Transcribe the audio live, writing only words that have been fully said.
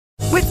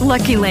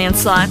Lucky Land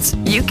Slots,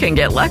 you can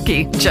get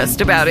lucky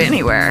just about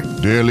anywhere.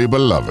 Dearly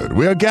beloved,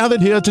 we are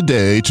gathered here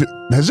today to...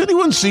 Has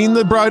anyone seen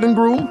the bride and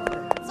groom?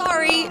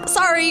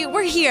 Sorry,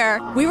 we're here.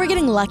 We were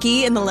getting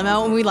lucky in the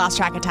limo and we lost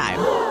track of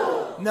time.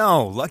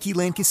 No, Lucky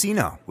Land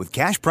Casino, with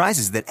cash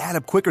prizes that add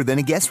up quicker than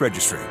a guest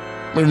registry.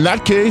 In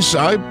that case,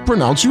 I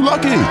pronounce you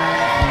lucky.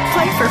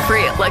 Play for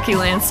free at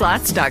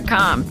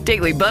LuckyLandSlots.com.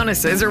 Daily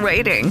bonuses are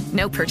waiting.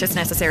 No purchase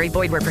necessary.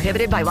 Void where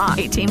prohibited by law.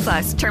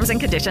 18+. Terms and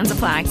conditions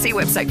apply. See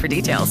website for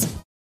details.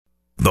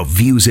 The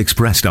views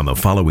expressed on the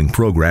following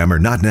program are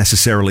not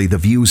necessarily the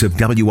views of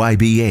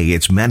WIBA,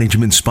 its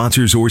management,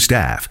 sponsors, or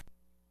staff.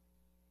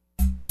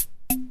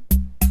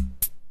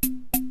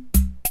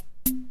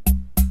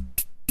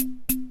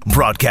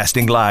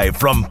 Broadcasting live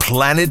from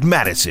Planet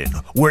Madison,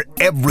 where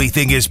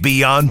everything is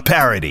beyond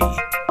parody.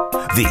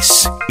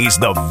 This is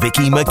the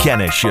Vicki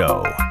McKenna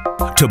Show.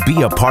 To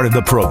be a part of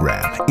the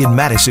program, in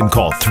Madison,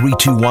 call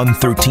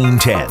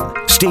 321-1310.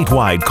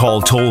 Statewide,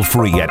 call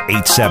toll-free at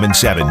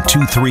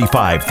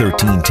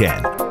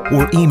 877-235-1310.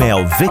 Or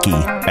email Vicki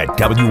at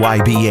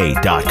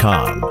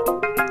WIBA.com.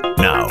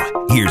 Now,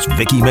 here's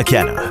Vicki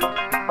McKenna.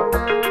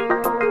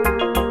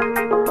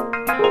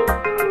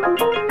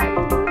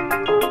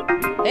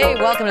 Hey,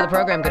 welcome to the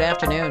program. Good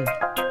afternoon.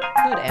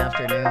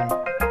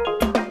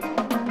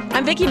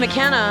 I'm Vicki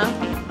McKenna.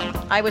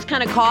 I was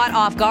kind of caught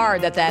off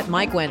guard that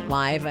mic went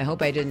live. I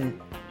hope I didn't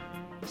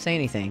say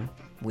anything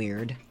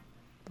weird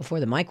before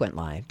the mic went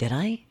live. Did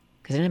I?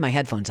 Because I didn't have my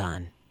headphones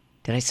on.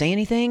 Did I say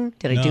anything?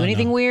 Did I do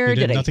anything weird?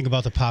 You did nothing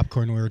about the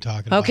popcorn we were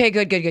talking about. Okay,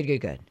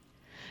 good.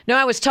 No,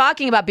 I was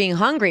talking about being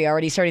hungry,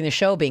 already starting the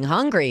show being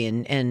hungry,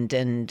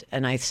 and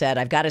I said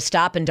I've got to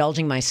stop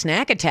indulging my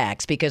snack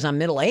attacks because I'm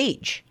middle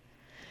age.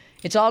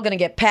 It's all going to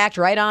get packed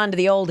right onto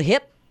the old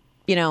hip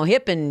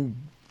and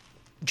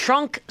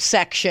trunk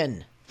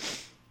section,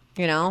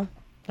 But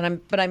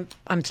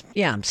I'm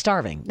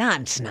starving. No,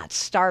 I'm not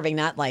starving.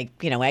 Not like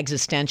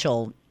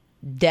existential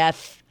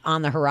death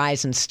on the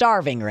horizon,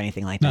 starving or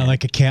anything like that. Not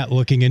like a cat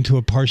looking into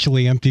a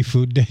partially empty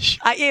food dish.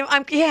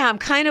 I'm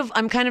kind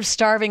of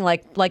starving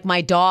like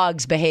my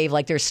dogs behave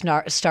like they're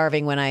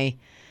starving when I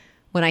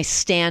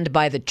stand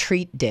by the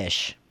treat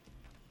dish.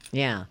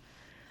 Yeah.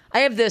 I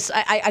have this.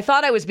 I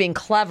thought I was being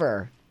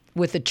clever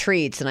with the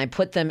treats, and I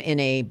put them in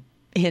a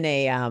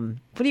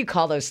what do you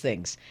call those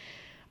things?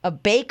 A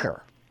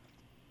baker.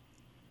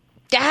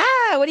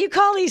 What do you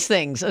call these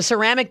things? A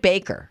ceramic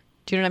baker.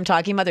 Do you know what I'm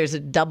talking about? There's a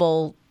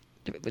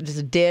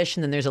dish,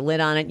 and then there's a lid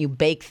on it, and you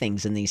bake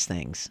things in these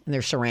things, and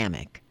they're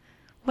ceramic.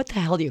 What the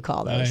hell do you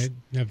call those?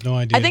 I have no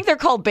idea. I think they're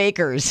called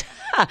bakers.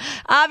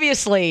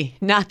 Obviously,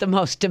 not the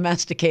most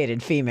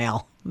domesticated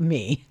female,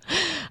 me.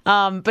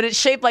 But it's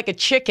shaped like a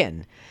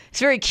chicken. It's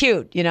very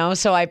cute,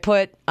 So I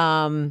put.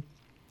 You're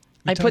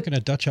talking a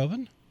Dutch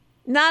oven?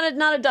 Not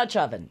a Dutch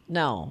oven,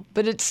 no.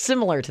 But it's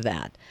similar to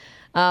that.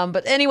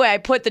 But anyway, I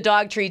put the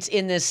dog treats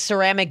in this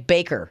ceramic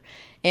baker,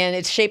 and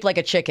it's shaped like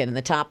a chicken. And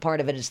the top part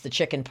of it is the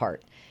chicken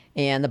part,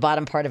 and the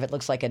bottom part of it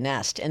looks like a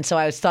nest. And so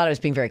I thought I was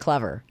being very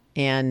clever.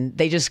 And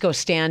they just go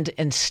stand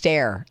and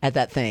stare at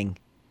that thing,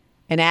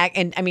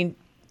 and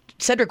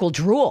Cedric will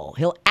drool.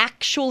 He'll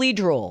actually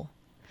drool,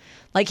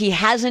 like he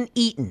hasn't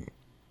eaten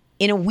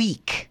in a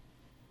week.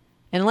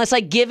 And unless I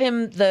give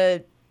him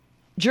the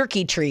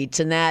jerky treats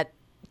and that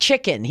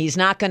chicken, he's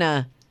going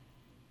to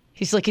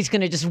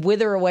just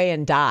wither away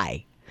and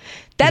die.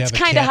 That's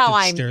kind of how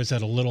I'm. Stares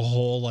at a little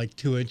hole like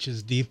 2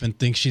 inches deep and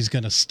thinks she's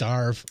going to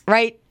starve.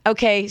 Right.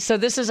 Okay. So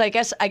this is, I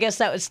guess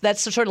that's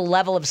the sort of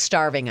level of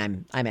starving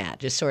I'm at.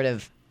 Just sort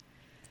of,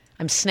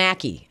 I'm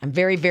snacky. I'm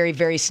very, very,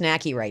 very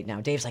snacky right now.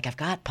 Dave's like, I've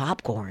got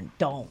popcorn.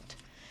 Don't.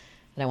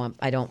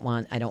 I don't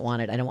want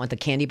it. I don't want the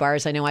candy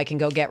bars I know I can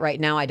go get right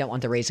now. I don't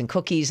want the raisin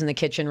cookies in the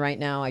kitchen right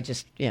now.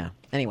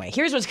 Anyway,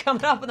 here's what's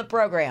coming up in the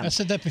program. I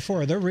said that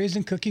before. Are there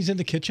raisin cookies in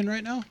the kitchen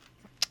right now?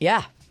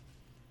 Yeah.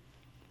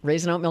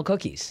 Raisin oatmeal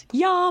cookies.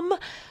 Yum.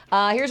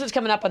 Here's what's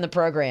coming up on the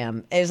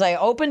program. As I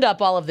opened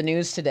up all of the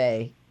news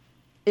today,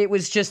 it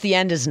was just the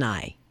end is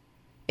nigh.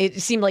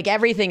 It seemed like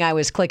everything I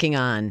was clicking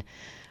on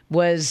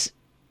was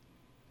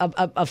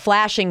a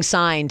flashing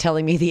sign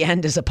telling me the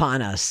end is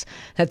upon us,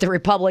 that the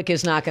republic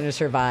is not going to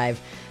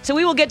survive. So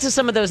we will get to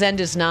some of those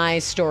end is nigh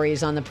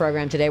stories on the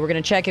program today. We're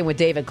going to check in with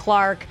David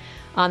Clarke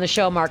on the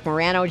show. Marc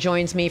Morano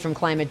joins me from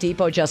Climate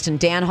Depot. Justin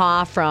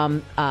Danhof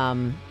from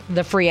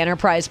the Free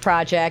Enterprise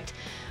Project,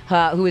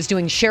 who is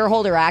doing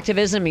shareholder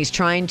activism. He's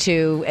trying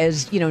to,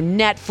 as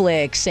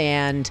Netflix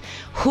and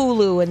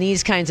Hulu and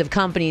these kinds of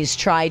companies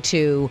try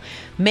to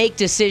make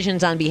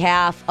decisions on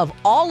behalf of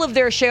all of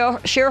their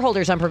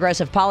shareholders on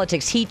progressive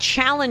politics. He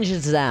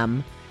challenges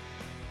them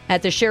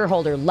at the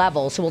shareholder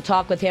level. So we'll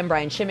talk with him.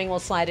 Brian Schimming will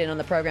slide in on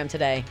the program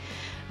today.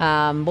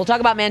 We'll talk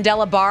about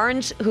Mandela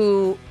Barnes,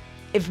 who,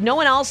 if no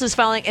one else is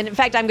filing, and in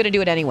fact, I'm going to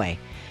do it anyway.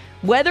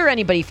 Whether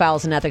anybody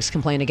files an ethics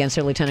complaint against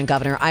their lieutenant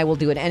governor, I will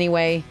do it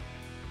anyway.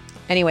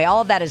 Anyway,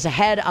 all of that is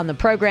ahead on the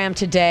program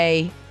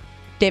today.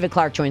 David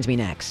Clarke joins me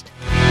next.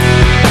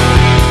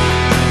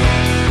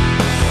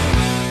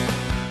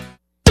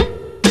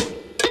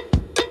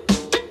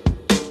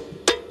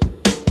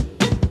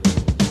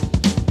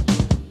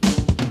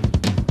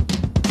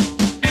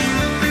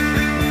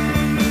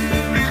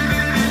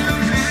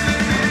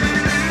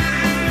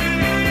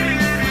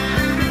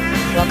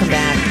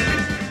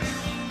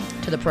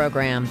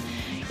 program.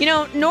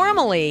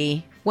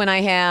 Normally when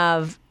I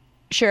have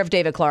Sheriff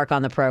David Clarke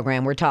on the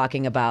program, we're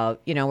talking about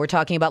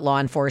law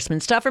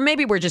enforcement stuff, or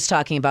maybe we're just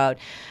talking about,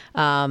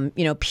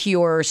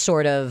 pure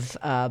sort of,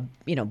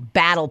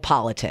 battle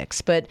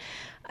politics. But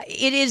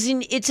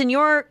it's in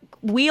your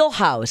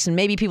wheelhouse, and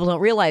maybe people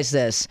don't realize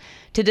this,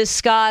 to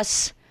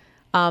discuss,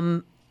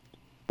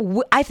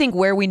 I think,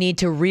 where we need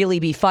to really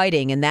be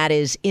fighting, and that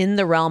is in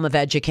the realm of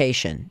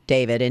education,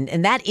 David.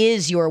 And that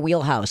is your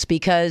wheelhouse,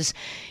 because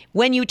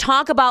when you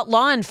talk about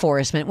law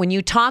enforcement, when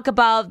you talk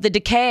about the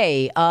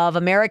decay of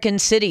American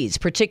cities,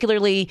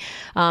 particularly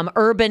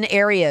urban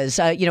areas,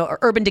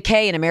 urban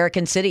decay in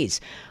American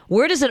cities,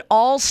 where does it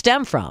all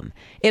stem from?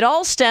 It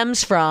all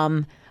stems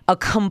from a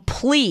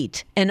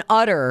complete and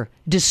utter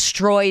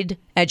destroyed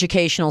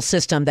educational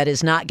system that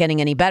is not getting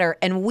any better.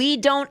 And we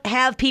don't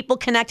have people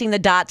connecting the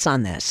dots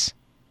on this.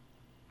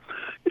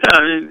 Yeah,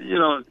 I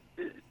mean,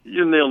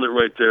 you nailed it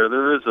right there.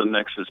 There is a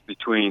nexus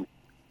between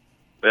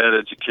bad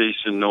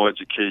education, no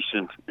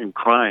education, and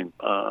crime.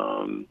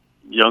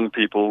 Young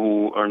people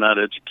who are not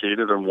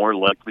educated are more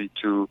likely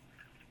to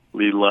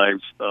lead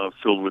lives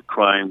filled with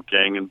crime,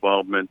 gang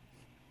involvement,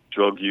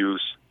 drug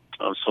use,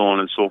 so on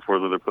and so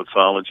forth, other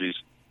pathologies,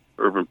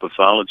 urban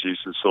pathologies.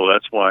 And so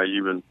that's why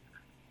even,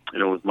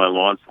 with my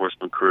law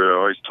enforcement career, I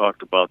always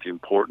talked about the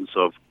importance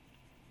of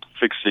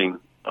fixing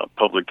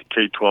public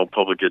K-12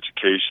 public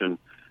education.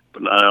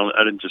 But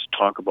I didn't just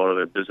talk about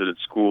it. I visited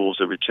schools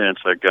every chance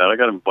I got. I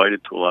got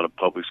invited to a lot of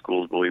public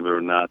schools, believe it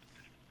or not,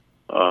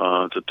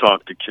 to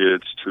talk to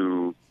kids,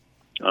 to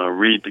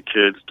read to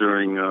kids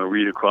during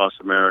Read Across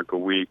America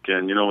Week.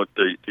 And you know what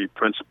the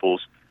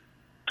principals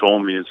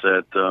told me is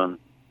that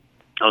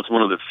I was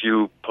one of the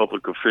few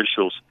public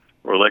officials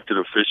or elected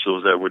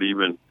officials that would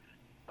even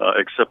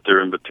accept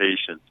their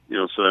invitation.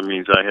 So that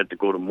means I had to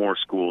go to more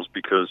schools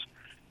because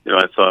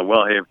I thought,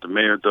 well, hey, if the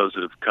mayor does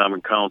it, if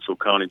Common Council,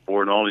 County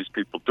Board, and all these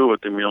people do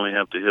it, then we only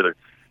have to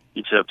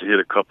each have to hit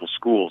a couple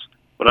schools.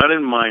 But I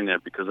didn't mind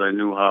that because I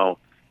knew how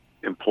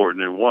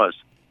important it was.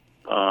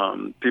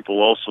 People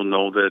also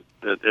know that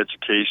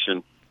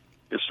education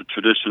is a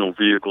traditional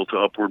vehicle to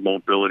upward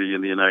mobility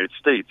in the United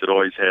States. It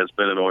always has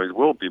been, it always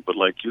will be. But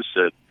like you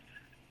said,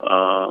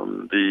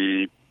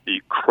 the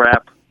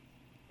crap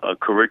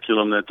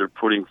curriculum that they're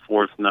putting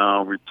forth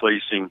now,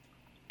 teaching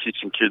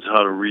kids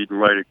how to read and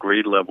write at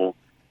grade level,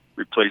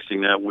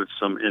 replacing that with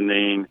some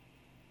inane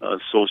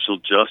social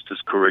justice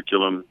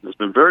curriculum has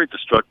been very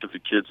destructive to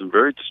kids and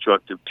very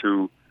destructive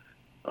to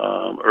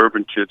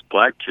urban kids,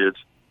 black kids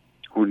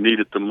who need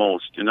it the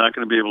most. You're not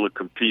going to be able to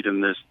compete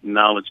in this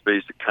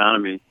knowledge-based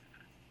economy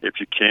if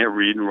you can't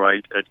read and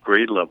write at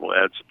grade level,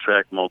 add,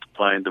 subtract,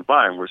 multiply, and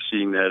divide. And we're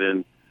seeing that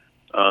in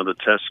the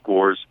test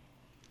scores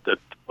that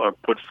are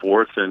put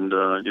forth. And,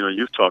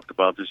 you've talked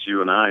about this,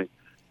 you and I.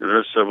 There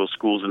are several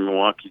schools in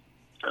Milwaukee,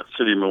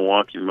 city of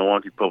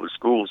Milwaukee Public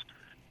Schools,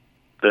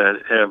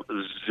 that have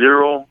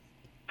 0%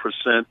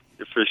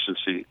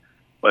 efficiency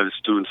by the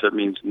students. That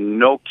means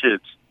no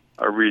kids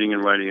are reading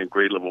and writing at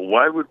grade level.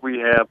 Why would we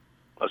have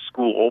a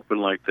school open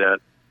like that?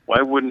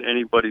 Why wouldn't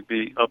anybody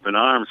be up in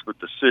arms with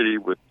the city,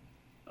 with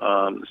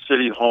the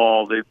city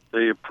hall?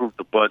 They approved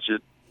the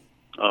budget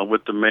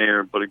with the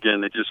mayor, but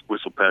again, they just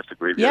whistle past the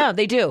graveyard. Yeah,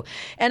 they do.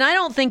 And I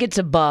don't think it's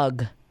a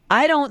bug.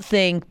 I don't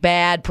think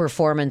bad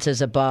performance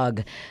is a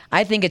bug.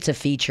 I think it's a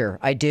feature.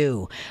 I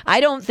do.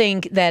 I don't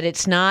think that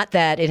it's not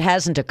that it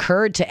hasn't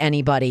occurred to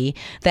anybody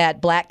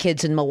that black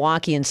kids in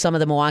Milwaukee and some of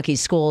the Milwaukee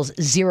schools,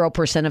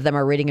 0% of them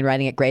are reading and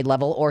writing at grade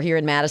level, or here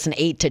in Madison,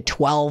 8 to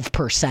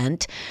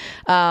 12%.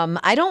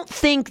 I don't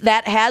think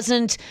that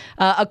hasn't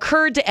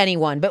occurred to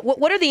anyone. But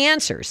what are the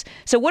answers?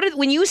 So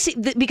when you see,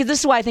 because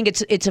this is why I think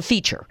it's a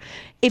feature.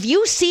 If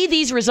you see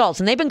these results,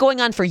 and they've been going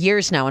on for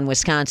years now in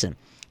Wisconsin,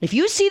 if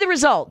you see the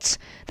results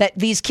that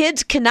these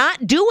kids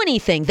cannot do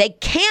anything, they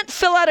can't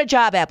fill out a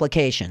job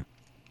application,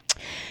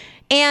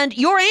 and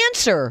your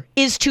answer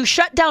is to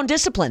shut down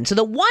discipline. So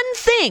the one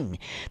thing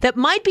that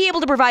might be able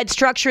to provide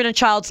structure in a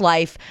child's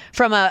life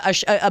from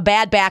a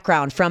bad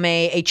background, from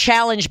a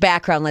challenge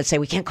background, let's say,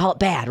 we can't call it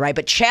bad, right?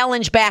 But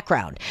challenge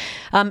background,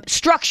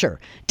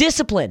 structure,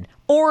 discipline,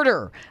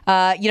 order,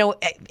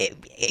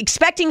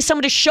 expecting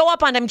someone to show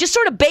up on time, just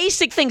sort of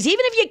basic things.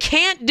 Even if you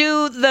can't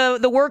do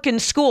the work in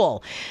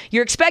school,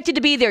 you're expected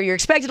to be there. You're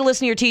expected to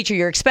listen to your teacher.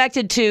 You're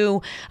expected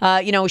to,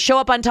 show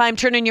up on time,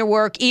 turn in your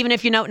work, even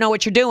if you don't know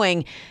what you're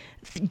doing.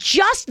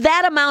 Just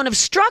that amount of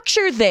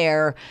structure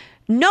there,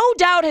 no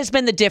doubt, has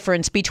been the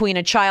difference between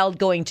a child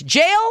going to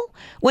jail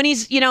when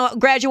he's,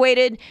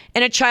 graduated,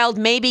 and a child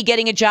maybe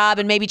getting a job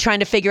and maybe trying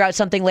to figure out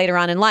something later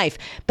on in life.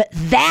 But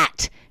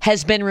that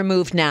has been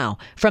removed now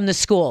from the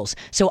schools.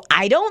 So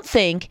I don't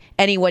think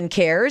anyone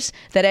cares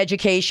that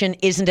education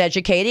isn't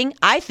educating.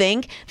 I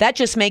think that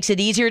just makes it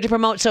easier to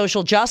promote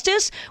social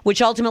justice, which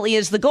ultimately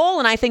is the goal.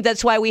 And I think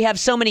that's why we have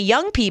so many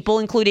young people,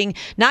 including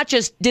not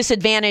just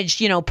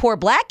disadvantaged, poor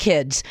black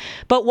kids,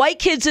 but white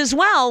kids as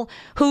well,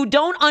 who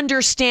don't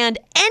understand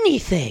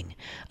anything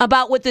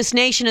about what this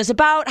nation is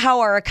about,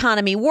 how our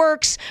economy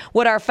works,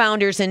 what our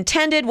founders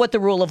intended, what the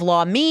rule of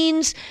law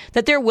means,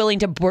 that they're willing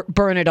to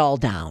burn it all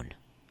down.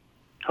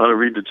 how to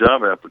read the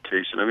job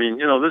application. I mean,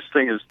 this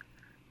thing is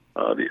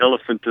the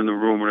elephant in the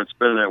room, and it's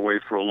been that way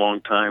for a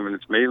long time, and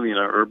it's mainly in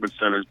our urban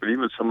centers, but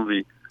even some of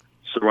the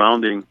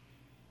surrounding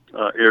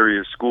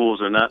area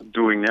schools are not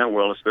doing that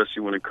well,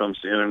 especially when it comes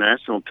to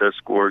international test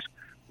scores.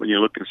 When you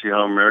look and see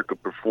how America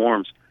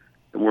performs,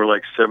 and we're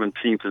like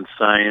 17th in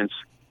science,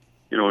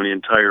 in the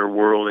entire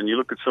world, and you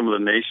look at some of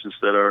the nations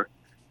that are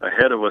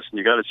ahead of us, and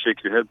you got to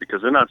shake your head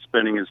because they're not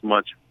spending as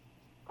much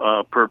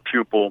per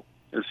pupil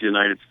as the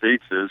United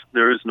States is.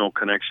 There is no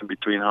connection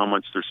between how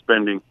much they're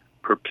spending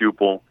per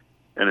pupil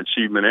and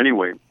achievement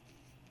anyway.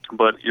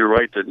 But you're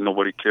right that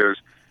nobody cares.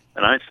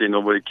 And I say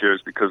nobody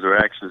cares because their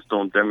actions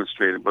don't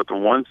demonstrate it. But the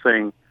one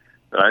thing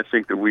that I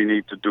think that we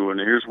need to do, and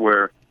here's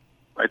where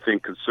I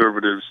think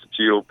conservatives,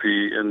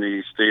 GOP, and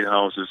the state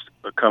houses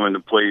come into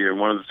play here. And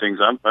one of the things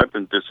I've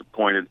been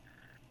disappointed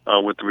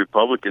with the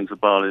Republicans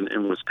about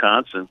in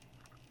Wisconsin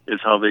is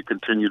how they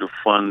continue to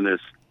fund this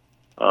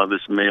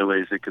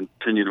melees. They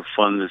continue to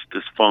fund these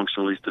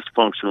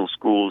dysfunctional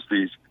schools,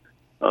 these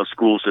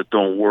schools that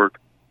don't work,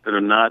 that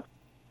are not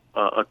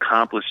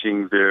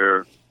accomplishing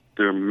their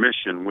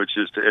mission, which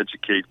is to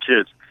educate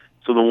kids.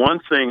 So the one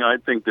thing I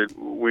think that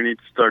we need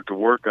to start to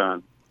work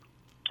on,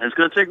 and it's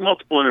going to take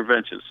multiple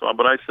interventions,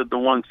 but I said the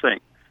one thing,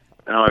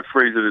 and how I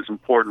phrase it is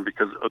important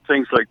because of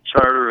things like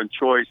charter and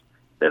choice,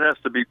 that has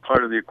to be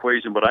part of the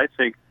equation. But I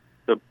think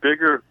the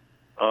bigger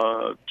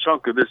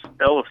chunk of this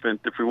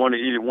elephant, if we want to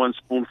eat it one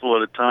spoonful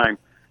at a time,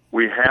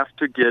 we have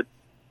to get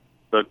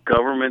the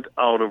government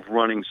out of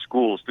running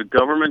schools. The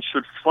government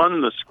should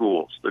fund the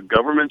schools. The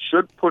government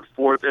should put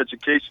forth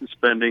education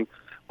spending,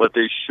 but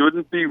they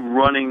shouldn't be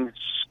running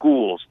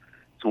schools.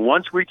 So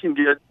once we can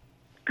get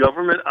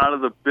government out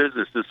of the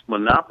business, this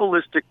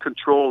monopolistic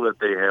control that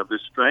they have,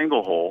 this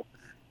stranglehold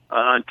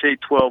on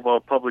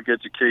K-12 public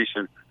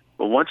education,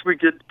 but once we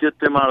get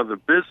them out of the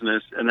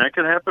business, and that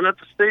can happen at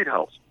the State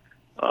House,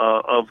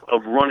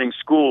 of running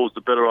schools,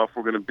 the better off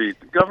we're going to be.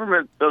 The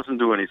government doesn't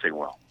do anything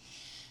well.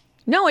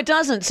 No, it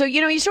doesn't. So,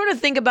 you sort of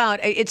think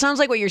about, it sounds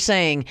like what you're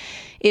saying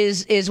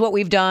is what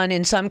we've done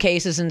in some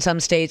cases in some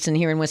states, and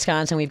here in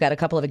Wisconsin, we've got a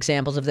couple of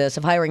examples of this,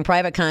 of hiring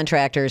private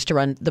contractors to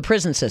run the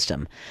prison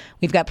system.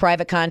 We've got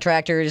private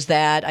contractors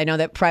I know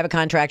that private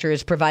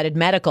contractors provided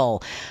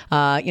medical,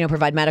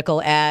 provide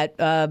medical at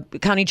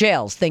county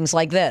jails, things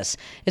like this.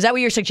 Is that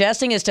what you're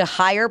suggesting, is to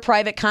hire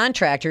private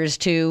contractors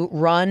to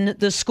run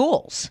the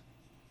schools?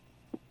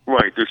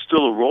 Right. There's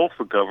still a role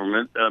for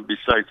government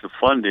besides the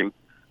funding.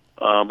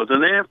 But then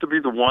they have to be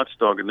the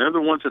watchdog, and they're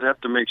the ones that have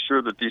to make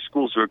sure that these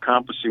schools are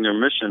accomplishing their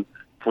mission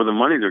for the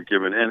money they're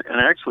given. And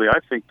actually, I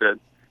think that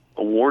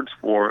awards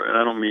for, and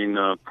I don't mean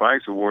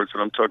prize awards, but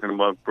I'm talking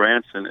about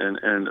grants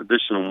and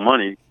additional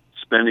money,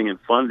 spending and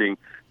funding,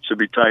 should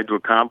be tied to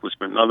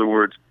accomplishment. In other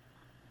words,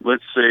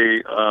 let's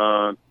say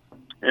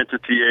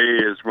entity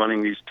A is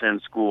running these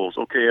 10 schools.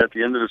 Okay, at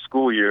the end of the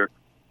school year,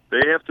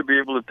 they have to be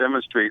able to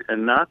demonstrate,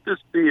 and not this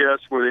BS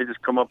where they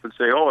just come up and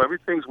say, oh,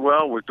 everything's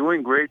well, we're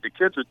doing great, the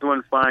kids are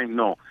doing fine.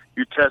 No,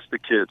 you test the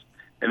kids.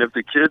 And if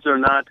the kids are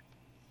not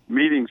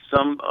meeting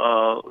some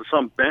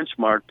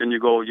benchmark, then you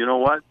go, you know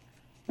what?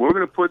 We're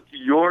going to put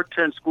your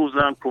 10 schools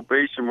on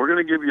probation. We're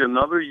going to give you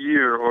another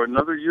year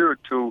or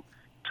two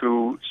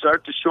to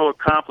start to show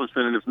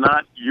accomplishment, and if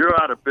not,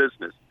 you're out of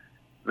business.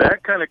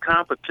 That kind of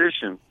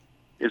competition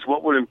is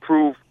what would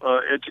improve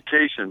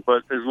education.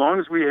 But as long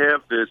as we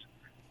have this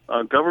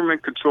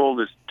government control,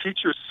 this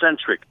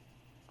teacher-centric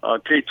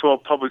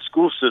K-12 public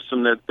school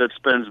system that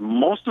spends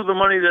most of the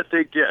money that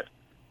they get,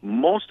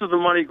 most of the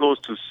money goes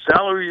to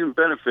salary and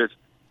benefits,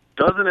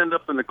 doesn't end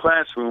up in the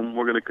classroom,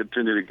 we're going to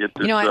continue to get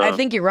this. I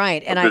think you're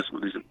right. And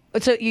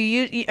so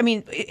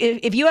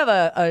if you have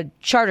a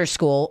charter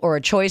school or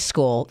a choice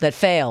school that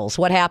fails,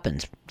 what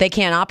happens? They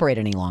can't operate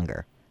any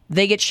longer.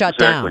 They get shut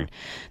down.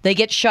 They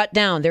get shut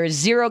down. There is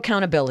zero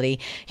accountability.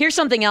 Here's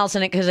something else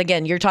in it, because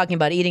again, you're talking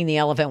about eating the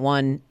elephant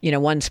one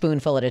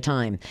spoonful at a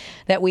time.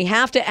 That we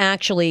have to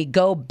actually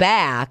go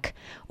back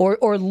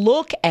or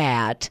look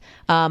at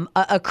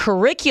a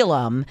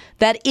curriculum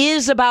that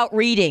is about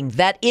reading,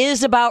 that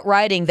is about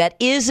writing, that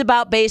is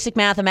about basic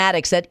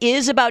mathematics, that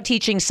is about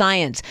teaching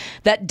science,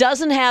 that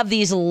doesn't have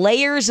these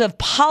layers of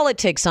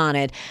politics on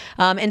it.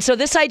 And so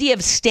this idea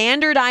of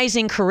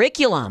standardizing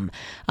curriculum,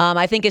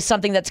 I think, is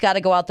something that's got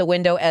to go out the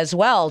window as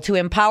well, to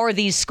empower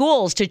these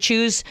schools to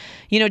choose,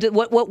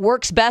 what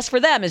works best for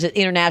them. Is it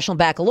international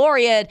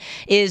baccalaureate?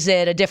 Is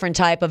it a different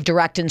type of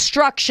direct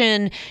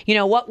instruction?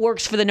 What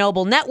works for the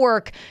Noble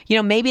Network?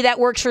 Maybe that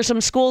works for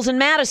some schools in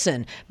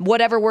Madison.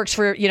 Whatever works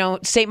for,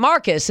 St.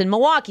 Marcus and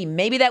Milwaukee.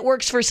 Maybe that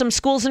works for some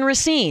schools in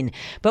Racine.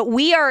 But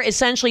we are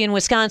essentially in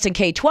Wisconsin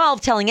K-12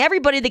 telling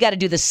everybody they got to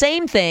do the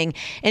same thing.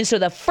 And so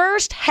the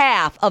first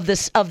half of the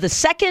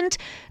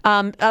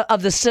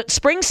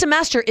spring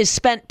semester is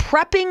spent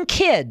prepping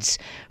kids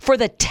for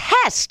the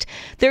test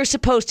they're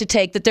supposed to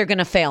take that they're going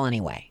to fail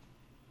anyway.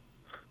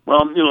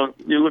 Well,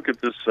 you look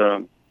at this,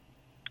 the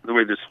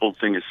way this whole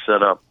thing is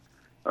set up.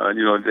 They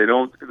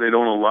don't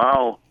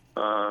allow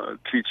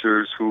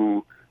teachers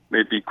who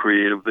may be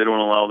creative. They don't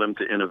allow them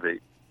to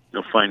innovate.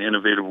 Find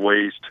innovative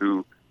ways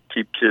to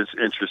keep kids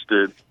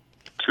interested,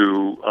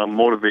 to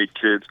motivate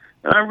kids.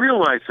 And I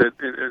realize that,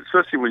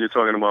 especially when you're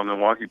talking about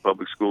Milwaukee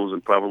public schools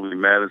and probably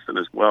Madison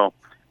as well,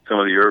 some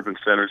of the urban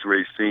centers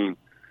Ray's seen,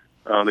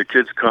 the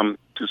kids come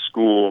to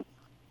school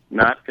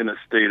not in a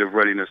state of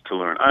readiness to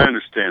learn. I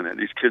understand that.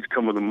 These kids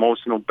come with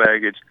emotional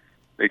baggage.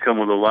 They come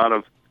with a lot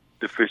of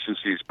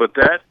deficiencies. But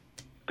that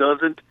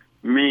doesn't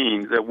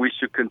mean that we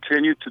should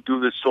continue to do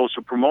this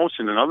social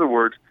promotion. In other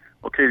words,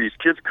 okay, these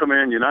kids come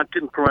in, you're not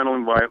getting parental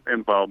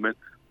involvement.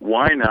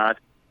 Why not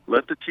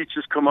let the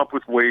teachers come up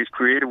with ways,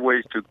 creative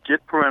ways to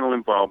get parental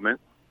involvement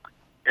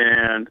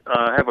and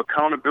have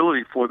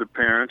accountability for the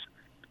parents.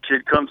 The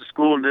kid comes to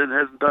school and then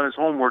hasn't done his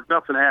homework,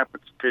 nothing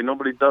happens. Okay,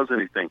 nobody does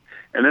anything.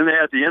 And then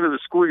at the end of the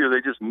school year,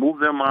 they just move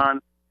them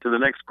on to the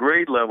next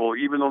grade level,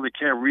 even though they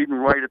can't read and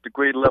write at the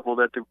grade level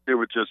that they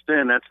were just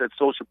in. That's that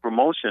social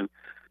promotion.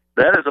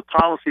 That as a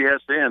policy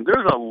has to end.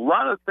 There's a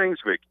lot of things,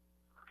 Vicki,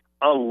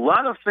 a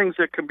lot of things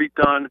that can be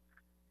done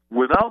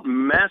without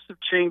massive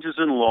changes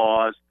in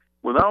laws,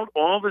 without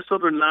all this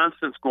other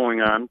nonsense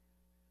going on,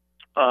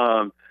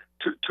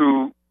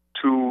 to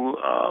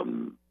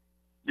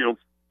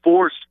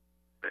force.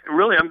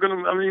 Really, I'm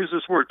going to use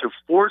this word, to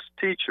force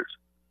teachers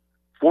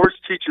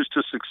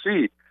to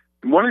succeed.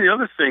 And one of the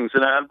other things,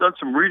 and I've done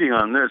some reading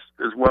on this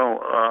as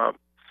well,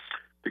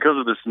 because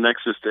of this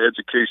nexus to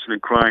education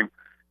and crime.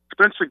 It's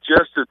been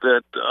suggested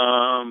that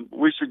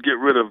we should get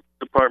rid of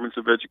departments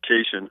of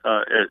education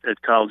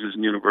at colleges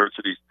and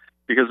universities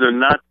because they're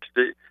not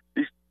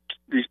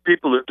these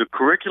people. The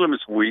curriculum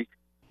is weak,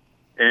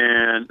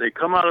 and they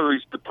come out of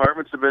these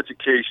departments of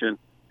education.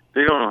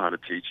 They don't know how to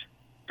teach.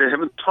 They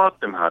haven't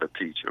taught them how to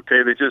teach.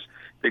 Okay,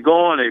 they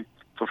go and they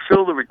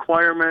fulfill the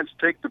requirements,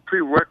 take the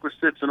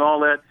prerequisites and all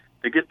that.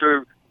 They get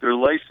their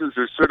license,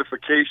 their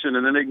certification,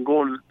 and then they can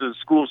go into the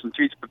schools and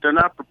teach. But they're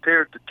not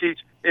prepared to teach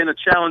in a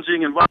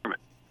challenging environment.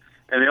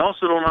 And they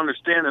also don't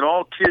understand that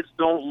all kids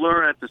don't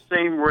learn at the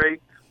same rate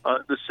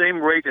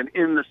and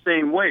in the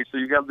same way. So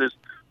you got this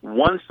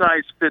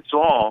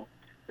one-size-fits-all,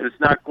 and it's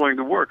not going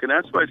to work. And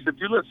that's why I said,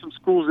 you let some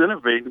schools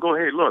innovate and go,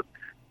 hey, look,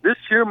 this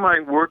here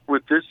might work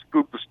with this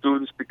group of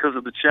students because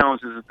of the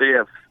challenges that they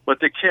have, but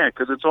they can't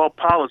because it's all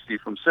policy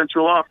from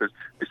central office.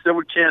 They said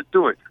we can't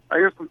do it. I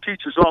hear from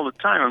teachers all the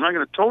time. I'm not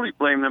going to totally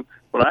blame them,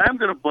 but I am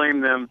going to blame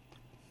them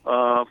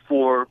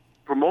for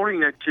promoting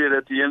that kid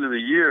at the end of the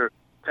year,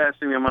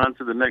 passing them on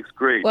to the next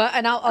grade. Well,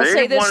 and I'll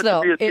say this,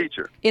 though. To be a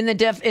teacher. In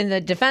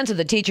the defense of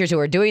the teachers who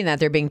are doing that,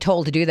 they're being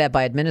told to do that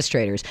by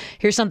administrators.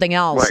 Here's something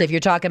else. Right. If you're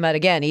talking about,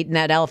 again, eating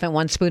that elephant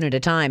one spoon at a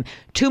time,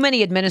 too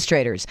many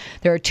administrators.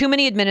 There are too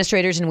many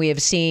administrators, and we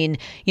have seen,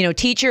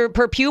 teachers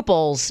per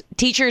pupils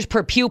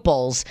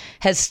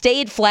has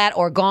stayed flat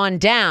or gone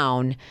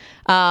down.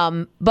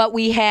 But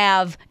we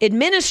have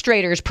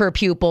administrators per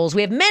pupils.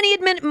 We have many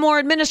more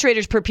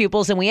administrators per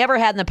pupils than we ever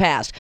had in the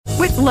past.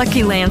 With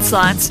Lucky Land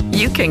Slots,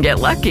 you can get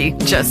lucky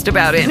just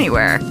about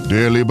anywhere.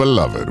 Dearly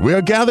beloved, we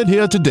are gathered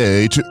here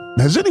today to...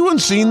 Has anyone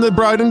seen the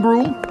bride and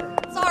groom?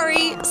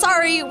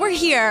 Sorry, we're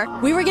here.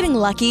 We were getting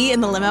lucky in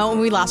the limo and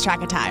we lost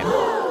track of time.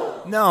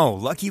 No,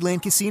 Lucky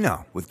Land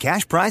Casino, with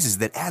cash prizes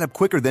that add up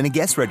quicker than a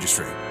guest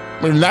registry.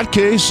 In that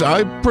case,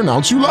 I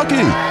pronounce you lucky.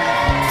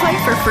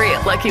 Play for free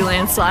at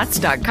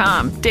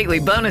LuckyLandSlots.com. Daily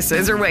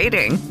bonuses are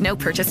waiting. No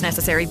purchase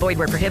necessary. Void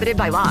where prohibited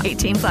by law.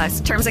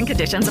 18+. Terms and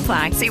conditions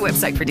apply. See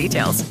website for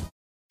details.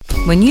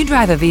 When you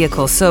drive a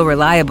vehicle so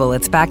reliable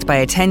it's backed by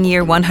a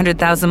 10-year,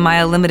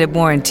 100,000-mile limited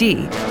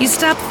warranty, you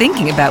stop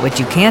thinking about what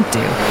you can't do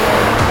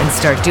and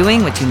start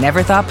doing what you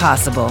never thought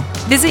possible.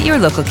 Visit your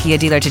local Kia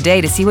dealer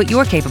today to see what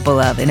you're capable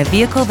of in a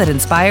vehicle that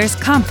inspires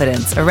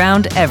confidence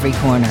around every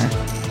corner.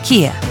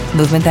 Kia,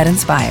 movement that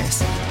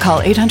inspires.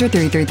 Call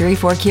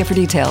 800-333-4KIA for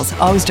details.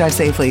 Always drive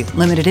safely.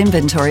 Limited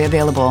inventory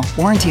available.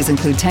 Warranties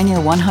include 10-year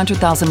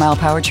 100,000-mile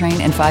powertrain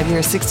and 5-year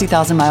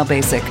 60,000-mile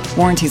basic.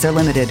 Warranties are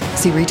limited.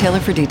 See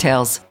retailer for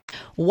details.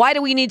 Why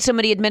do we need so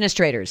many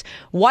administrators?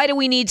 Why do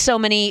we need so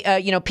many,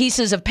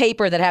 pieces of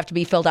paper that have to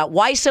be filled out?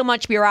 Why so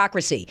much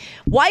bureaucracy?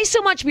 Why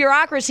so much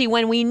bureaucracy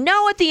when we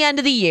know at the end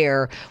of the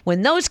year,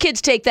 when those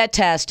kids take that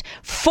test,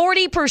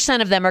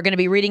 40% of them are going to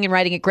be reading and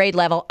writing at grade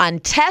level on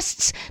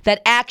tests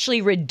that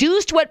actually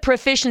reduced what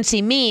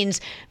proficiency means.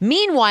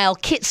 Meanwhile,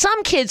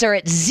 some kids are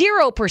at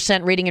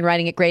 0% reading and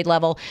writing at grade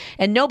level,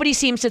 and nobody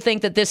seems to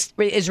think that this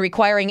is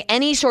requiring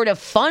any sort of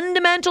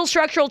fundamental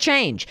structural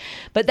change.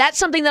 But that's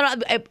something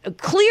that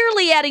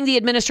clearly adding the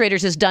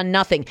administrators has done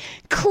nothing.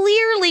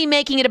 Clearly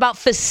making it about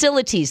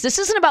facilities. This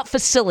isn't about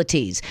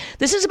facilities.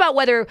 This is about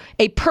whether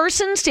a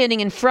person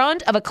standing in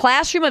front of a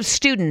classroom of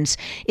students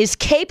is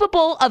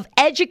capable of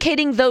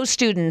educating those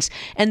students,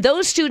 and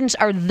those students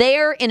are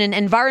there in an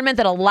environment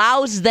that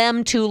allows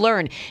them to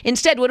learn.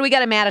 Instead, what do we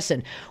got in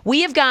Madison?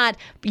 We have got,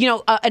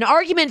 an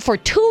argument for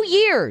 2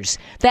 years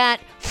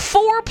that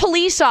 4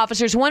 police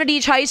officers, one at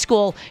each high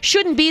school,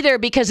 shouldn't be there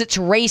because it's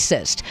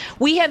racist.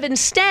 We have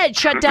instead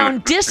shut down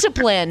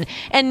discipline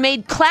and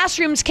made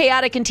classrooms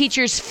chaotic and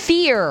teachers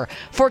fear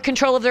for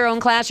control of their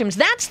own classrooms.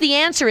 That's the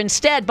answer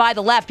instead by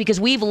the left because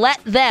we've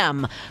let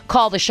them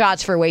call the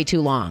shots for way too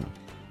long.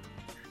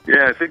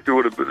 Yeah, I think there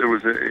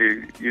was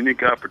a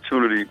unique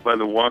opportunity by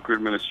the Walker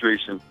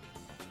administration,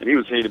 and he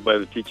was hated by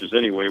the teachers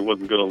anyway. He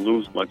wasn't going to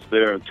lose much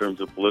there in terms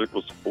of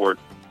political support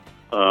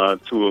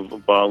to have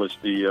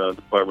abolished the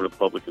Department of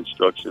Public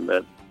Instruction,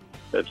 that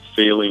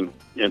failing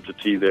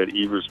entity that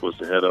Evers was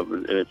the head of.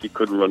 And if he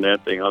couldn't run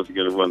that thing, how's he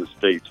going to run the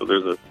state? So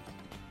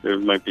there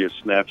might be a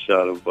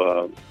snapshot of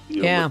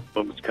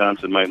what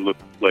Wisconsin might look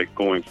like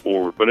going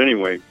forward. But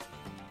anyway,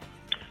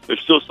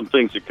 there's still some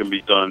things that can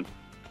be done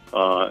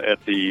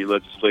at the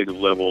legislative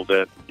level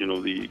that, it's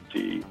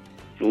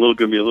going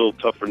to be a little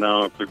tougher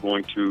now if they're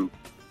going to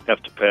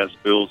have to pass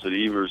bills that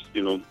Evers,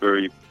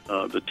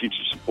 the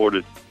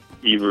teacher-supported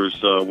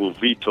Evers will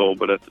veto,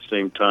 but at the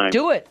same time,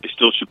 do it. They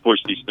still should push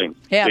these things.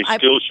 Yeah, they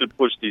still should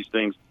push these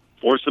things,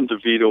 force them to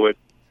veto it,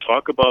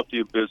 talk about the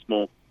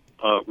abysmal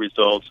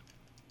results,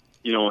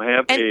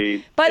 have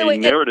a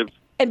narrative.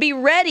 And be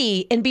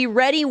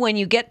ready when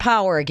you get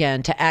power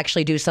again to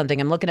actually do something.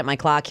 I'm looking at my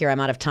clock here. I'm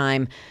out of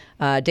time.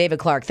 David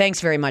Clarke,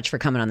 thanks very much for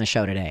coming on the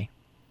show today.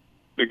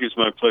 Vicki, it's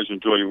my pleasure.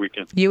 Enjoy your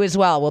weekend. You as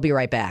well. We'll be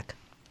right back.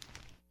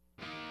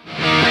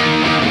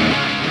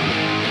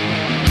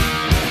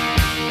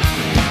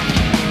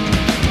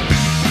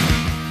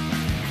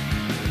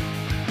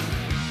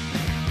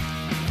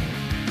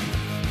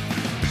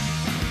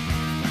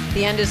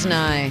 The end is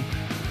nigh.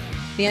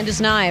 The end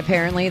is nigh,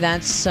 apparently.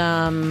 That's,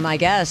 I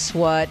guess,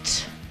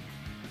 what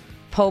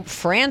Pope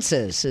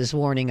Francis is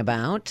warning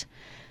about.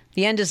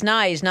 The end is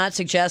nigh. He's not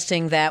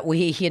suggesting that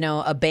we,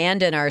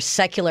 abandon our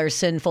secular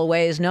sinful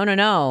ways.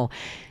 No.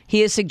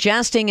 He is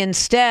suggesting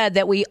instead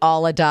that we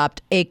all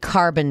adopt a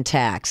carbon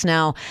tax.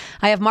 Now,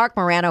 I have Marc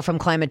Morano from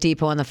Climate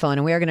Depot on the phone,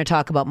 and we are going to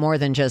talk about more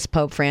than just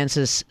Pope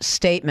Francis'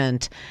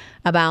 statement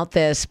about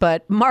this.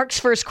 But Mark's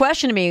first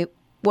question to me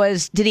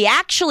was, did he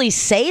actually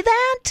say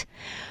that?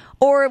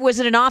 Or was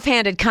it an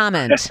offhanded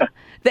comment?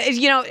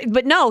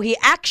 But no, he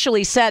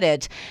actually said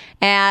it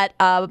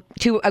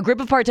to a group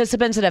of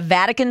participants at a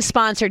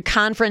Vatican-sponsored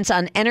conference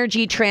on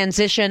energy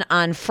transition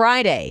on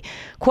Friday.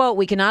 Quote,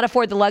 "We cannot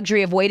afford the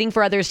luxury of waiting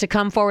for others to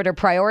come forward or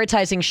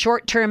prioritizing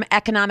short-term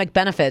economic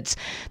benefits.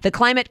 The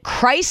climate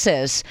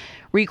crisis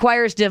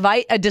requires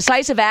a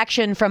decisive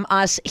action from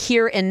us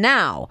here and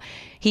now."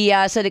 He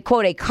said,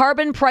 quote, "A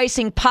carbon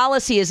pricing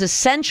policy is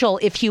essential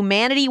if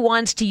humanity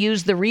wants to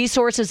use the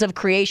resources of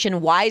creation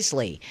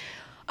wisely."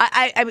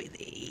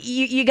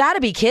 You got to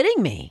be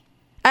kidding me.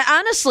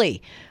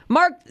 Honestly,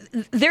 Mark,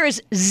 there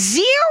is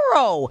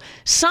zero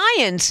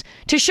science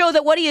to show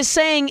that what he is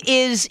saying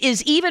is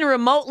even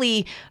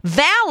remotely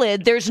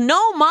valid. There's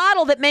no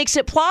model that makes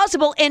it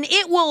plausible, and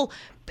it will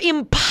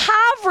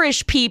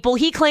impoverish people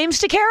he claims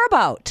to care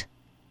about.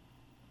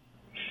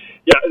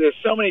 Yeah, there's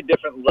so many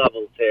different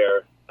levels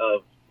here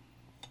of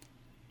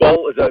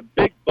bowl is a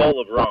big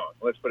bowl of wrong.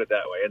 Let's put it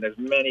that way. And there's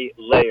many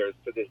layers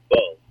to this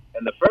bowl.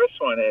 And the first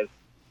one is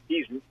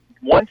he's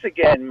once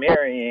again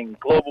marrying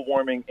global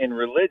warming in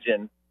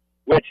religion,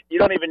 which you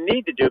don't even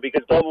need to do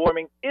because global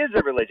warming is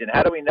a religion.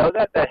 How do we know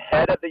that? The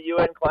head of the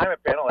UN climate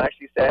panel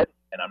actually said,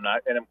 and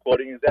I'm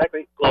quoting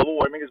exactly, global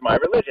warming is my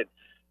religion.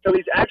 So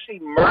he's actually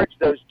merged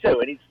those two,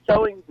 and he's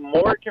sowing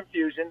more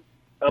confusion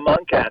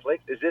among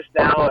Catholics. Is this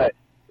now a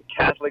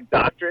Catholic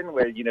doctrine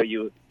where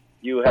you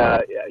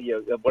have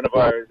one of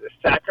our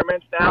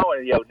sacraments now,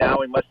 and now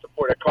we must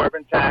support a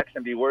carbon tax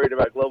and be worried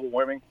about global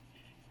warming?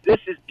 This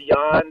is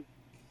beyond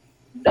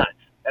nuts.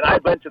 And I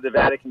went to the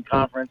Vatican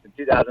conference in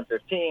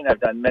 2015. I've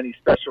done many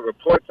special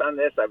reports on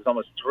this. I was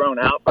almost thrown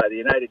out by the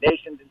United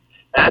Nations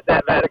at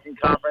that Vatican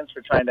conference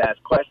for trying to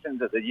ask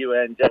questions of the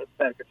UN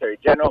Secretary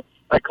General.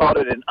 I called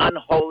it an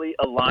unholy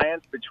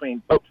alliance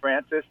between Pope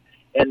Francis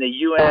and the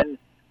UN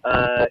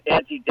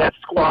anti-death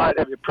squad,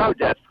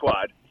 pro-death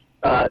squad.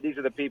 These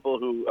are the people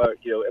who are,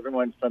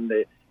 everyone from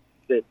the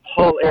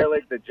Paul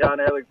Ehrlich, the John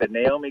Ehrlich, the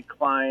Naomi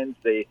Kleins,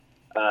 the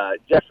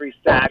Jeffrey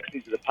Sachs.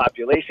 These are the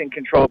population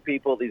control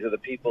people. These are the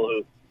people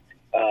who,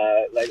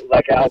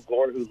 like Al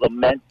Gore, who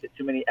lament that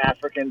too many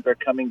Africans are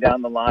coming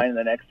down the line in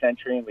the next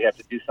century, and we have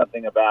to do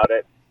something about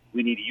it.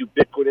 We need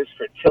ubiquitous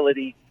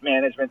fertility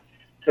management.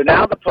 So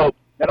now the Pope,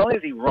 not only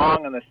is he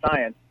wrong on the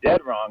science,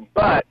 dead wrong,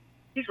 but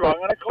he's wrong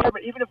on a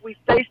carbon. Even if we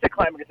face the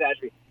climate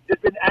catastrophe, there's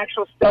been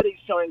actual studies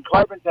showing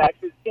carbon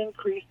taxes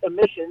increase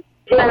emissions,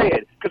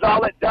 period. Because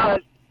all it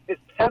does is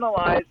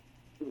penalize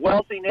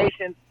wealthy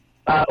nations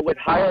with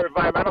higher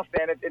environmental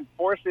standards and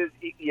forces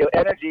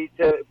energy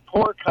to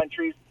poor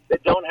countries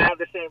that don't have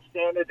the same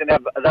standards and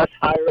have thus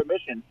higher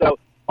emissions. So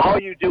all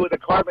you do with a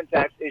carbon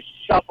tax is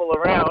shuffle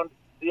around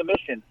the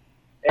emissions,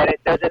 and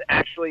it doesn't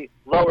actually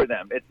lower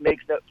them. It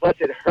makes plus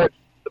it hurts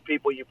the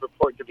people you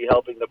purport to be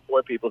helping, the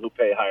poor people who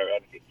pay higher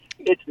energy.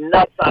 It's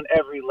nuts on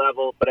every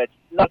level, but it's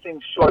nothing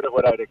short of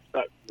what I'd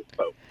expect from this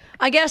Pope.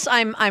 I guess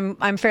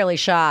I'm fairly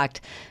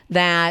shocked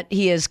that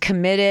he has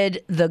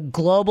committed the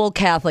global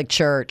Catholic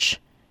Church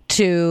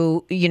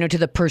to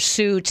the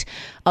pursuit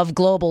of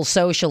global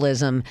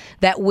socialism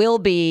that will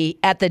be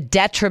at the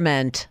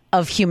detriment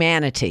of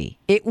humanity.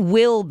 It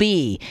will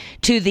be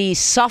to the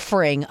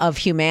suffering of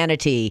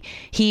humanity.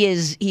 He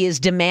is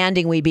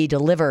demanding we be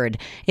delivered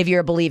if you're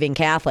a believing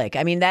Catholic.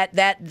 I mean,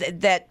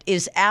 that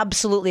is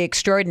absolutely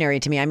extraordinary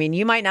to me. I mean,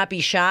 you might not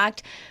be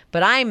shocked,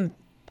 but I'm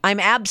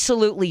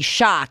absolutely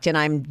shocked, and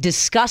I'm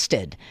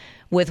disgusted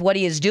with what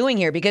he is doing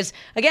here, because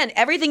again,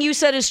 everything you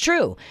said is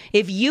true.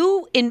 If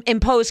you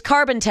impose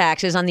carbon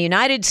taxes on the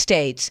United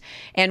States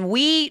and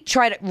we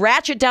try to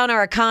ratchet down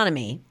our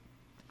economy,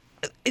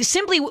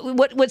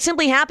 what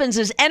simply happens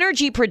is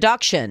energy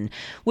production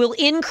will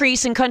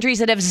increase in countries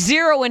that have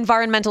zero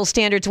environmental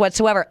standards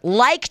whatsoever,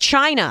 like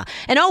China.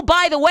 And oh,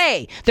 by the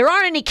way, there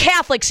aren't any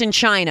Catholics in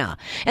China,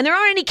 and there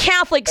aren't any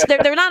Catholics.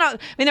 They're not. I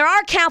mean, there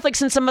are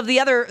Catholics in some of the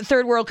other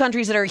third world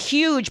countries that are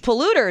huge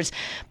polluters,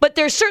 but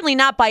they're certainly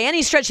not by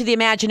any stretch of the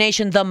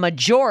imagination the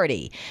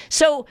majority.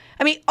 So,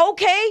 I mean,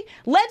 okay,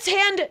 let's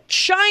hand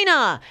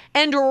China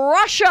and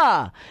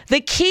Russia the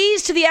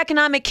keys to the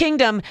economic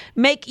kingdom.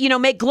 Make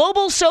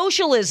global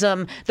socialism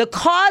the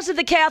cause of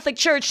the Catholic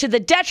Church to the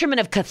detriment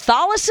of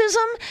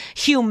Catholicism,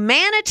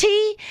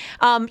 humanity,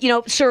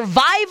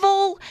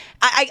 survival.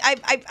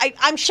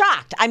 I'm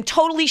shocked. I'm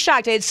totally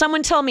shocked. I had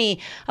someone tell me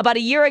about a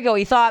year ago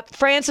he thought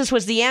Francis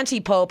was the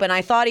anti-pope, and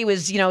I thought he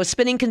was,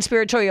 spinning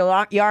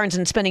conspiratorial yarns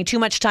and spending too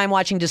much time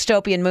watching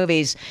dystopian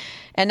movies.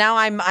 And now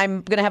I'm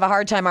going to have a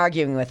hard time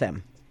arguing with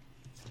him.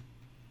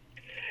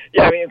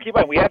 Yeah, I mean, keep in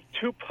mind, we have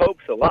two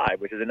popes alive,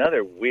 which is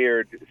another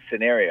weird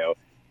scenario.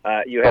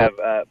 You have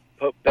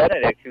Pope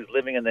Benedict, who's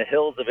living in the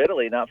hills of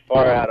Italy, not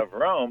far out of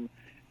Rome,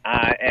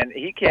 and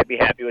he can't be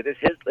happy with this.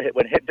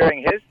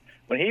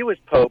 When he was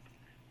pope,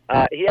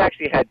 he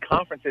actually had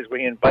conferences where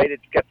he invited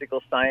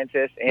skeptical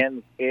scientists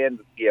and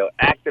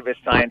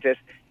activist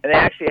scientists, and they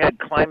actually had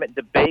climate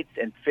debates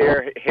and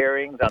fair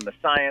hearings on the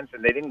science,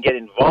 and they didn't get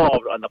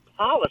involved on the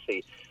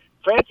policy.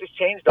 Francis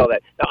changed all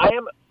that. Now,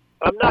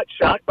 I'm not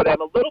shocked, but I'm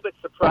a little bit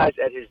surprised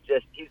at he's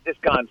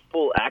just gone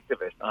full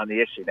activist on the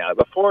issue now.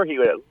 Before he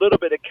had a little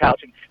bit of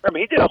couching. Remember,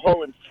 he did a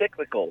whole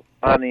encyclical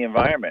on the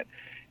environment.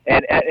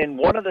 And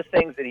one of the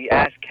things that he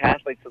asked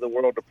Catholics of the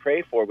world to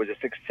pray for was a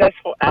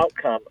successful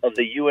outcome of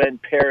the UN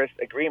Paris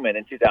Agreement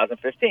in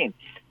 2015.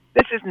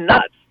 This is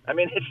nuts. I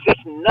mean, it's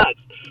just nuts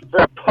for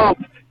a pope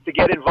to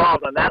get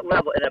involved on that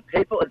level in a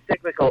papal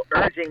encyclical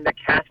urging the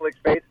Catholic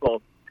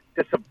faithful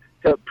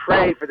to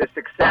pray for the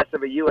success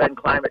of a UN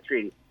climate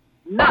treaty.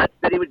 Nuts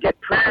that he would get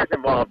prayers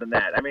involved in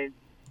that. I mean,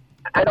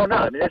 I don't know.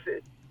 I mean,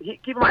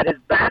 keep in mind, his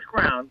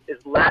background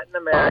is Latin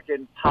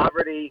American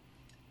poverty,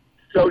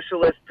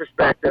 socialist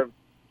perspective.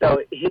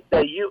 So in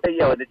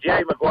the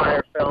Jerry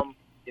Maguire film,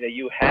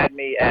 You Had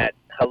Me at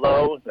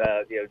Hello.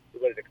 What is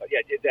it called?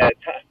 Yeah,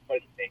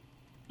 what's his name?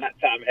 Not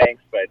Tom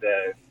Hanks, but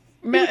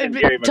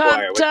Jerry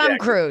Maguire. Tom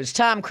Cruise.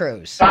 Tom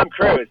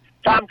Cruise.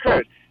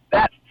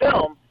 That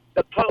film,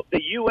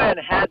 the UN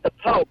had the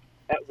Pope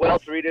at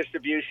wealth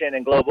redistribution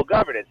and global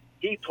governance.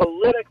 He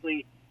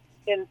politically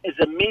is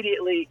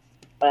immediately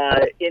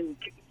in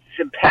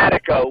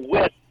simpatico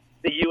with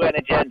the UN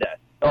agenda.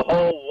 The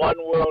whole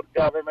one world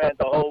government,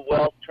 the whole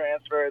wealth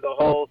transfer, the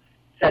whole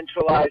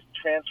centralized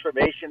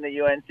transformation the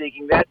UN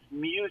seeking, that's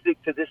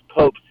music to this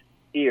Pope's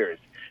ears.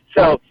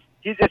 So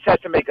he just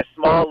has to make a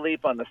small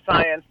leap on the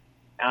science,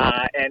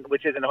 and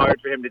which isn't hard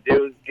for him to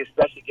do,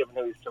 especially given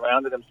who he's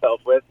surrounded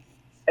himself with.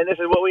 And this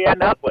is what we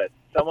end up with.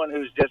 Someone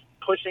who's just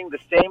pushing the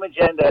same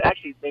agenda,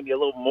 actually maybe a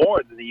little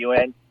more than the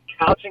UN,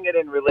 couching it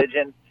in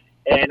religion,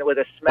 and with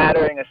a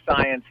smattering of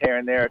science here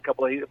and there,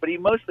 but he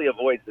mostly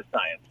avoids the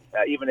science.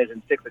 Even his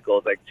encyclical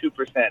is like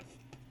 2%.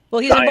 Well,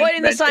 he's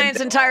avoiding the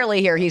science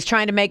entirely here. He's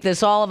trying to make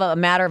this all of a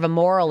matter of a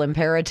moral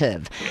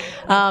imperative.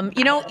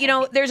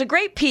 There's a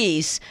great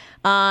piece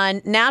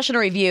on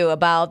National Review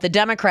about the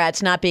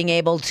Democrats not being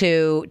able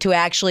to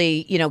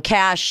actually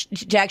cash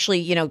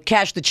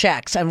the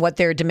checks on what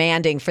they're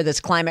demanding for this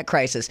climate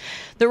crisis.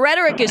 The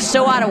rhetoric is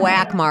so out of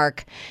whack,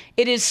 Mark.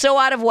 It is so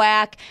out of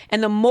whack,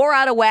 and the more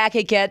out of whack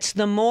it gets,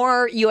 the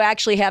more you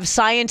actually have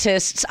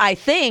scientists, I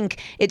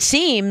think, it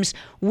seems,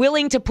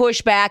 willing to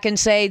push back and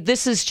say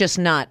this is just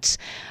nuts,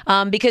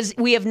 because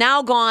we have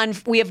now gone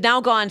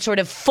sort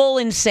of full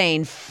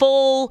insane,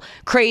 full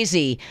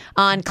crazy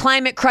on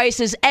climate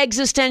crisis,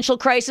 existential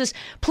crisis.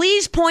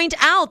 Please point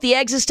out the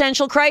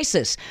existential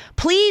crisis.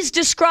 Please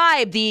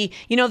describe the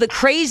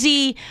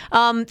crazy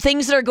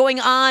things that are going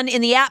on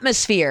in the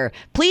atmosphere.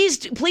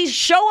 Please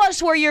show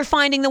us where you're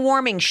finding the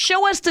warming.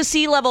 Show us the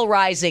sea level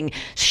rising.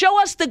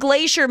 Show us the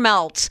glacier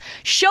melts.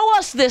 Show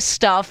us this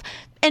stuff.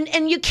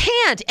 And you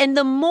can't. And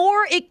the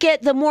more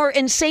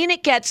insane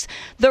it gets,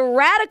 the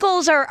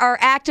radicals are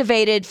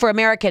activated for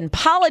American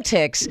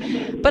politics.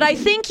 But I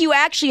think you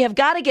actually have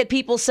got to get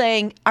people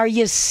saying, are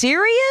you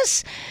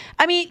serious?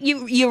 I mean,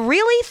 you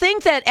really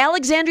think that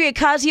Alexandria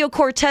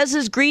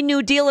Ocasio-Cortez's Green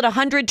New Deal at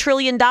 $100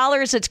 trillion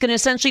that's going to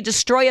essentially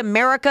destroy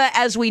America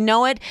as we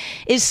know it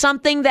is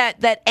something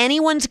that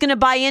anyone's going to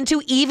buy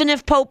into, even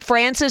if Pope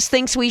Francis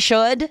thinks we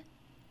should?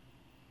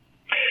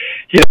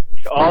 It's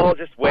It's all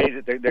just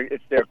ways that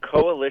it's their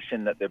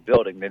coalition that they're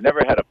building. They've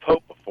never had a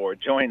pope before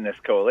join this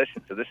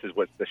coalition, so this is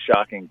what's the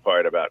shocking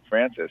part about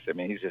Francis. I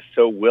mean, he's just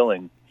so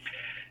willing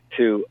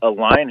to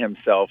align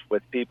himself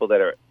with people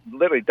that are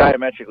literally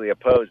diametrically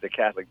opposed to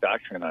Catholic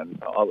doctrine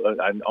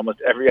on almost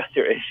every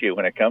other issue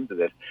when it comes to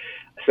this,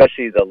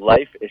 especially the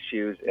life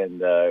issues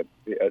and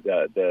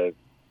the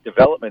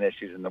development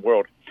issues in the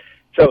world.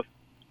 So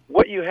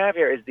what you have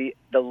here is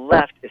the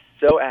left is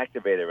so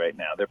activated right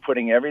now. They're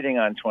putting everything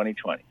on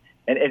 2020.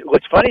 And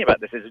what's funny about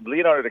this is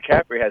Leonardo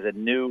DiCaprio has a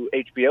new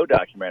HBO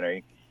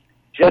documentary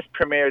just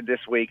premiered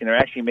this week, and they're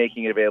actually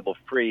making it available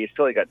free. It's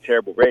still got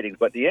terrible ratings.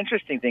 But the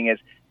interesting thing is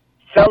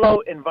fellow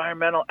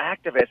environmental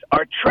activists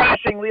are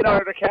trashing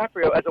Leonardo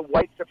DiCaprio as a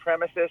white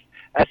supremacist,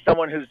 as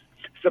someone who's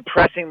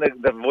suppressing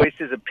the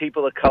voices of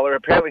people of color.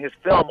 Apparently his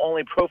film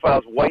only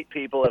profiles white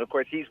people, and of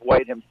course he's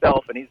white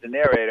himself, and he's the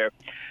narrator.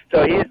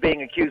 So he is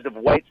being accused of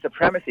white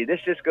supremacy.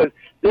 This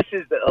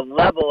is a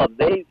level of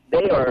they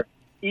are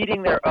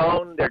eating their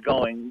own.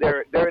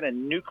 They're in a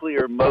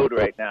nuclear mode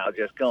right now,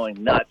 just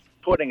going nuts,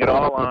 putting it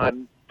all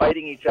on,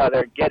 fighting each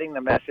other, getting the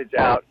message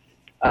out,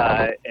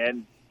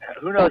 and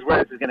who knows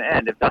where this is going to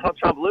end. If Donald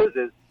Trump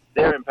loses,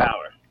 they're in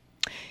power.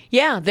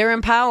 Yeah, they're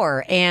in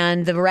power,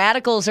 and the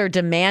radicals are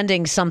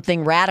demanding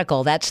something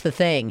radical. That's the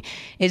thing,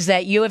 is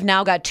that you have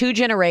now got two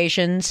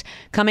generations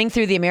coming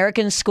through the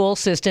American school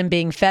system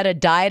being fed a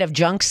diet of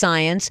junk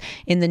science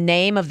in the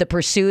name of the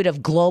pursuit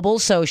of global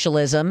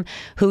socialism,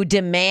 who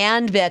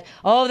demand that,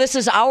 this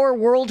is our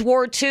World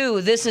War II.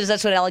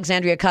 That's what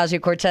Alexandria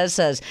Ocasio-Cortez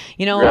says.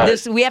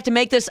 Right. We have to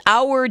make this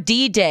our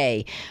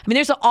D-Day. I mean,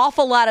 there's an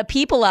awful lot of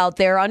people out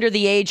there under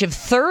the age of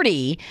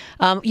 30,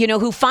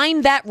 who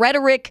find that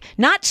rhetoric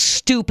not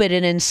stupid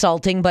and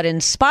insulting, but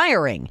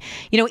inspiring.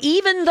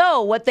 Even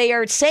though what they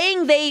are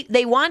saying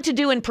they want to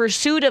do in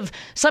pursuit of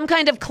some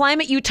kind of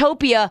climate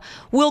utopia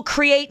will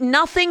create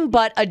nothing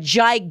but a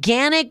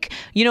gigantic,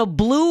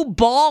 blue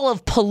ball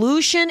of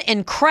pollution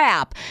and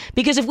crap.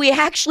 Because if we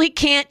actually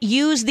can't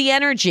use the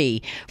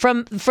energy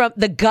from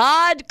the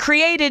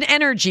God-created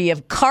energy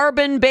of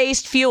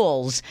carbon-based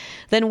fuels,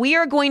 then we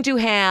are going to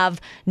have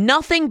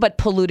nothing but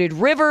polluted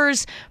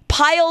rivers,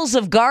 piles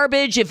of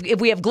garbage. If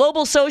we have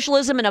global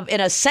socialism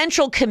and a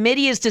central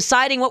committee is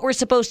deciding what we're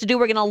supposed to do,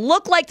 we're going to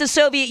look like the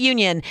Soviet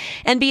Union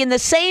and be in the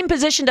same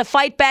position to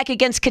fight back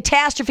against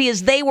catastrophe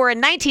as they were in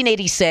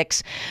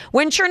 1986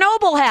 when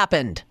Chernobyl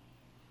happened.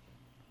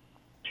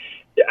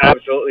 Yeah,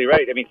 absolutely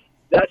right. I mean,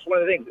 that's one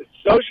of the things.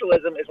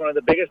 Socialism is one of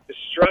the biggest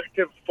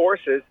destructive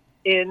forces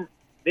in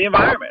the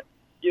environment.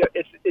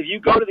 If you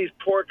go to these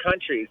poor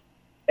countries,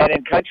 and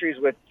in countries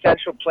with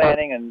central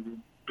planning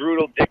and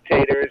brutal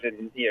dictators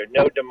and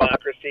no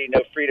democracy,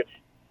 no freedom,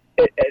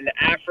 in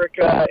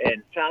Africa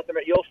and South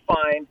America, you'll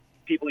find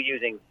people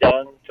using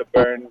dung to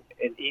burn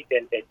and eat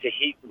and to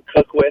heat and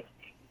cook with,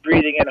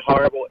 breathing in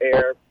horrible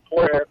air,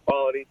 poor air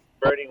quality,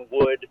 burning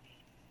wood,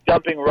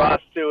 dumping raw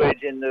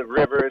sewage in the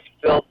rivers,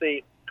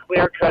 filthy,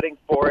 clear-cutting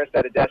forests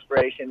out of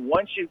desperation.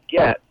 Once you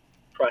get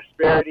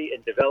prosperity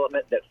and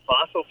development that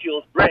fossil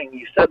fuels bring,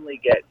 you suddenly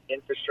get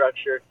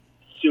infrastructure,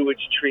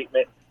 sewage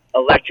treatment,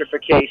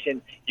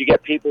 electrification. You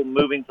get people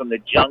moving from the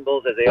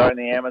jungles, as they are in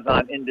the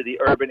Amazon, into the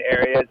urban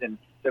areas, and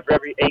so for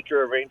every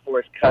acre of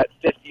rainforest cut,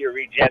 50 are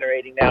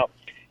regenerating now.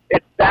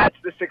 That's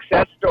the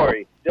success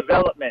story: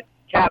 development,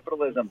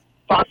 capitalism,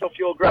 fossil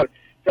fuel growth.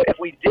 So if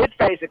we did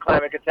face a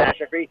climate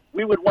catastrophe,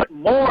 we would want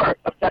more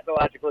of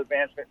technological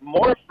advancement,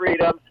 more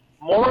freedom,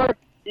 more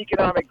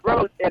economic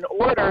growth in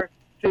order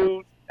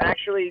to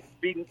actually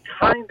be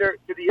kinder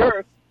to the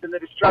earth than the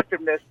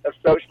destructiveness of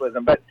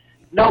socialism. But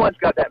no one's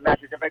got that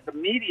message. In fact, the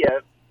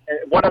media,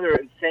 one other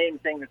insane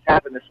thing that's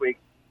happened this week,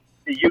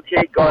 the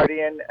UK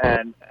Guardian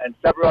and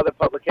several other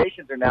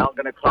publications are now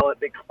going to call it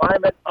the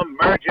climate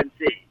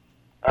emergency.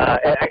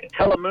 And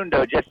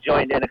Telemundo just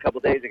joined in a couple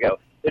days ago.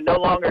 They're no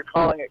longer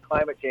calling it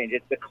climate change.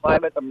 It's the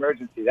climate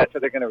emergency. That's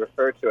what they're going to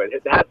refer to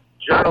it. That's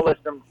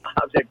journalism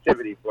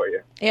objectivity for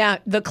you. Yeah,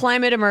 the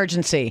climate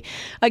emergency.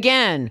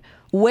 Again,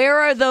 where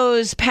are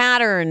those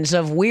patterns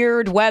of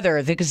weird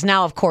weather? Because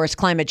now, of course,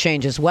 climate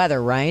change is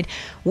weather, right?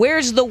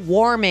 Where's the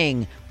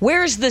warming?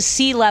 Where's the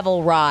sea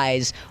level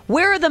rise?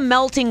 Where are the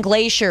melting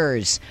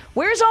glaciers?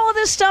 Where's all of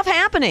this stuff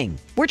happening?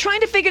 We're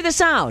trying to figure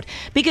this out.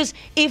 Because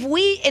if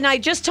we, and I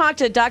just talked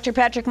to Dr.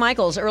 Patrick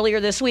Michaels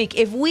earlier this week,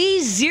 if we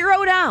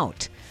zeroed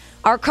out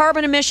our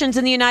carbon emissions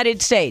in the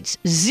United States,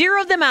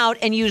 zeroed them out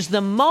and used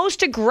the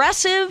most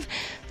aggressive,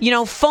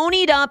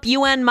 phonied up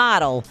UN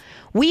model,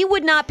 we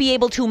would not be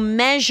able to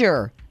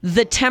measure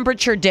the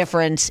temperature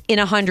difference in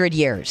 100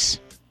 years.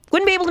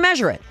 Wouldn't be able to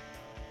measure it.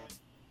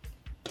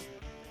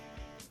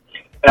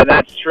 And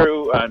that's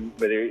true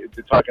whether you're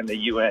talking the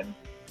UN.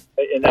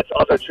 And that's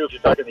also true if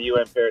you're talking the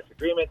UN Paris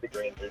Agreement, the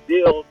Green New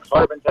Deal,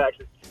 carbon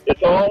taxes.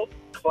 It's all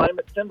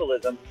climate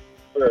symbolism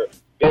for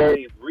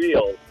very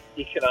real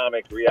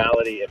economic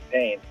reality and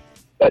pain.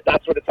 But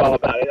that's what it's all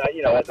about. And,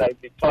 as I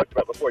talked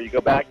about before, you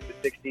go back to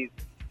the 60s,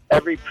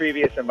 every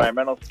previous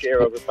environmental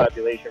scare,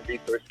 overpopulation,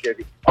 resource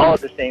scarcity, all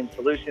of the same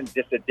solutions,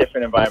 just a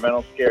different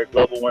environmental scare,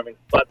 global warming.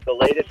 But the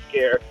latest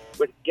scare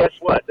with, guess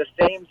what? The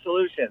same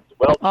solutions: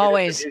 wealth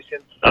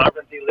redistribution,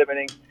 sovereignty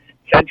limiting,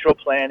 central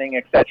planning,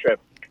 etc.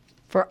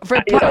 For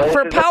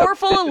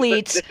powerful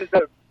elites.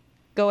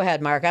 Go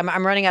ahead, Mark.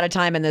 I'm running out of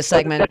time in this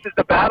segment. This is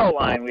the battle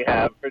line we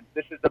have.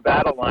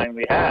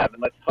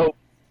 And let's hope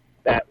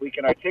that we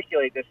can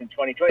articulate this in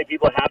 2020.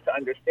 People have to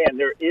understand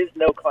there is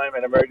no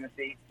climate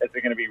emergency, as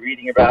they're going to be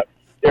reading about.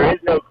 There is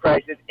no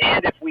crisis.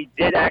 And if we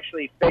did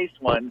actually face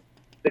one,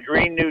 the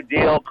Green New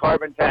Deal,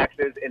 carbon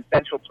taxes, and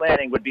central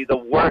planning would be the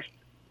worst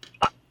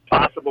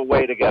possible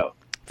way to go.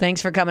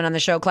 Thanks for coming on the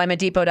show.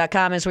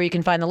 ClimateDepot.com is where you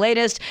can find the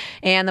latest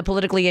and the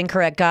politically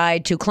incorrect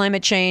guide to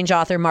climate change.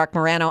 Author Marc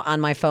Morano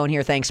on my phone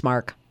here. Thanks,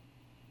 Mark.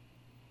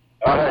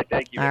 All right,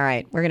 thank you. All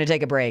right, we're going to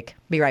take a break.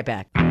 Be right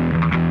back.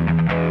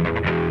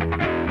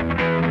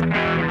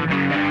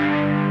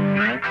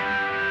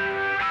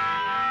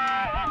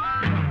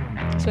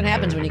 That's what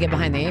happens when you get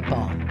behind the eight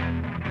ball.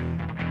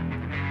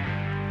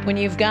 When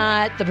you've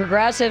got the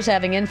progressives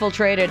having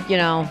infiltrated,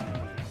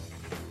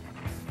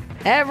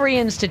 every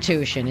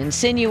institution,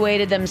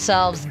 insinuated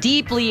themselves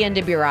deeply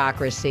into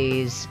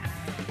bureaucracies,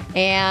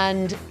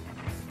 and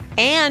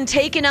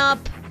taken up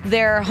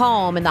their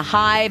home in the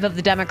hive of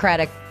the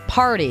Democratic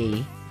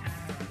Party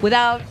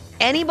without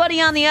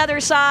anybody on the other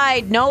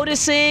side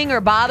noticing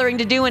or bothering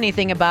to do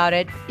anything about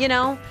it,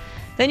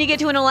 then you get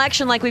to an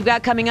election like we've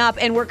got coming up,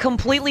 and we're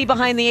completely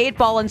behind the eight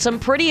ball on some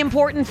pretty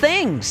important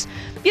things,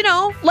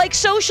 like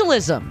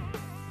socialism.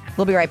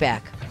 We'll be right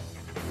back.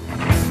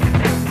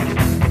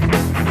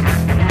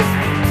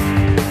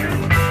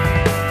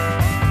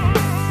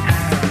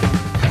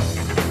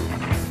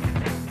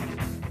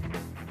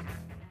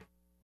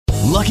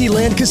 Lucky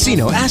Land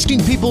Casino,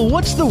 asking people,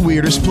 what's the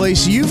weirdest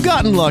place you've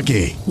gotten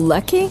lucky?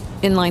 Lucky?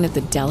 In line at the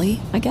deli,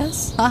 I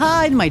guess?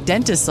 Aha, in my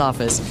dentist's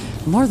office.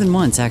 More than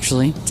once,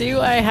 actually. Do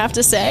I have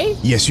to say?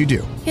 Yes, you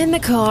do. In the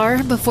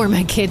car before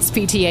my kids'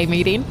 PTA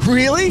meeting.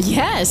 Really?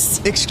 Yes.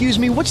 Excuse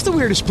me, what's the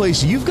weirdest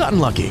place you've gotten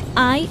lucky?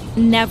 I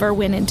never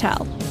win and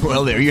tell.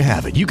 Well, there you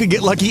have it. You can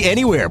get lucky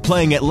anywhere,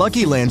 playing at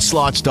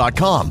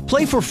LuckyLandSlots.com.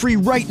 Play for free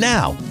right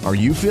now. Are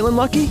you feeling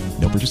lucky?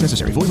 No purchase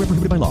necessary. Void where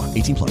prohibited by law.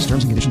 18+.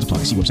 Terms and conditions apply.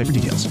 See website for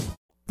details.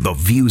 The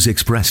views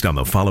expressed on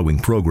the following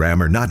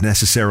program are not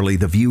necessarily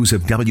the views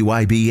of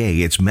WIBA,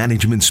 its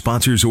management,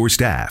 sponsors, or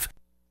staff.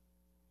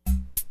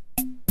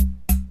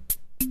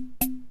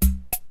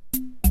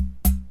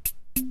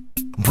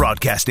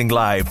 Broadcasting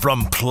live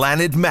from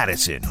Planet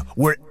Madison,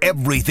 where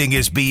everything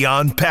is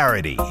beyond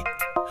parody.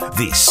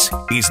 This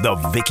is the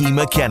Vicki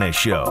McKenna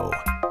Show.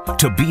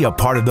 To be a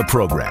part of the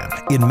program,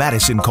 in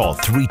Madison, call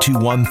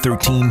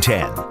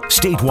 321-1310.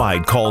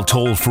 Statewide, call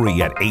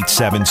toll-free at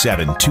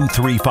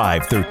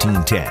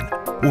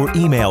 877-235-1310. Or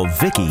email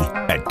Vicki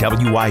at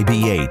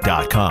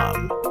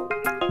WIBA.com.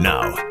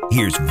 Now,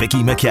 here's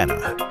Vicki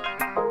McKenna.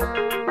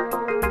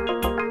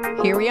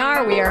 Here we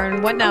are. We are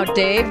in what now,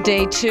 Dave?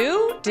 Day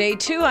two? Day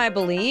two, I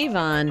believe,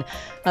 on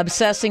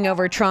obsessing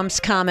over Trump's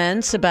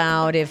comments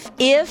about if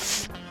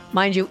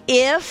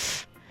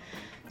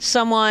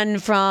someone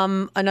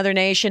from another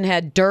nation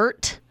had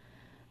dirt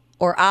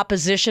or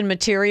opposition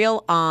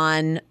material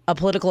on a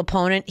political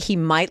opponent, he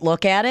might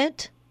look at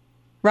it,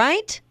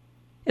 right?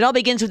 It all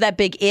begins with that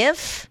big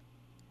if.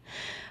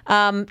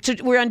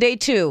 We're on day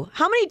two.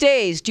 How many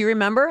days, do you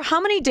remember? How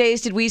many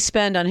days did we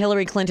spend on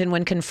Hillary Clinton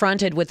when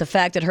confronted with the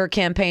fact that her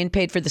campaign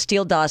paid for the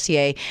Steele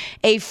dossier?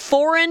 A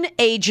foreign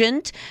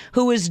agent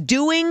who was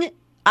doing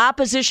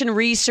opposition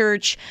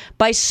research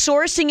by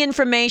sourcing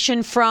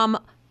information from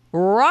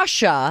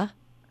Russia.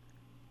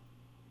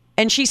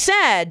 And she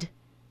said,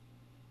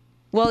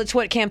 well, it's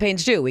what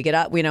campaigns do. We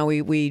get,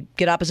 we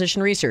get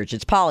opposition research.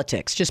 It's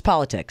politics, just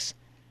politics.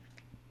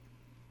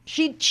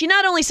 She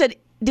not only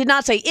did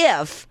not say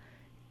if,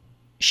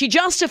 she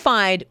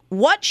justified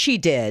what she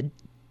did,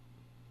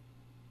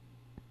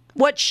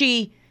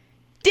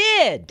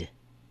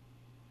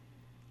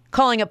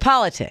 calling it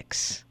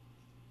politics.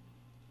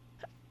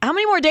 How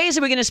many more days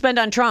are we going to spend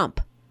on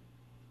Trump?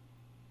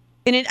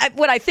 And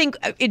what I think,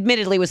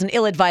 admittedly, was an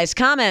ill-advised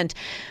comment,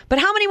 but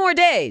how many more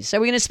days are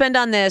we going to spend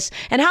on this?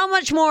 And how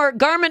much more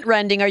garment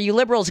rending are you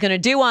liberals going to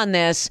do on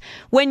this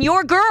when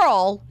your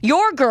girl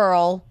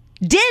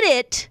did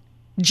it,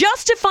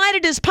 justified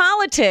it as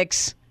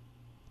politics?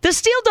 The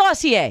Steele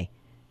dossier.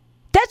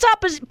 That's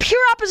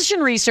pure opposition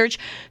research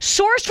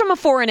sourced from a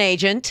foreign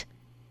agent.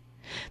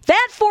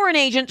 That foreign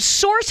agent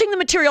sourcing the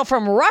material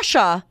from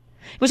Russia.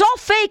 It was all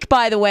fake,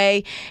 by the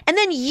way. And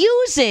then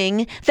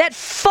using that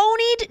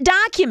phonied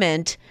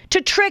document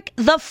to trick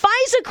the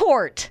FISA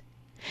court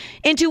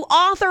into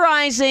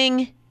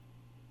authorizing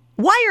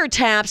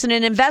wiretaps in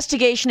an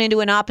investigation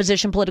into an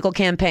opposition political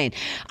campaign.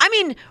 I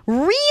mean,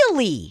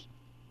 really?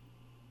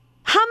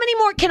 How many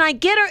more? Can I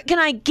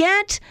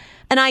get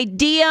an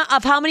idea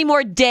of how many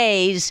more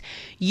days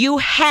you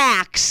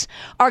hacks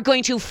are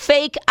going to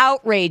fake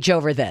outrage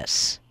over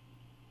this?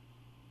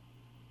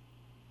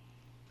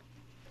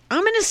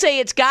 I'm going to say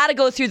it's got to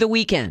go through the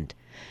weekend,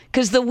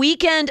 Because the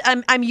weekend,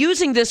 I'm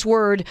using this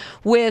word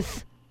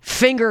with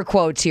finger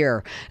quotes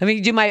here. I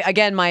mean, do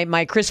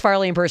my Chris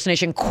Farley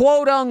impersonation,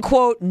 quote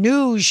unquote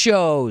news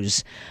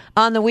shows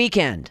on the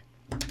weekend.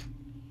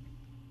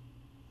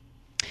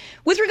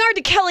 With regard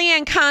to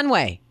Kellyanne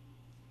Conway,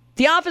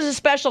 the Office of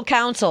Special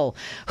Counsel,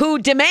 who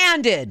gave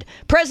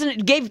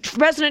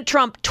President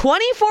Trump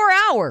 24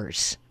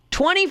 hours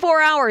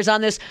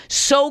on this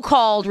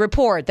so-called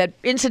report that,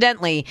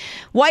 incidentally,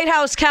 White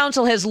House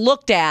counsel has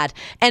looked at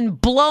and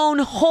blown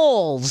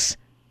holes,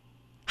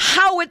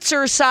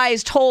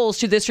 howitzer-sized holes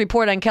to this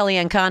report on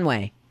Kellyanne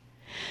Conway.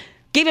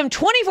 Gave him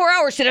 24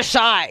 hours to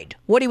decide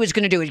what he was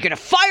going to do. He's going to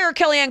fire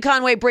Kellyanne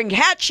Conway, bring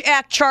Hatch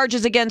Act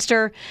charges against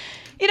her.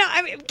 Give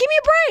me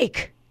a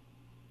break.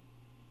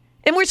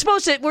 And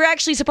we're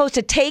actually supposed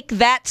to take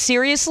that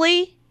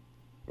seriously?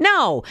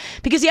 No,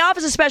 because the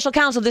Office of Special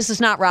Counsel, this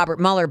is not Robert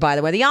Mueller, by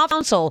the way, the Office of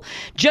Counsel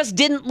just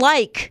didn't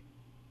like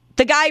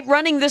the guy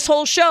running this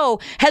whole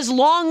show, has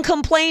long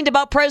complained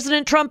about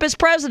President Trump as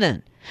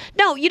president.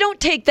 No, you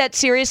don't take that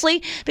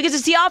seriously because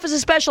it's the Office of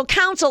Special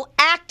Counsel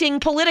acting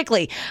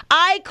politically.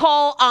 I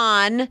call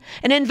on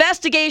an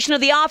investigation of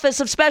the Office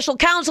of Special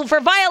Counsel for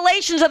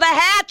violations of the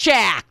Hatch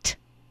Act.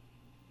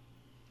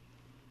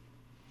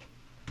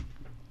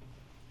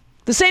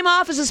 The same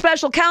Office of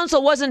Special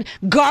Counsel wasn't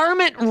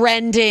garment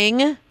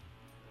rending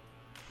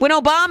when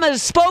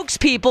Obama's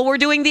spokespeople were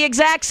doing the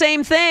exact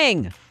same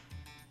thing.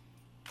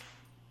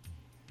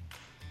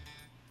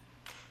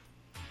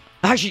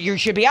 You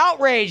should be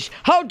outraged.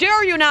 How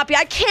dare you not be?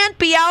 I can't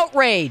be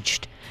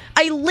outraged.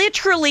 I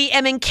literally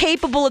am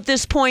incapable at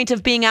this point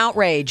of being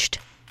outraged.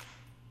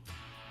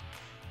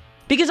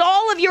 Because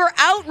all of your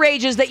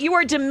outrages that you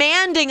are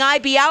demanding I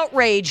be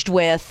outraged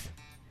with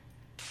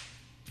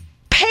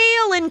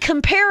pale in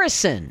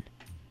comparison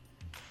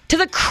to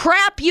the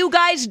crap you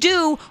guys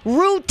do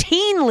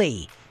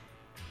routinely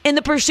in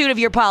the pursuit of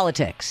your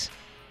politics.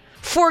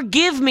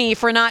 Forgive me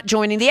for not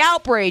joining the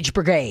outrage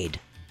brigade.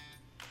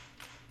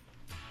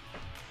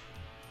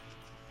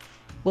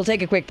 We'll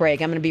take a quick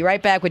break. I'm going to be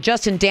right back with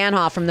Justin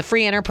Danhof from the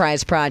Free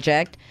Enterprise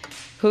Project,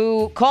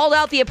 who called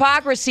out the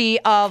hypocrisy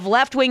of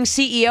left-wing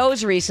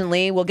CEOs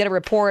recently. We'll get a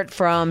report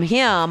from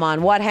him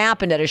on what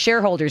happened at a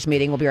shareholders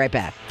meeting. We'll be right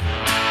back.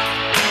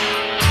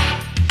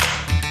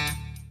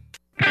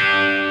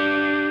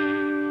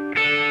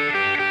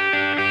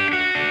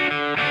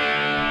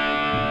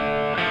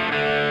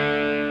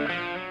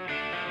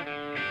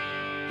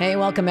 Hey,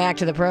 welcome back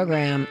to the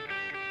program.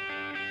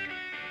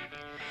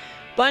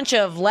 Bunch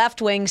of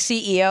left-wing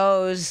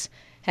CEOs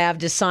have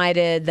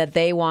decided that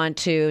they want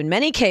to, in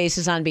many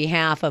cases on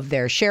behalf of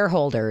their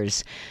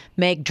shareholders,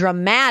 make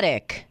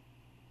dramatic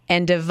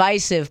and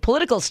divisive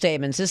political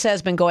statements. This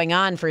has been going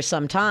on for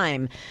some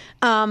time,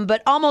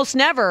 but almost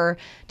never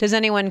does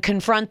anyone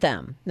confront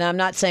them. Now, I'm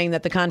not saying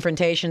that the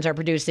confrontations are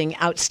producing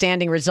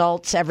outstanding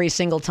results every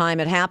single time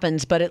it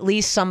happens, but at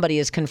least somebody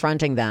is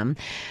confronting them.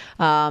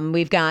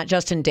 We've got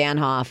Justin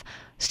Danhof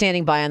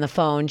standing by on the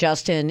phone.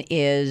 Justin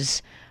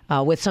is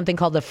with something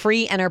called the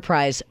Free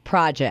Enterprise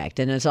Project,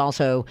 and is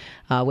also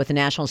with the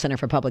National Center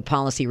for Public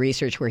Policy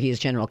Research, where he is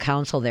general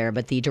counsel there.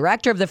 But the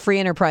director of the Free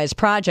Enterprise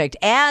Project,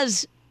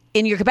 as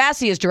in your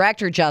capacity as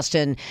director,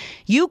 Justin,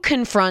 you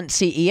confront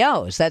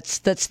CEOs. That's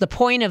the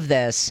point of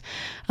this.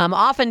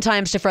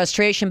 Oftentimes to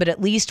frustration, but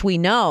at least we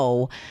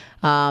know,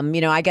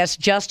 I guess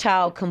just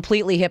how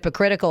completely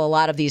hypocritical a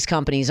lot of these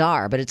companies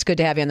are. But it's good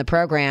to have you on the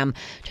program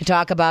to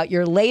talk about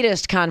your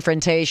latest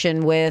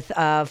confrontation with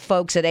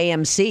folks at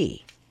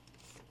AMC.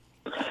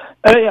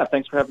 Yeah,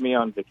 thanks for having me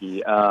on,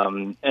 Vicki.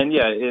 The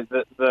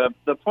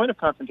point of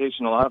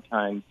confrontation a lot of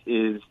times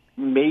is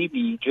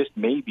maybe, just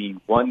maybe,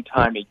 one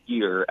time a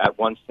year at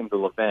one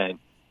single event,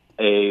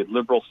 a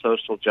liberal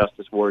social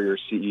justice warrior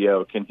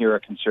CEO can hear a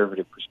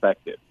conservative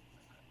perspective.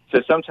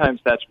 So sometimes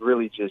that's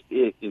really just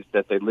it, is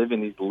that they live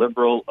in these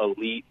liberal,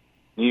 elite,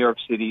 New York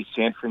City,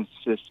 San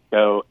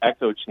Francisco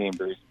echo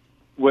chambers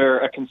where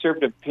a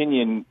conservative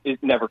opinion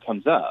never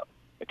comes up.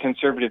 A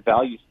conservative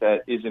value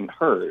set isn't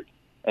heard.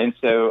 And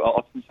so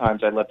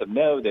oftentimes I let them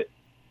know that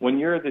when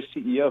you're the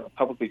CEO of a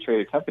publicly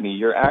traded company,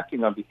 you're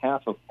acting on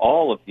behalf of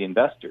all of the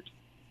investors,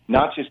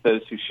 not just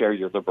those who share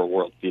your liberal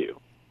worldview.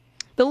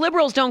 The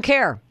liberals don't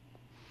care.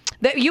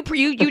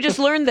 You just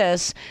learned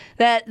this,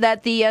 that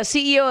the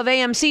CEO of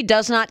AMC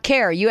does not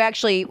care. You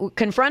actually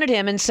confronted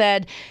him and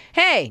said,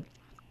 hey,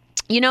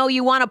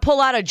 you want to pull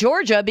out of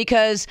Georgia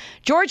because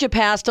Georgia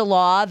passed a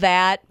law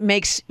that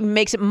makes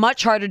it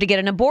much harder to get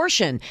an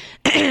abortion.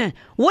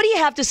 What do you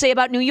have to say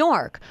about New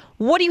York?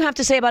 What do you have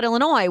to say about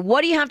Illinois?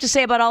 What do you have to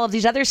say about all of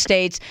these other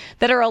states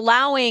that are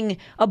allowing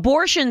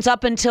abortions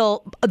up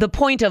until the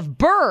point of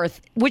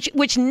birth,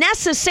 which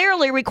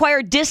necessarily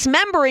require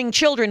dismembering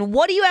children?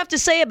 What do you have to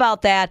say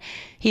about that?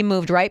 He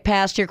moved right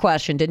past your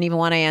question, didn't even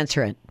want to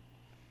answer it.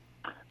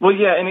 Well,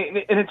 yeah, and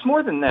it's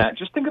more than that.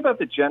 Just think about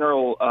the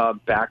general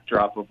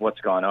backdrop of what's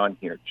gone on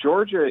here.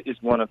 Georgia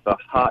is one of the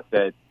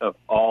hotbeds of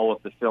all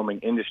of the filming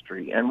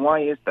industry. And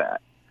why is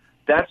that?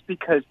 That's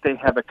because they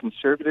have a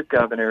conservative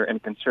governor and a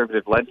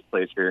conservative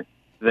legislature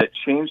that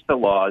changed the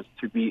laws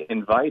to be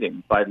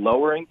inviting by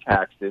lowering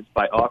taxes,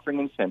 by offering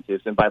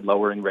incentives, and by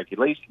lowering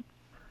regulations.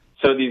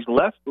 So these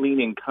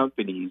left-leaning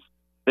companies,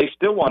 they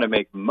still want to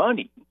make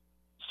money.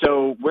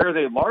 So where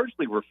they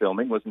largely were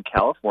filming was in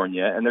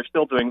California, and they're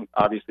still doing,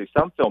 obviously,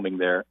 some filming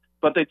there,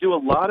 but they do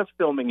a lot of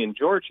filming in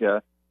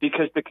Georgia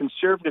because the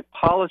conservative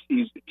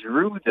policies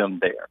drew them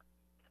there.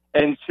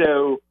 And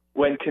so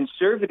when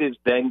conservatives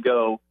then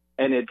go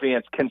and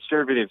advance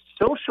conservative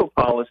social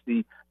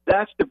policy,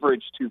 that's the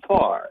bridge too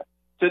far.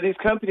 So these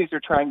companies are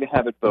trying to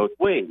have it both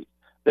ways.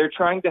 They're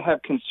trying to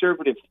have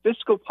conservative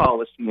fiscal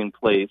policy in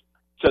place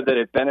so that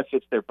it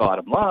benefits their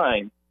bottom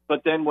line.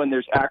 But then when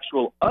there's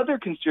actual other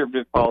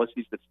conservative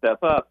policies that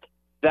step up,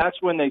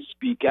 that's when they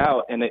speak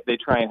out and they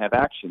try and have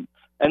action.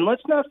 And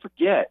let's not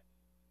forget,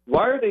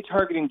 why are they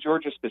targeting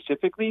Georgia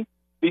specifically?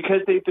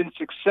 Because they've been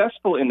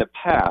successful in the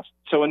past.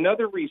 So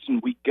another reason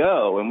we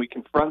go and we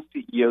confront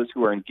CEOs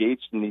who are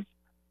engaged in these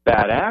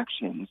bad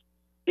actions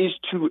is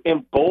to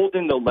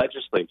embolden the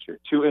legislature,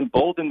 to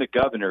embolden the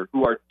governor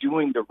who are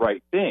doing the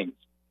right things.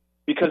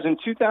 Because in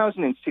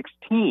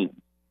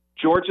 2016,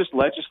 Georgia's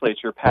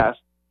legislature passed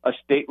a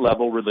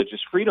state-level religious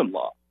freedom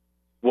law.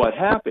 What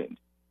happened?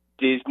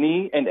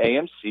 Disney and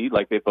AMC,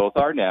 like they both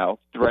are now,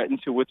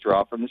 threatened to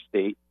withdraw from the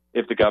state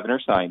if the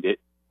governor signed it.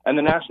 And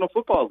the National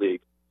Football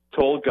League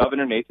told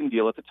Governor Nathan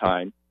Deal at the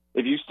time,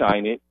 if you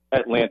sign it,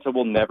 Atlanta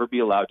will never be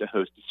allowed to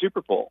host a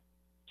Super Bowl.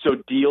 So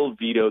Deal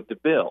vetoed the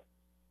bill.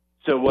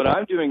 So what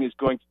I'm doing is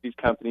going to these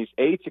companies,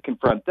 A, to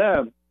confront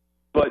them,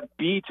 but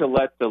B, to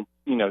let the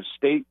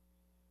state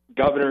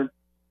governor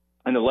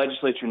and the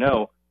legislature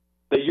know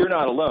that you're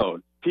not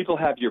alone. People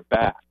have your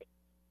back.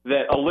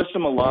 That Alyssa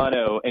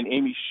Milano and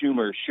Amy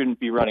Schumer shouldn't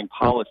be running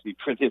policy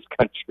for this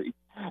country,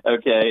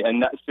 okay,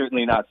 and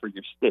certainly not for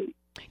your state.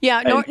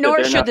 Yeah,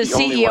 nor should the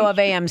CEO of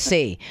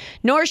AMC,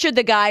 nor should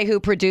the guy who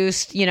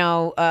produced,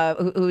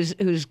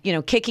 who's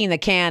kicking the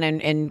can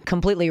and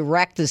completely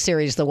wrecked the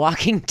series The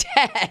Walking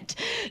Dead,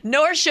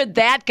 nor should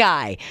that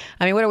guy.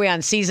 I mean, what are we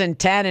on, season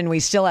 10, and we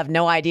still have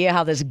no idea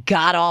how this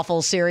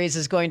god-awful series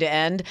is going to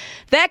end?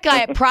 That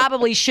guy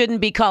probably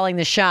shouldn't be calling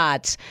the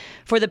shots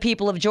for the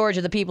people of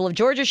Georgia. The people of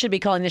Georgia should be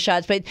calling the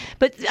shots. But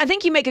I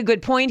think you make a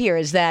good point here,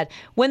 is that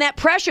when that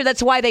pressure,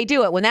 that's why they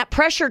do it, when that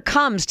pressure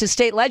comes to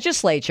state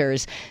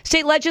legislatures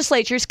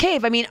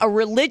cave. I mean, a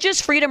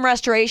Religious Freedom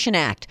Restoration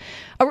Act.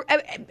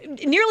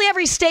 Nearly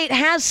every state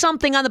has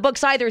something on the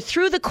books, either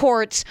through the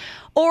courts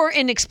or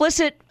in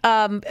explicit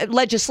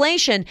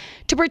legislation,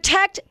 to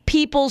protect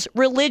people's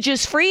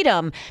religious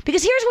freedom.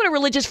 Because here's what a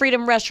Religious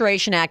Freedom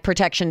Restoration Act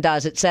protection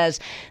does. It says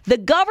the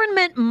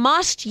government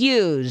must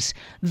use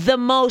the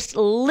most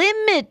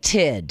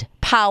limited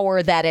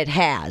power that it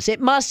has.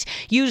 It must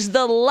use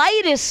the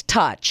lightest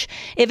touch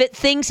if it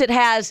thinks it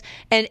has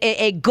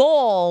a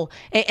goal,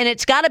 and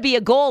it's got to be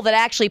a goal that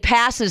actually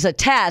passes a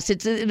test.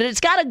 It's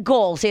got a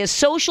goal, say a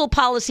social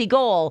policy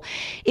goal.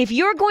 If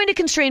you're going to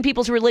constrain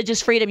people's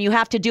religious freedom, you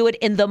have to do it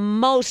in the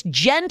most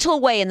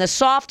gentle way, in the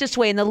softest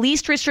way, in the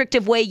least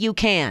restrictive way you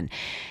can.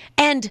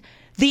 And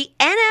the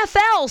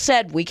NFL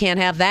said, we can't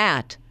have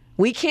that.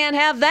 We can't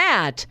have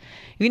that.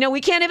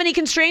 We can't have any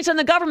constraints on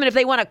the government if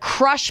they want to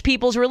crush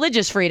people's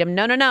religious freedom.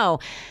 No.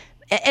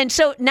 And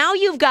so now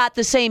you've got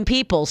the same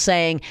people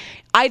saying,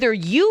 either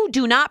you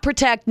do not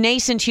protect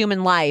nascent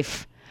human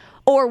life,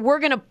 or we're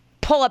going to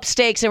pull up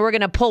stakes and we're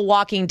going to pull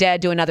Walking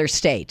Dead to another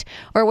state,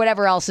 or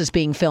whatever else is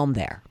being filmed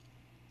there.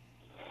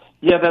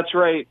 Yeah, that's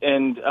right.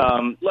 And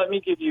let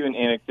me give you an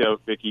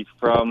anecdote, Vicki,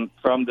 from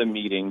the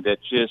meeting that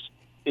just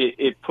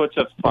it puts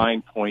a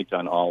fine point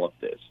on all of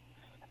this.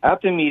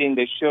 At the meeting,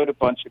 they showed a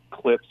bunch of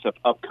clips of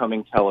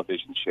upcoming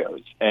television shows,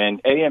 and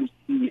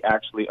AMC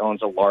actually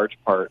owns a large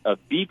part of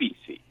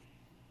BBC.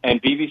 And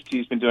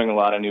BBC's been doing a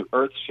lot of new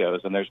Earth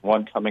shows, and there's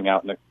one coming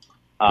out,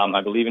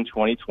 I believe, in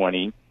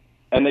 2020.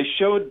 And they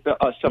showed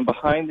some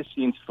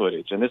behind-the-scenes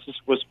footage, and this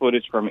was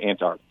footage from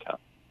Antarctica.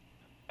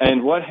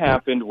 And what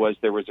happened was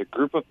there was a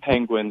group of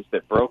penguins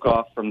that broke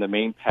off from the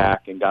main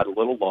pack and got a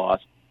little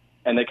lost,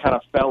 and they kind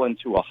of fell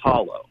into a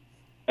hollow,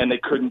 and they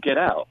couldn't get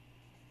out.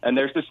 And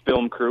there's this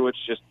film crew,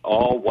 it's just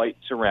all white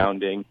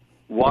surrounding,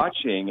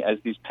 watching as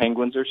these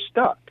penguins are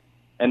stuck.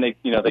 And they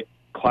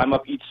climb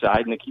up each side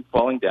and they keep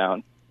falling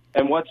down.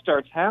 And what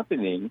starts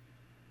happening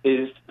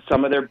is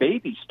some of their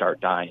babies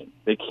start dying.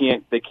 They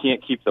can't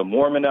keep them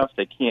warm enough.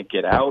 They can't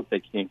get out.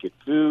 They can't get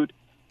food.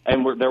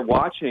 And they're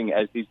watching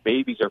as these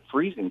babies are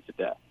freezing to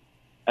death.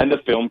 And the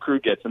film crew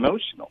gets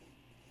emotional.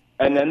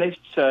 And then they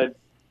said,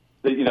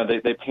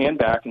 they pan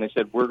back and they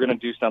said, we're going to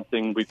do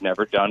something we've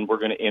never done. We're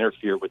going to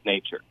interfere with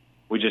nature.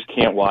 We just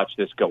can't watch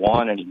this go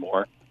on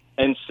anymore.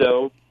 And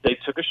so they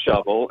took a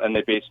shovel and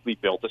they basically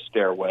built a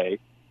stairway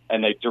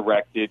and they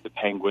directed the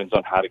penguins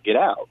on how to get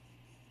out.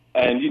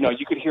 And,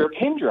 you could hear a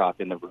pin drop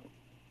in the room.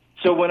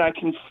 So when I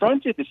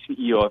confronted the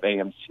CEO of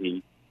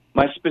AMC,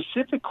 my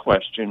specific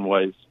question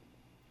was,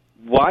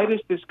 why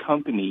does this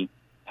company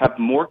have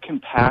more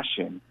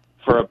compassion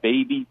for a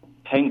baby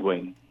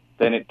penguin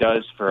than it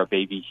does for a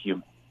baby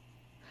human?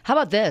 How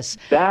about this?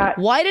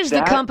 Why does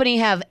the company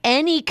have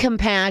any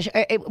compassion?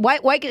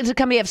 Why does the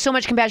company have so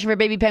much compassion for a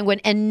baby penguin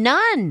and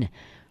none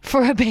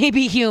for a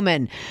baby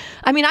human?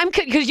 I mean,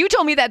 because you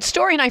told me that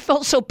story and I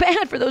felt so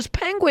bad for those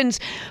penguins,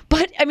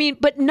 but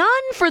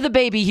none for the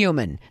baby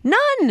human.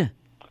 None.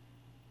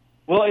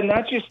 Well, and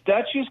that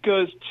just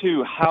goes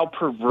to how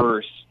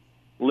perverse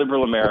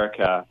liberal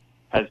America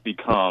has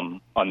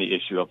become on the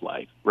issue of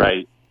life,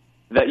 right?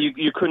 That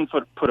you couldn't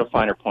put a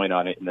finer point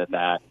on it than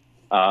that.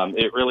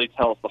 It really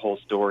tells the whole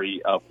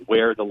story of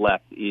where the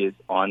left is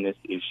on this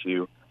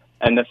issue,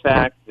 and the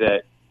fact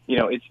that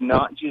it's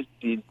not just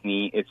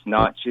Disney, it's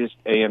not just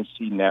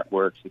AMC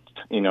networks,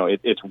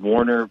 it's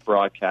Warner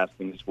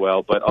Broadcasting as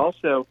well, but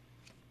also,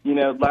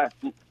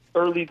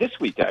 early this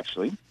week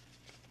actually,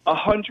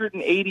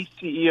 180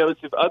 CEOs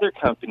of other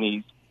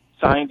companies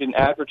signed an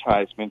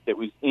advertisement that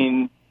was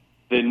in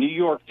the New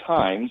York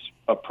Times,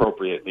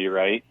 appropriately,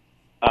 right?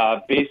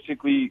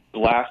 Basically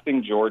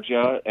blasting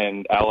Georgia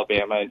and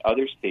Alabama and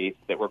other states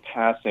that were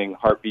passing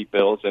heartbeat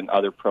bills and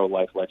other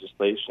pro-life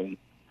legislation,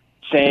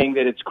 saying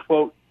that it's,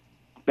 quote,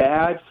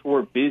 bad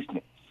for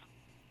business.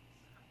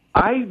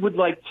 I would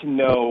like to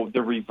know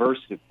the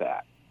reverse of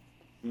that.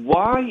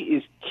 Why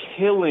is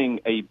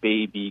killing a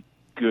baby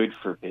good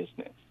for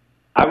business?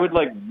 I would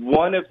like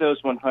one of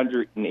those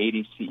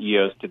 180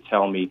 CEOs to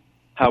tell me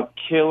how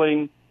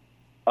killing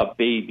a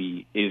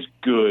baby is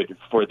good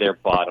for their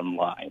bottom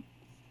line.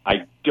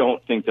 I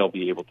don't think they'll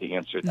be able to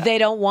answer that. They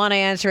don't want to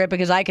answer it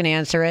because I can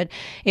answer it.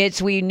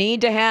 It's we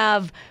need to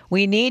have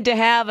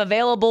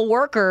available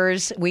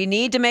workers. We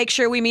need to make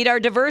sure we meet our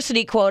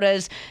diversity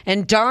quotas.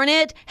 And darn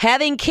it,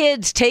 having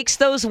kids takes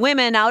those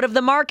women out of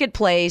the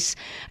marketplace.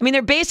 I mean,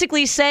 they're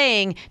basically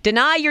saying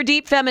deny your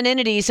deep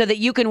femininity so that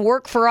you can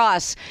work for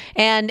us.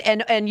 And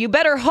you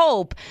better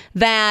hope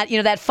that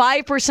that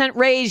 5%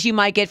 raise you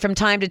might get from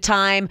time to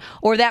time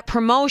or that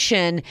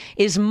promotion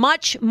is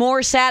much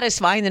more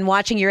satisfying than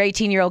watching your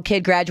 18-year-old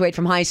kid graduate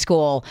from high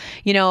school,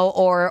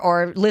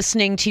 or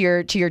listening to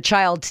your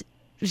child,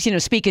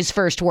 speak his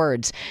first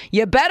words.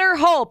 You better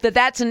hope that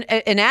that's an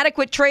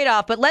adequate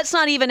trade-off, but let's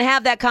not even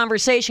have that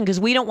conversation because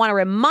we don't want to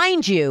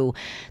remind you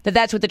that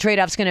that's what the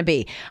trade-off's going to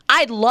be.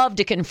 I'd love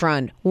to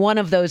confront one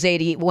of those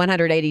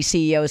 180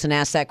 CEOs and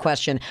ask that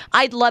question.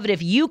 I'd love it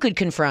if you could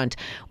confront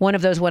one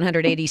of those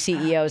 180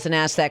 CEOs and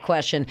ask that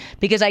question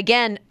because,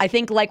 again, I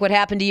think like what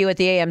happened to you at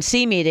the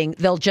AMC meeting,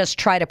 they'll just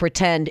try to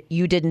pretend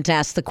you didn't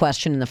ask the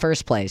question in the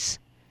first place.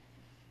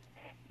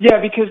 Yeah,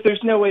 because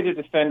there's no way to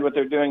defend what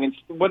they're doing. And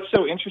what's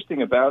so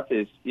interesting about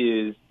this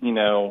is,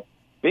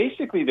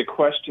 basically the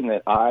question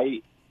that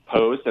I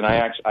posed, and I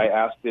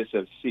asked this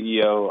of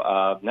CEO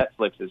of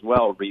Netflix as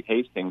well, Reed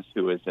Hastings,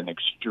 who is an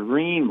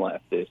extreme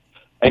leftist,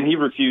 and he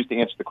refused to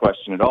answer the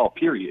question at all,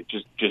 period,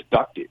 just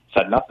ducked it,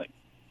 said nothing.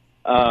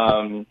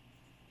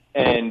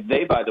 And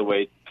they, by the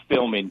way,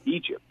 film in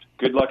Egypt.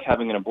 Good luck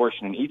having an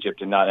abortion in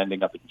Egypt and not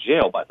ending up in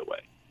jail, by the way.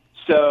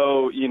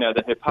 So,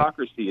 the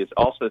hypocrisy is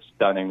also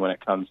stunning when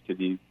it comes to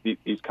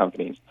these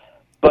companies.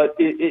 But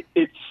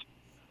it's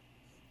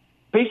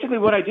basically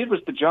what I did was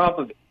the job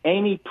of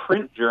any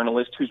print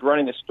journalist who's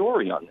running a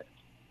story on this,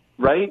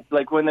 right?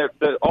 Like when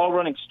they're all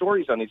running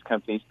stories on these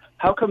companies,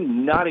 how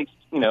come not,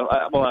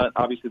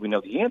 obviously we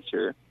know the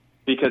answer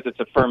because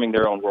it's affirming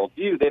their own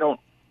worldview. They don't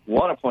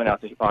want to point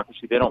out the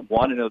hypocrisy. They don't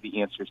want to know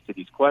the answers to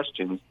these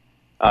questions.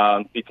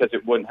 Because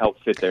it wouldn't help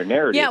fit their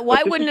narrative. Yeah,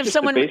 why wouldn't if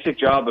someone... the basic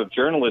job of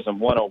journalism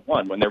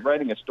 101. When they're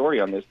writing a story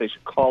on this, they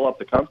should call up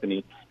the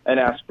company and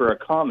ask for a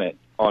comment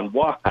on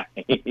why.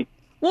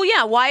 Well,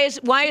 yeah. Why is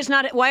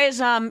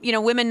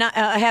women not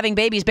having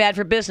babies bad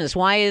for business?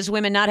 Why is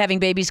women not having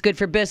babies good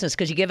for business?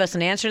 Could you give us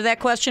an answer to that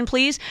question,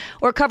 please?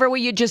 Or cover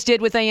what you just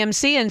did with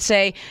AMC and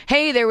say,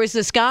 hey, there was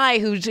this guy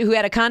who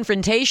had a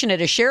confrontation at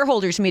a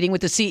shareholders meeting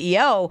with the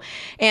CEO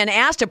and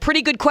asked a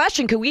pretty good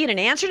question. Could we get an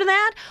answer to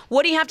that?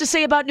 What do you have to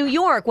say about New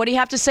York? What do you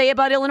have to say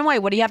about Illinois?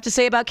 What do you have to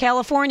say about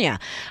California?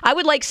 I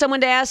would like someone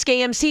to ask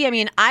AMC. I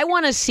mean, I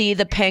want to see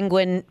the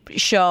penguin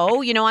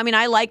show.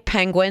 I like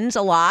penguins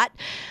a lot.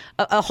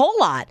 A whole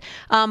lot.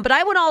 But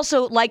I would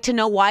also like to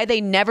know why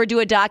they never do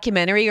a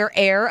documentary or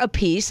air a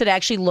piece that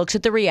actually looks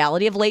at the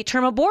reality of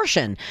late-term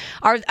abortion.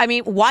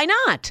 Why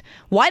not?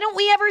 Why don't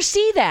we ever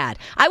see that?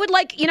 I would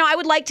like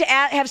to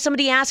have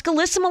somebody ask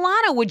Alyssa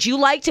Milano, would you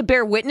like to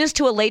bear witness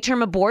to a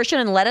late-term abortion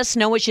and let us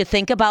know what you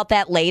think about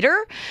that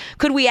later?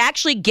 Could we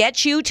actually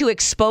get you to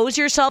expose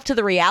yourself to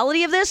the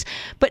reality of this?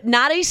 But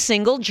not a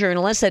single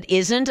journalist that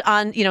isn't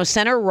on,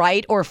 center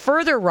right or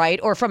further right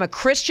or from a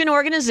Christian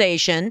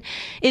organization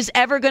is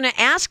ever going to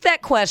ask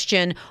that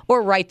question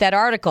or write that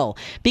article.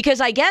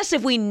 Because I guess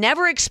if we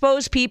never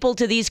expose people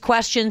to these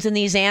questions and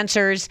these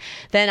answers,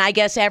 then I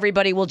guess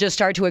everybody will just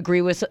start to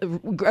agree with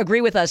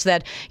us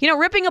that,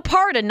 ripping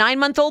apart a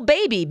 9-month-old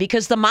baby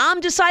because the mom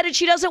decided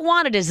she doesn't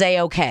want it is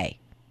A-okay.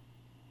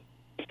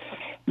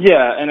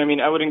 Yeah,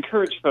 and I would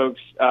encourage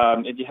folks,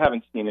 if you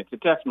haven't seen it, to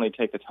definitely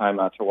take the time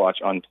out to watch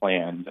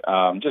Unplanned.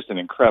 Just an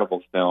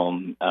incredible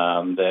film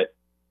that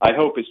I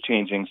hope is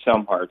changing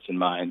some hearts and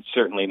minds,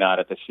 certainly not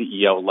at the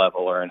CEO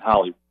level or in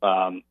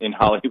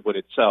Hollywood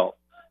itself.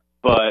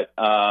 But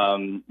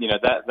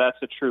that's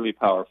a truly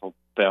powerful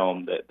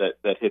film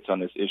that hits on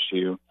this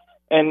issue.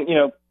 And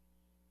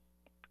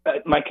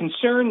my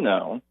concern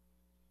though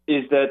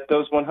is that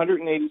those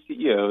 180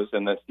 CEOs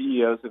and the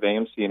CEOs of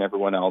AMC and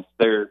everyone else,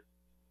 their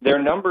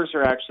numbers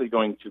are actually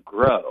going to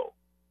grow.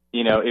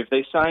 If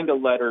they signed a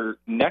letter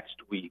next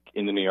week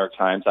in the New York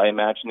Times, I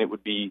imagine it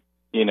would be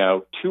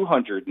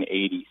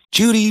 280.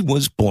 Judy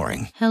was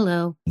boring.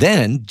 Hello.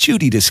 Then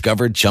Judy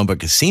discovered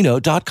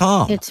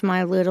ChumbaCasino.com. It's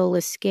my little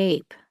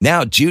escape.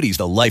 Now Judy's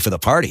the life of the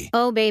party.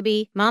 Oh,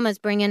 baby, mama's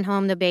bringing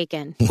home the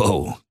bacon.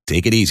 Whoa,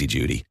 take it easy,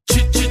 Judy.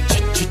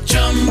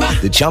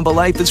 The Chumba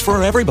life is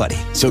for everybody.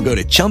 So go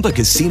to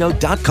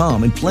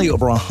ChumbaCasino.com and play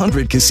over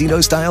 100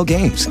 casino-style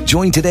games.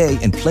 Join today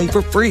and play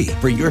for free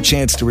for your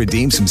chance to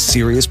redeem some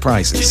serious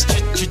prizes.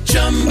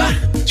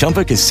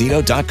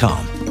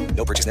 ChumbaCasino.com.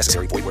 No purchase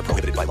necessary. Void where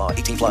prohibited by law.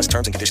 18 plus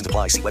terms and conditions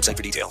apply. See website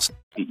for details.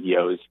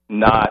 CEOs,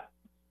 not,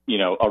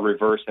 a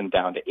reverse and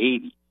down to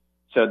 80.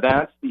 So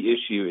that's the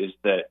issue, is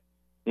that,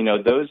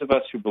 those of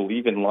us who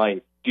believe in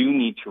life do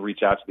need to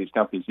reach out to these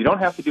companies. You don't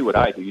have to do what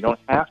I do. You don't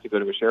have to go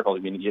to a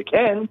shareholder meeting. You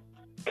can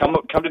come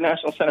to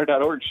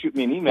nationalcenter.org, shoot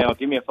me an email,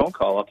 give me a phone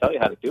call. I'll tell you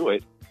how to do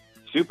it.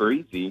 Super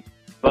easy.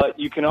 But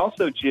you can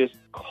also just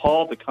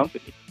call the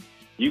company.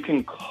 You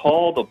can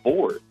call the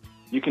board.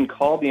 You can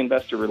call the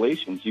investor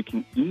relations. You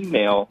can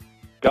email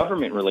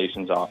government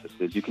relations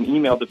offices. You can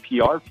email the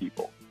PR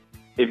people.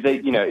 If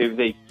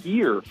they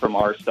hear from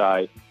our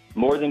side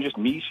more than just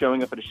me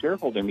showing up at a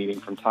shareholder meeting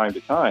from time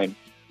to time,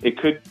 it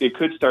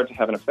could start to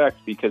have an effect,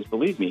 because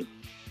believe me,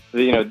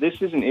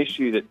 this is an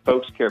issue that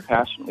folks care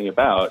passionately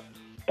about,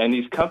 and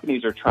these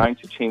companies are trying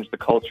to change the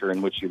culture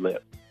in which you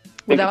live.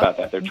 Think about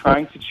that. They're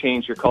trying to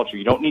change your culture.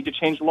 You don't need to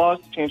change laws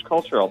to change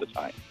culture all the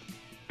time.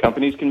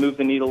 Companies can move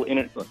the needle in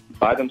it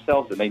by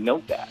themselves, and they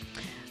know that.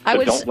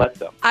 So don't let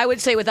them. I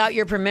would say without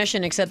your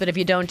permission, except that if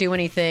you don't do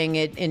anything,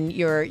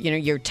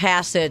 your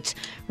tacit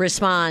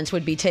response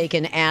would be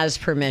taken as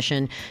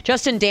permission.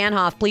 Justin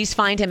Danhof, please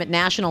find him at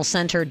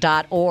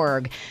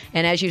nationalcenter.org.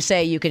 And as you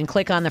say, you can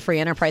click on the Free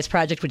Enterprise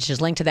Project, which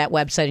is linked to that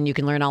website, and you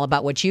can learn all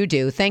about what you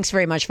do. Thanks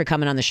very much for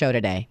coming on the show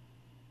today.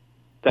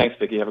 Thanks,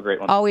 Vicki. Have a great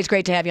one. Always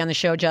great to have you on the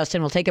show,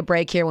 Justin. We'll take a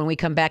break here. When we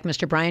come back,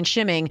 Mr. Brian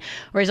Schimming,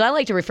 or as I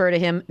like to refer to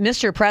him,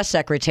 Mr. Press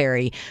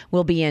Secretary,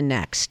 will be in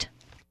next.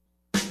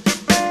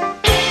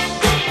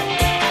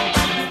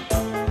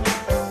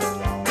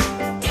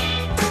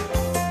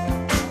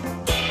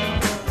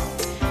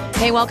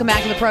 Hey, welcome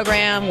back to the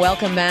program.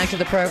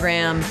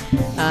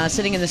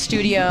 Sitting in the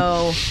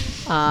studio,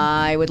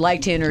 I would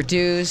like to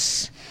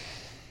introduce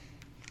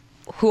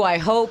who I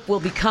hope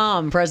will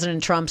become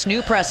President Trump's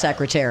new press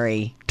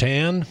secretary.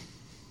 Tan,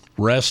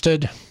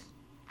 rested.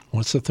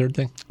 What's the third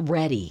thing?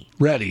 Ready.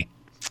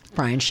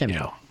 Brian Schimming.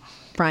 Yeah.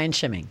 Brian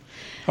Schimming.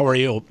 How are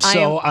you?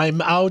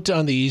 I'm out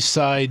on the east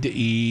side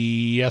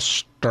yesterday.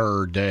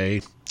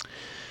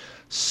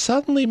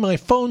 Suddenly my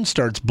phone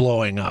starts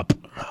blowing up.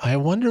 I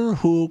wonder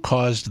who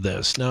caused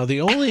this. Now,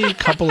 the only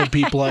couple of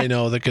people I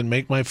know that can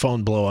make my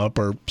phone blow up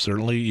are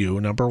certainly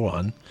you, number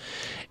one,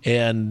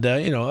 and,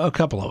 a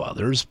couple of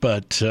others.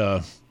 But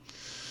a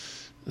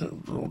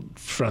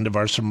friend of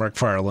ours from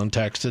McFarland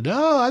texted,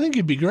 I think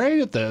you'd be great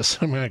at this.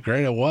 I'm like,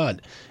 great at what?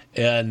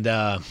 And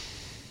I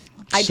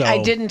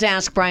didn't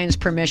ask Brian's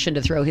permission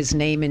to throw his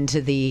name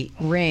into the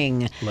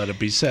ring. Let it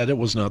be said, it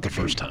was not the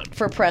first time.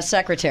 For press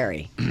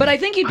secretary. But I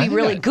think you'd be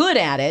really good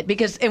at it,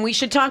 and we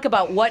should talk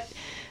about what...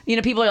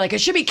 people are like,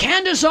 it should be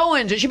Candace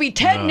Owens. It should be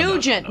Ted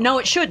Nugent. No,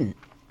 it shouldn't.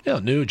 Yeah,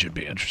 Nugent would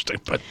be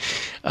interesting. But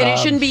and it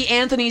shouldn't be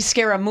Anthony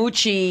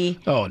Scaramucci.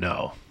 Oh,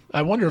 no.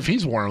 I wonder if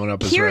he's warming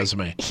up his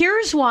resume.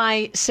 Here's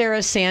why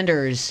Sarah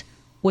Sanders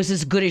was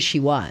as good as she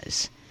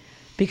was.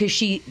 Because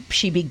she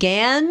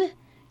began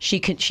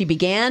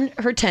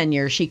her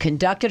tenure, she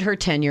conducted her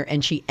tenure,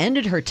 and she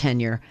ended her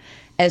tenure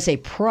as a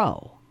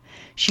pro.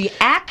 She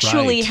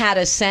actually had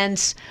a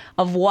sense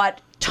of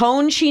what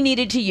tone she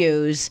needed to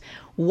use,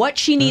 what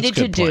she needed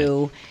to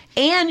do,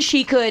 and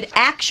she could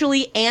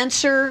actually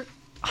answer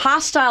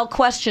hostile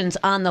questions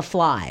on the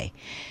fly.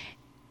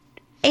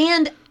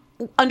 And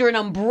under an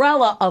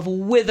umbrella of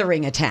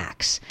withering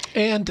attacks.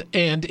 And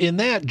in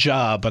that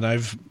job, and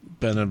I've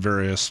been in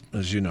various,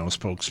 as you know,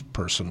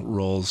 spokesperson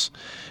roles,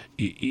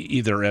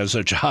 either as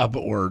a job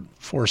or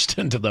forced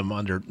into them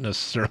under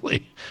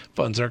necessarily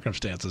fun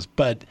circumstances.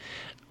 But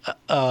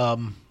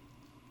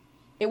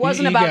it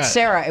wasn't about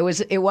Sarah.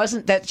 It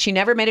wasn't that she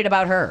never made it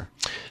about her.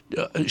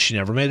 She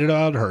never made it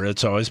about her.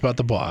 It's always about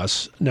the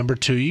boss. Number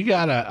two, you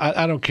gotta.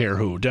 I don't care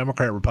who,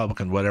 Democrat,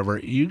 Republican, whatever.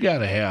 You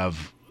gotta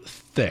have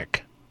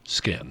thick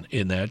skin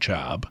in that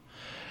job,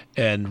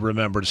 and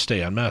remember to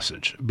stay on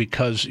message,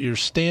 because you're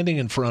standing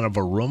in front of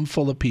a room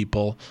full of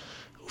people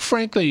who,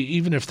 frankly,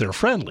 even if they're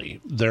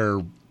friendly, their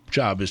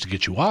job is to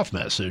get you off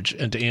message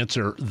and to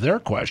answer their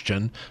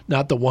question,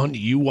 not the one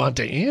you want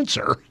to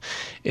answer.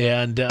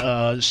 And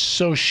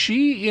so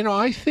she,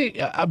 I think,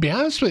 I'll be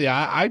honest with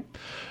you,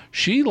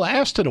 she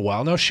lasted a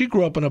while. Now, she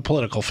grew up in a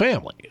political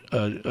family.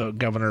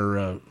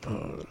 Governor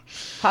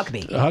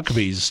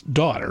Huckabee's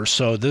daughter.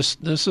 So this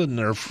isn't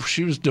her.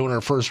 She was doing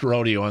her first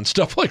rodeo on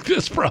stuff like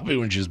this probably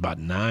when she was about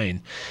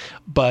 9.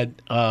 But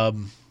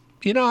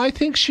I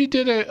think she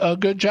did a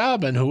good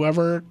job, and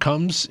whoever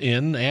comes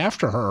in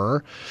after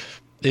her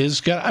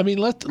is gonna. I mean,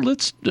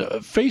 let's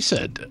face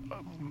it.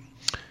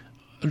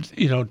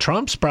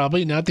 Trump's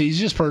probably not the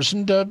easiest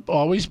person to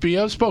always be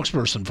a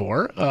spokesperson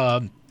for.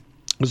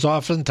 Because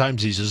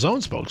oftentimes he's his own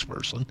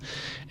spokesperson,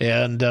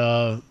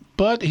 and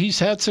but he's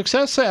had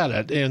success at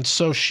it, and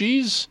so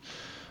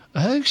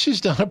I think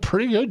she's done a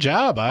pretty good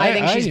job. I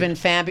think she's been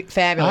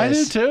fabulous. I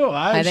do too.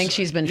 I think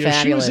she's been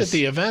fabulous. She was at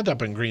the event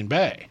up in Green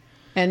Bay.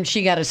 And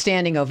she got a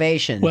standing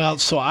ovation. Well,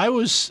 so I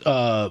was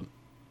I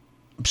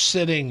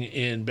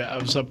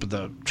was up at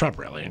the Trump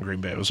rally in Green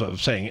Bay, was what I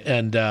was saying.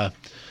 And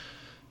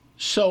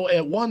so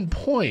at one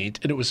point,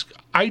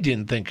 I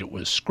didn't think it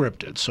was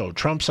scripted. So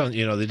Trump's on,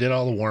 they did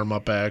all the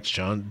warm-up acts,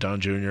 Don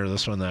Jr.,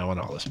 this one, that one,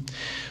 all this.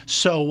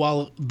 So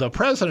while the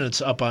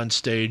president's up on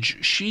stage,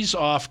 she's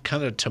off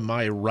kind of to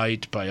my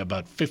right by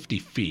about 50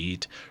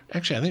 feet.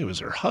 Actually, I think it was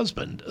her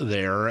husband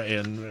there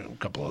and a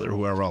couple other,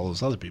 all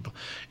those other people.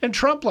 And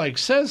Trump,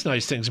 says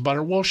nice things about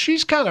her. Well,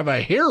 she's kind of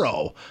a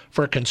hero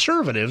for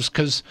conservatives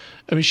because,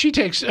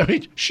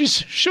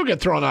 she'll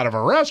get thrown out of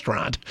a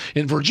restaurant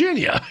in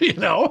Virginia,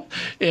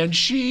 and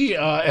she,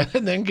 and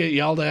then get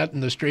yelled at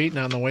in the street and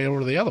on the way over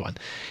to the other one.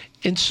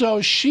 And so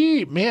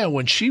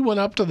when she went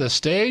up to the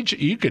stage,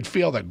 you could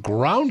feel the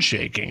ground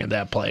shaking in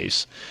that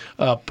place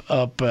up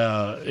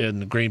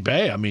in Green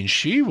Bay. I mean,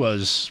 she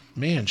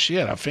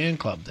had a fan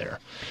club there.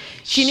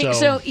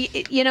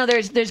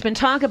 There's been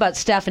talk about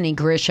Stephanie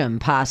Grisham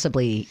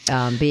possibly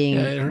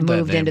being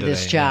moved into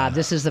this job. Yeah.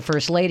 This is the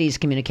First Lady's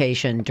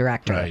communication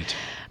director. Right.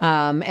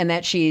 And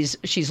that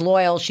she's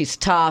loyal, she's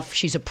tough,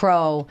 she's a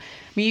pro.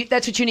 I mean,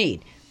 that's what you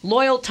need.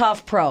 Loyal,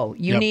 tough pro.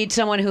 You need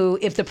someone who,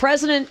 if the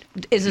president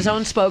is his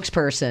own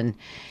spokesperson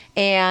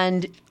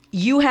and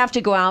you have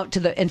to go out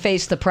and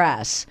face the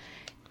press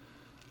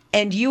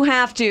and you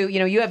have to,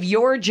 you have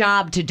your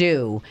job to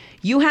do,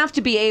 you have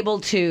to be able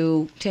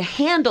to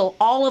handle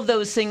all of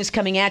those things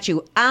coming at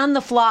you on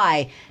the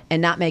fly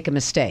and not make a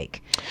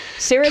mistake.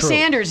 Sarah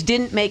Sanders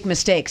didn't make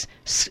mistakes.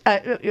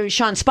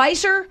 Sean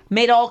Spicer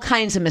made all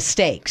kinds of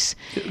mistakes.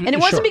 And it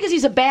wasn't because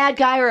he's a bad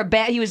guy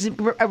he was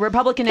a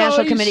Republican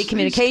National Committee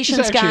communications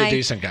he's actually guy. A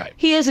decent guy.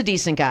 He is a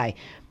decent guy.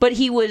 But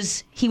he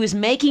was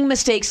making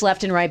mistakes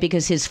left and right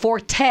because his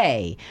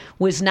forte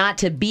was not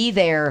to be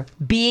there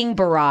being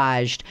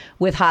barraged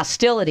with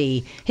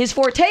hostility. His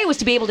forte was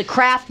to be able to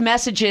craft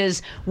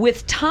messages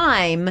with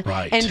time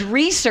and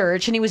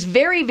research, and he was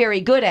very, very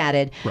good at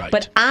it. Right.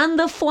 But on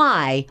the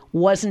fly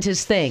wasn't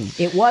his thing.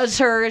 It was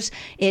hers.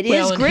 It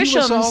is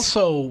Grisham's. He was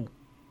also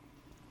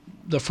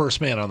the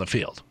first man on the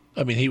field.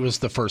 I mean, he was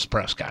the first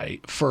press guy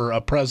for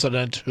a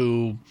president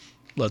who,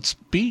 let's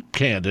be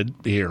candid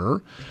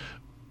here,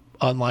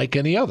 unlike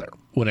any other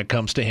when it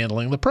comes to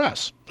handling the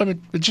press. I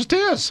mean, it just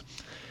is.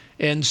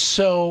 And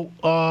so,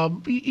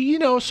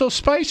 so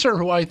Spicer,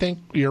 who I think,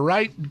 you're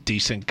right,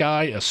 decent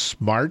guy, a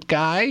smart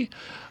guy,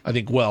 I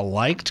think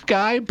well-liked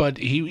guy, but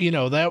he,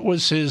 that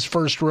was his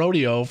first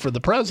rodeo for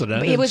the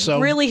president. It was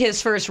really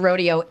his first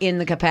rodeo in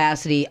the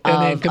capacity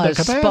of a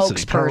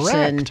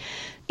spokesperson. Correct.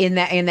 In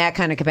that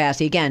kind of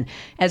capacity. Again,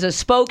 as a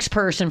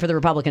spokesperson for the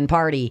Republican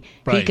Party,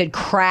 he could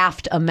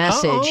craft a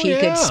message. He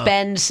could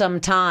spend some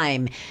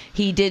time.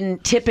 He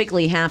didn't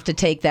typically have to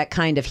take that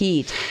kind of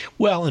heat.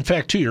 Well, in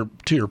fact, to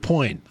your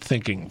point,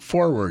 thinking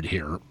forward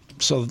here,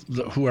 so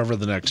whoever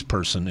the next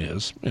person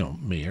is,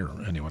 me or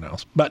anyone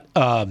else, but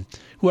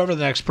whoever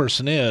the next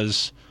person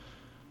is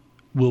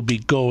will be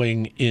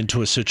going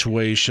into a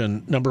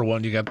situation. Number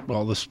one, you got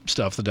all this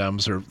stuff the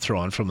Dems are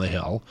throwing from the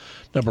Hill.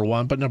 Number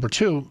one, but number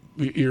two,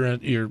 you're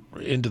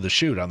into the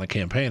chute on the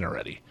campaign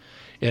already,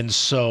 and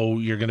so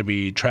you're going to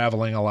be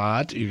traveling a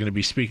lot. You're going to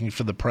be speaking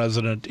for the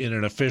president in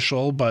an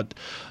official, but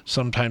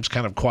sometimes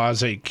kind of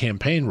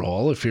quasi-campaign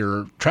role if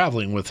you're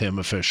traveling with him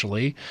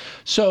officially.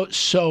 So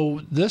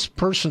this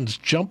person's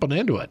jumping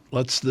into it.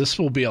 This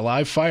will be a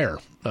live fire.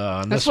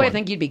 That's why I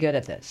think you'd be good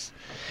at this,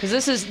 because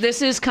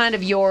this is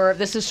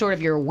sort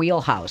of your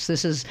wheelhouse.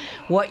 This is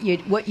what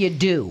you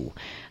do.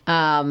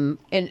 And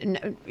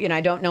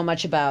I don't know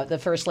much about the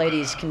First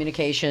Lady's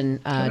communication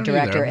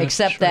director,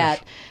 except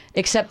that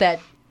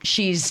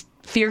she's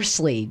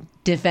fiercely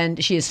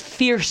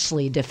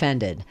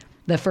defended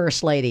the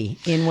First Lady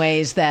in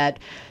ways that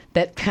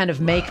kind of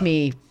make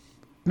me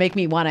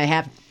want to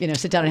have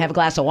sit down and have a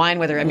glass of wine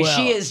with her. I mean,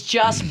 she has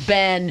just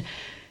been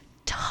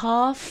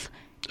tough.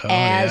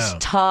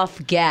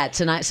 Tough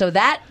gets, so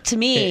that to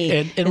me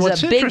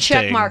is a big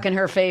check mark in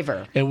her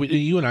favor. And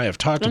you and I have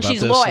talked about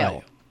she's this.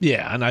 Loyal.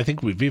 And I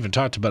think we've even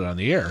talked about it on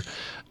the air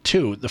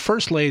too. The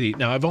First Lady.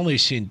 Now, I've only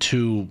seen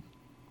 2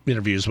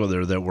 interviews with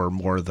her that were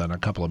more than a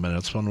couple of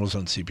minutes. One was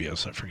on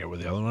CBS. I forget what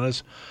the other one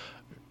is.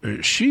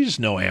 she's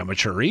no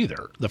amateur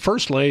either. The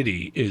First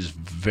Lady is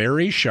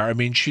very sharp. I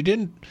mean, she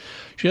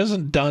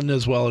hasn't done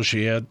as well as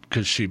she had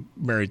because she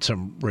married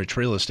some rich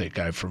real estate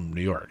guy from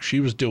New York. She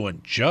was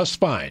doing just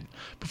fine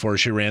before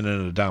she ran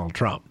into Donald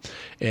Trump.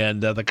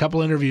 And the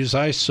couple interviews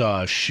I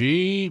saw,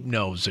 she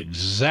knows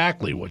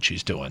exactly what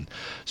she's doing.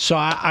 So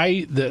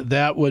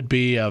that would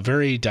be a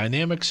very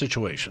dynamic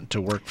situation to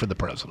work for the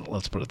president.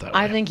 Let's put it that way.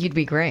 I think you'd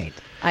be great.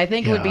 I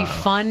think it would be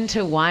fun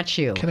to watch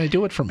you. Can I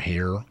do it from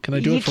here? Can I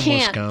do it from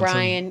Wisconsin? Wisconsin?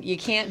 Brian. You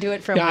can't do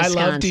it from Wisconsin.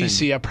 I love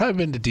D.C. I've probably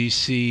been to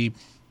D.C.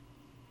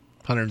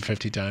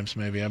 150 times,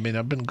 maybe. I mean,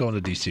 I've been going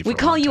to D.C. for We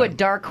call you time. a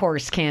dark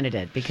horse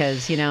candidate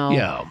because,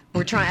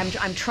 we're trying.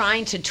 I'm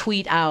trying to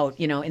tweet out,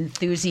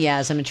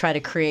 enthusiasm and try to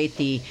create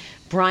the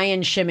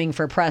Brian Schimming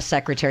for press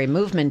secretary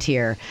movement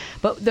here.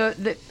 But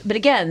but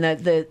again,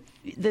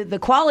 the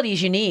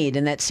qualities you need,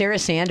 and that Sarah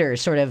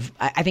Sanders sort of,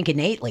 I think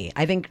innately,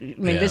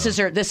 this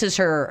is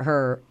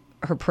her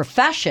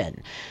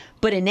profession,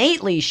 but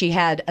innately she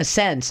had a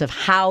sense of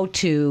how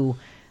to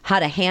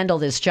handle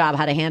this job,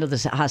 how to handle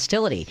this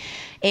hostility.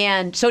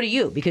 And so do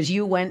you, because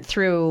you went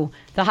through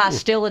the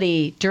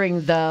hostility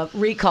during the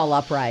recall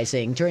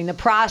uprising, during the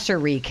Prosser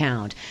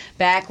recount,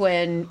 back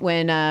when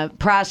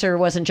Prosser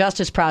wasn't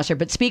Justice Prosser,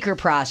 but Speaker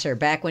Prosser,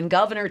 back when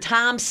Governor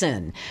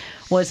Thompson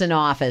was in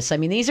office. I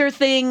mean, these are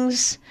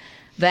things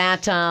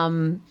that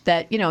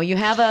you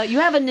have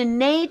an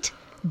innate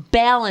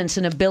balance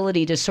and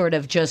ability to sort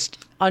of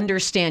just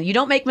understand. You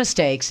don't make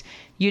mistakes.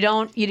 You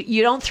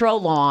don't throw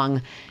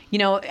long.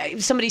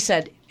 Somebody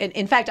said,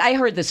 in fact, I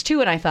heard this too,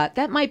 and I thought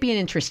that might be an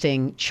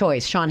interesting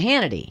choice, Sean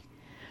Hannity,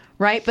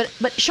 right? But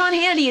Sean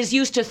Hannity is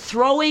used to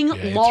throwing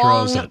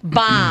long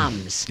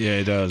bombs. Yeah,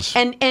 he does.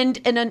 And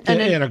in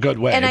a good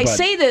way. And I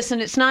say this,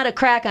 and it's not a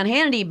crack on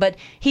Hannity, but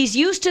he's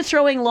used to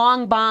throwing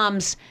long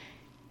bombs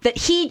that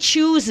he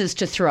chooses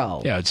to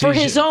throw for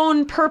his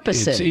own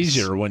purposes. It's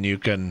easier when you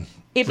can.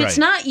 If it's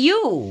not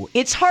you,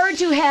 it's hard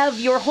to have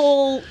your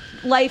whole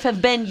life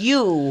have been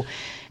you.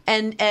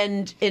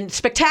 And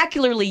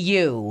spectacularly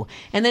you,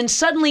 and then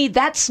suddenly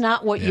that's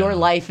not what your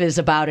life is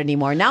about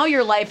anymore. Now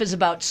your life is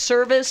about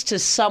service to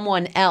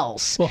someone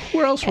else. Well,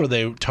 where else were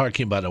they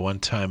talking about at one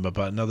time?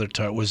 About another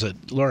time? Was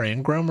it Laura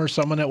Ingraham or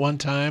someone at one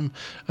time?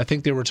 I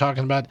think they were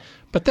talking about.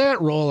 But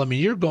that role, I mean,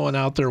 you're going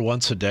out there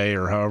once a day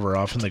or however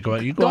often they go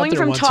out. You go going out there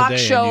from once talk a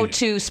day show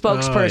to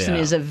spokesperson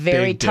is a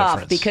very big tough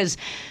difference. because,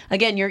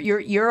 again,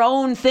 your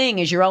own thing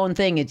is your own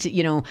thing. It's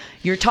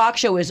your talk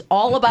show is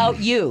all about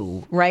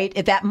you, right?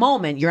 At that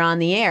moment, you're on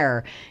the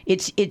air.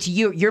 It's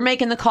you. You're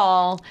making the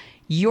call.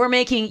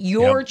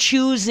 You're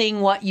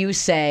choosing what you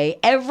say.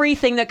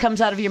 Everything that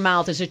comes out of your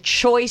mouth is a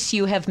choice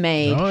you have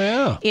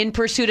made in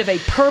pursuit of a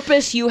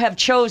purpose you have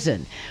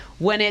chosen.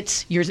 When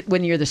you're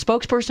the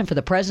spokesperson for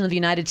the President of the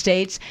United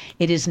States,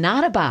 it is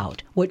not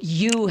about what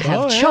you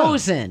have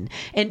chosen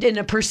and in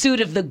a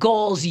pursuit of the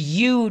goals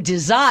you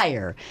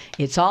desire.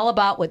 It's all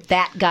about what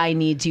that guy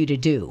needs you to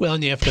do. Well,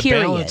 and you have to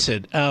balance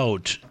it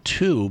out,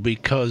 too,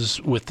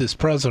 because with this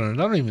president,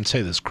 I don't even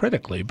say this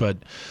critically, but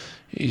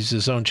he's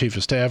his own chief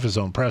of staff, his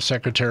own press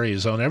secretary,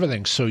 his own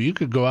everything. So you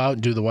could go out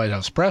and do the White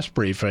House press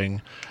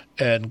briefing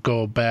and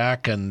go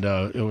back, and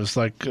it was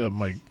like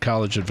my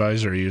college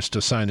advisor used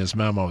to sign his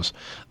memos.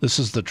 This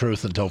is the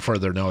truth until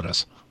further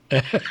notice.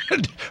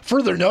 And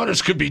further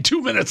notice could be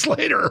 2 minutes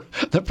later.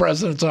 The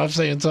president's off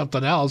saying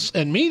something else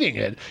and meaning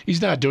it.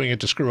 He's not doing it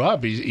to screw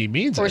up. He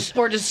means it.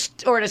 Or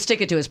to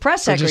stick it to his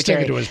press secretary. Or to stick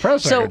it to his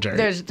press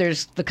secretary. So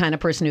there's the kind of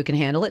person who can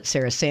handle it,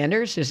 Sarah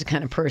Sanders. There's the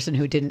kind of person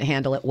who didn't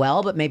handle it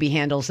well, but maybe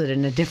handles it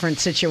in a different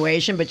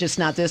situation, but just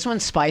not this one,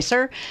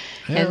 Spicer.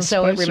 Yeah, and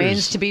so Spicer's, it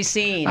remains to be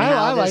seen.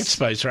 I like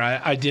Spicer.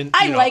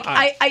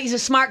 He's a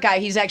smart guy.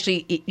 He's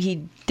actually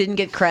he didn't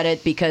get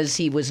credit because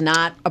he was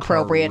not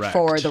appropriate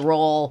for the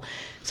role.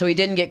 So he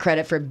didn't get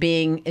credit for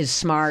being as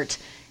smart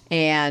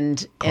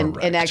and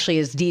actually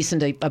as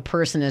decent a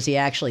person as he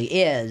actually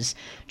is,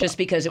 just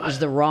because it was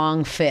the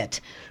wrong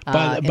fit in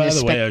a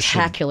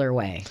spectacular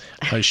way.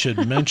 I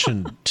should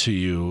mention to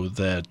you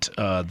that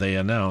they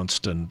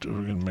announced, and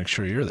we're going to make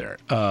sure you're there.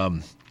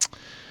 Hang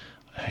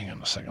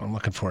on a second. I'm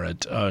looking for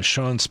it.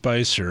 Sean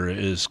Spicer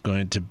is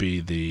going to be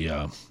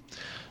the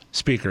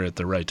speaker at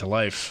the Right to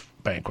Life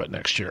banquet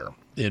next year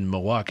in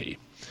Milwaukee.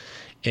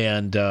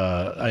 And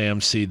I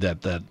emceed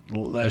that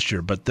last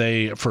year. But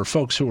for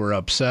folks who were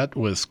upset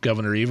with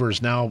Governor Evers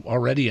now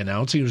already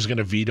announcing he was going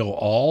to veto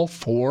all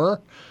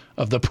 4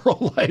 of the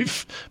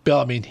pro-life bill.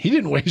 I mean, he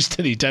didn't waste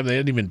any time. They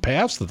didn't even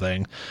pass the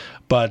thing.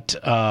 But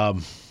you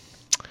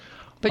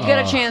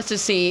got a chance to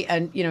see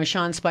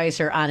Sean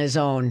Spicer on his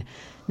own,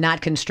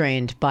 not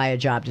constrained by a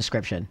job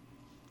description.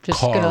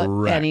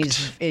 And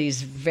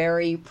he's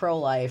very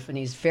pro-life, and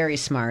he's very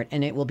smart,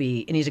 and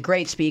he's a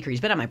great speaker. He's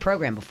been on my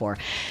program before.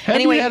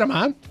 Have you had him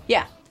on?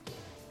 Yeah.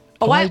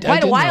 Quite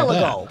a while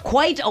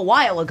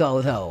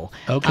ago, though.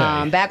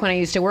 Okay. Back when I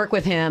used to work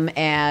with him,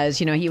 as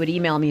he would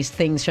email me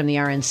things from the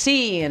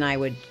RNC, and I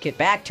would get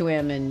back to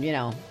him, and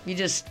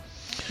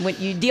when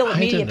you deal with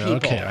media people.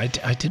 Okay,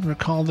 I didn't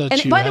recall that.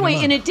 And by the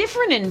way, in a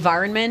different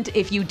environment,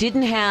 if you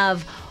didn't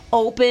have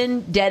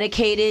open,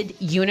 dedicated,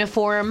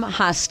 uniform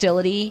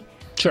hostility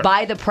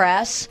by the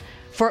press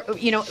for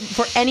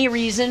any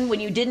reason, when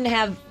you didn't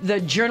have the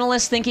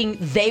journalists thinking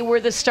they were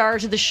the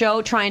stars of the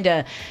show, trying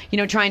to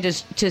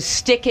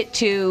stick it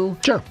to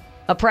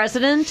a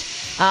president,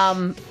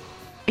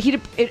 he'd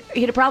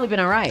have probably been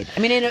all right. I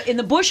mean, in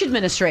the Bush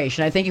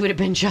administration, I think he would have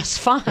been just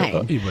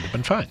fine. He would have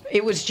been fine.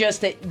 It was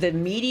just that the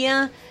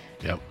media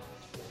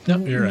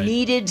you're right.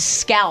 needed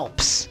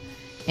scalps.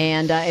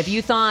 And if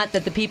you thought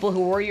that the people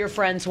who were your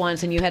friends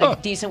once and you had a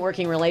decent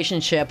working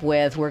relationship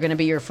with were going to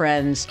be your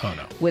friends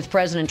with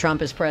President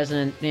Trump as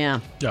president,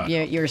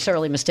 you're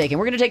sorely mistaken.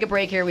 We're going to take a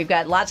break here. We've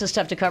got lots of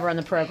stuff to cover on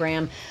the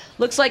program.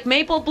 Looks like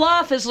Maple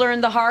Bluff has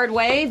learned the hard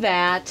way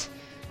that,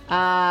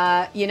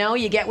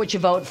 you get what you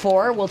vote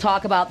for. We'll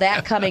talk about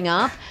that coming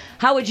up.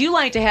 How would you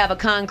like to have a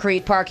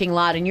concrete parking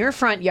lot in your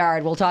front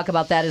yard? We'll talk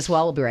about that as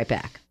well. We'll be right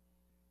back.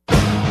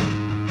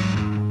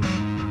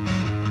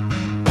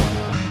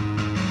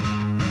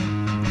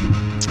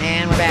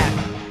 And we're back.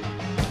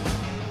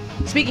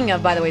 Speaking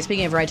of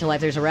Right to Life,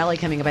 there's a rally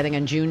coming up, I think,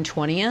 on June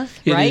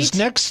 20th, right? It is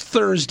next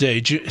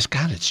Thursday.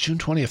 God, it's June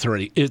 20th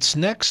already. It's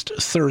next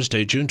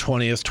Thursday, June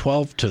 20th,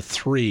 12 to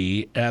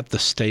 3 at the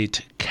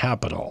state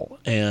capitol.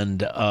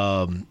 And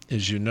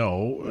as you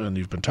know, and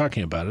you've been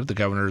talking about it, the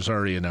governor has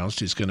already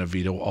announced he's going to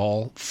veto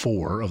all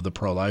 4 of the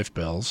pro-life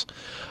bills,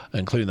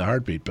 including the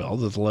heartbeat bill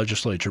that the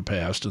legislature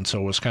passed. And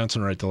so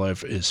Wisconsin Right to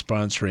Life is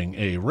sponsoring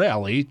a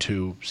rally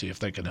to see if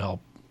they can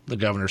help the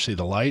governor see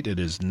the light. It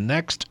is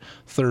next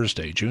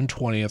Thursday, June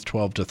 20th,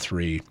 12 to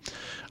 3,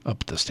 up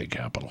at the state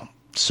capitol.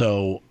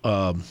 So,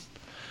 I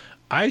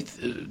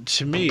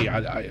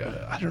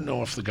don't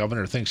know if the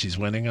governor thinks he's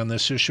winning on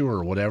this issue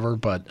or whatever,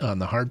 but on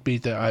the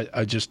heartbeat,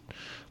 the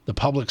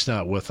public's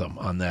not with him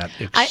on that.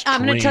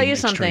 I'm going to tell you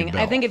something.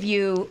 Bill. I think if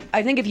you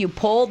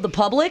polled the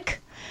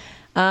public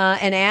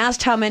and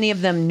asked how many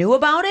of them knew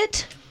about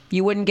it,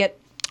 you wouldn't get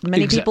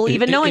many people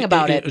even knowing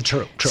about it.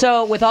 True.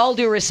 So with all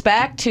due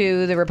respect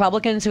to the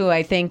Republicans who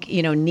I think,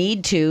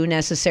 need to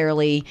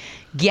necessarily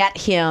get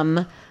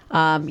him,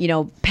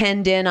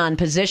 penned in on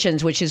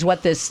positions, which is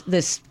what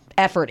this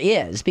effort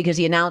is, because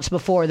he announced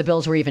before the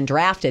bills were even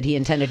drafted, he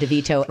intended to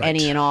veto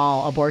any and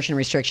all abortion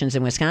restrictions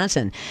in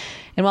Wisconsin.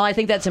 And while I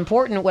think that's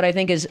important, what I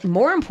think is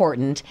more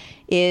important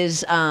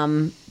is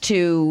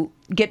to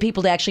get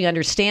people to actually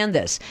understand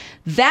this.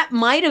 That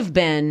might have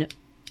been,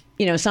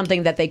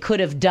 something that they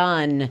could have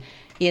done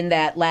in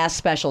that last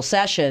special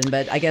session,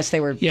 but I guess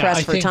they were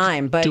pressed for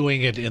time. But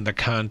doing it in the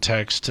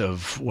context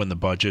of when the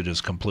budget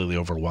is completely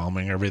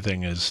overwhelming,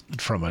 everything is,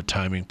 from a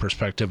timing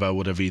perspective, I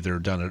would have either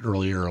done it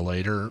earlier or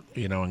later,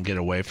 and get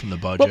away from the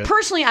budget. Well,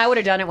 personally, I would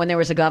have done it when there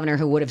was a governor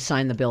who would have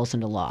signed the bills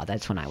into law.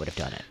 That's when I would have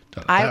done it.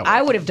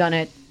 I would have done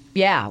it.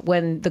 Yeah,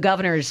 when the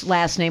governor's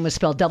last name was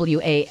spelled Walker.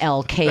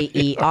 No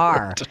kidding.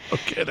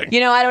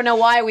 I don't know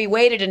why we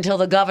waited until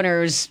the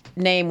governor's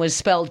name was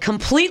spelled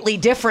completely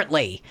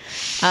differently.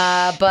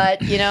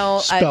 But,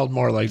 spelled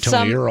more like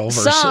Tony Earl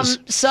versus...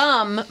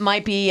 Some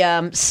might be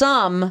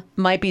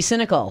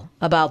cynical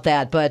about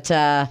that, but...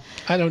 I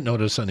don't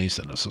notice any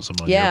cynicism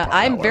on your part,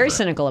 I'm however. very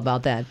cynical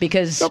about that,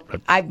 because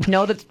I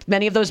know that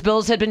many of those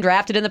bills had been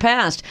drafted in the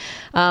past.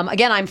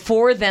 Again, I'm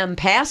for them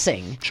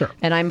passing. Sure.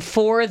 And I'm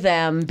for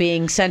them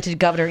being sent to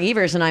Governor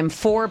Evers, and I'm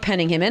for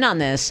penning him in on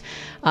this.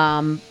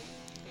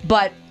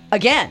 But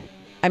again,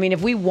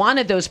 if we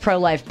wanted those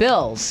pro-life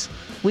bills,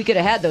 we could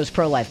have had those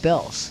pro-life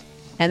bills.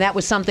 And that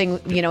was something,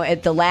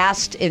 at the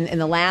last in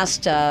the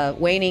last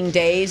waning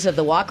days of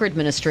the Walker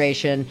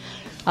administration,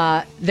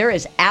 there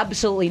is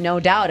absolutely no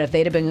doubt if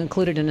they'd have been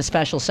included in a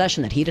special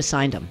session that he'd have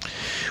signed them.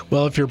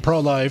 Well, if you're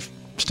pro-life,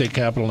 state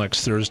capitol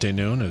next Thursday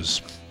noon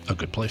is a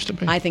good place to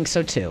be. I think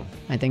so too.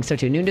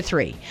 Noon to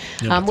 3.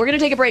 We're going to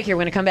take a break here.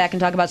 We're going to come back and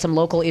talk about some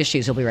local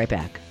issues. We'll be right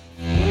back.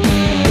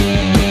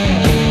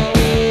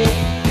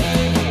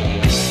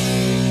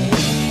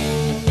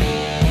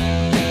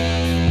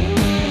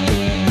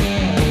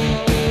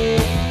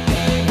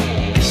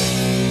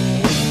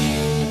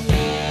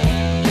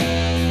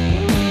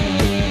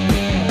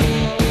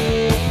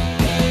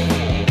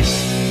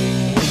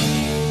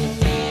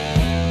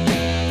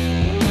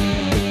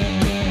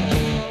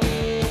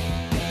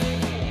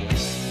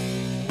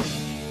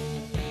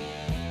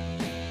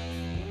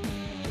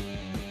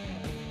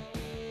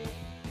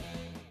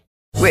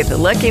 With the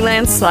Lucky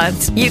Land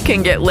Slots, you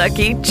can get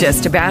lucky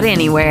just about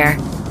anywhere.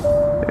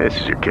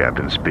 This is your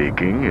captain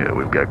speaking.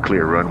 We've got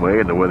clear runway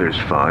and the weather's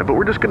fine, but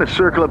we're just going to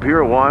circle up here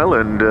a while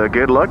and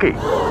get lucky.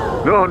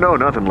 No,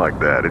 nothing like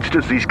that. It's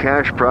just these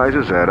cash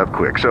prizes add up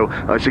quick. So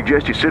I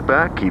suggest you sit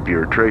back, keep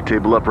your tray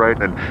table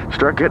upright, and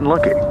start getting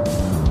lucky.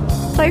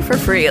 Play for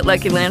free at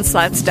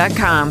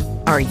LuckyLandSlots.com.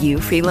 Are you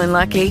feeling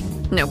lucky?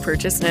 No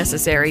purchase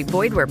necessary.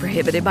 Void where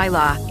prohibited by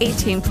law.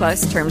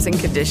 18+ terms and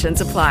conditions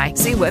apply.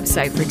 See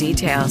website for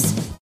details.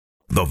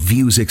 The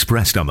views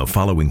expressed on the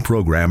following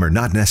program are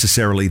not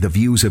necessarily the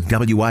views of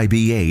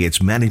WIBA,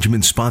 its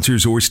management,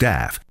 sponsors, or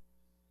staff.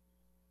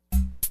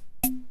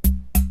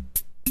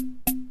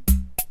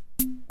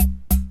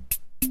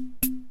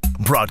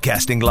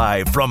 Broadcasting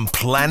live from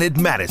Planet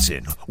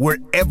Madison, where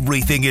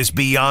everything is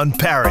beyond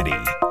parody.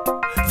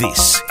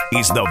 This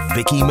is the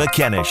Vicki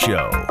McKenna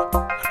Show.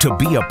 To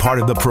be a part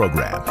of the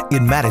program,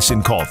 in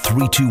Madison, call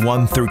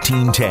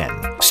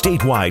 321-1310.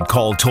 Statewide,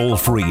 call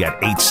toll-free at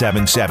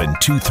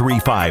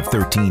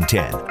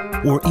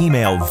 877-235-1310. Or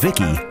email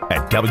Vicki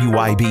at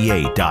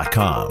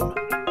WIBA.com.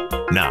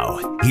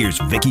 Now, here's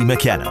Vicki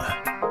McKenna.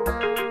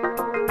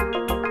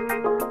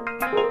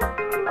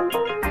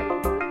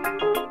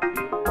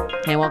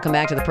 And welcome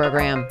back to the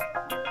program.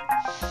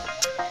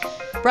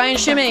 Brian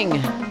Schimming,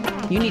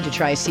 you need to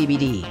try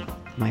CBD,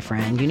 my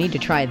friend. You need to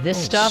try this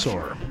stuff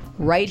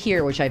right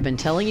here, which I've been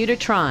telling you to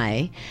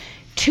try.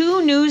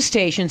 2 news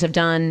stations have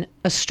done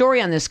a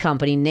story on this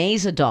company,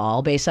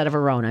 Nazadol, based out of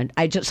Verona.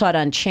 I just saw it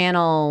on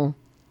Channel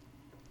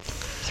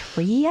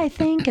 3, I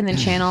think, and then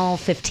Channel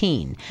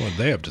 15. What did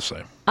they have to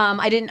say?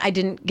 I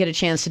didn't get a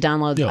chance to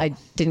download. Yeah. I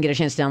didn't get a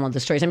chance to download the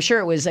stories. I'm sure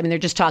it was. I mean, they're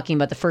just talking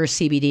about the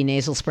first CBD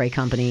nasal spray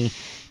company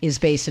is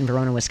based in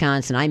Verona,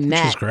 Wisconsin. I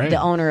met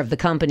the owner of the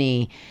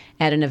company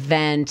at an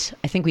event.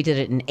 I think we did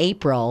it in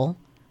April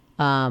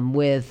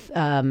with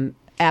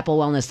Apple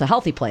Wellness, the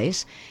Healthy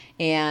Place.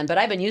 But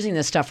I've been using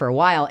this stuff for a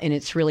while, and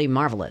it's really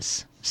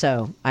marvelous.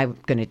 So I'm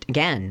going to,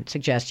 again,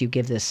 suggest you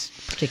give this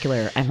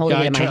particular, I'm holding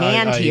it in my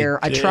hand here,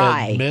 a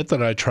try. I admit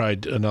that I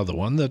tried another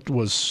one that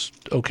was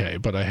okay,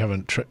 but I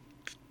haven't tried.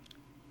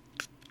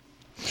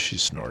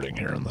 She's snorting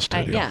here in the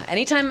studio. Yeah,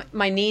 anytime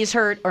my knees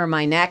hurt or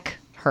my neck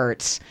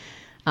hurts,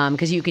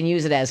 because you can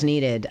use it as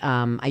needed,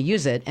 I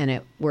use it, and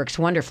it works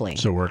wonderfully.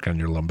 Does it work on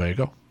your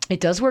lumbago?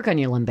 It does work on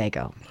your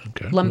lumbago.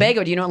 Okay.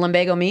 Lumbago, do you know what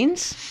lumbago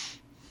means?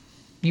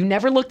 You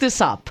never looked this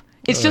up.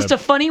 It's just a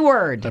funny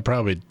word. I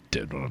probably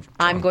did.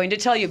 I'm going to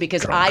tell you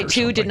because I,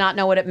 too, did not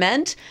know what it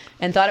meant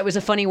and thought it was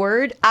a funny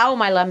word. Ow,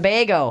 my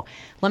lumbago.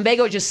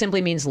 Lumbago just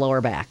simply means lower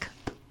back.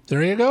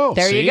 There you go.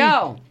 There you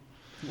go.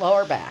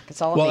 Lower back.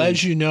 It's all it means. Well,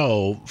 as you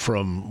know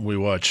from we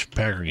watch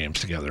Packer games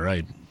together,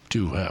 I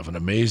do have an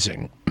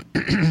amazing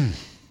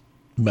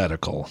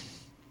medical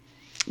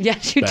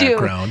yes, you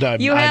background. do.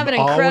 You have an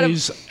incredible...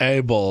 always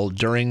able,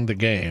 during the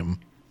game,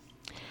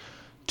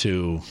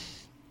 to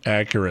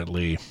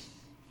accurately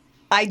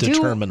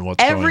determine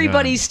what's going on.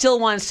 Everybody still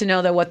wants to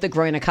know what the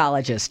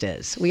groinocologist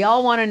is. We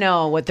all want to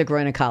know what the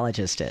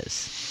groinocologist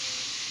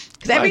is.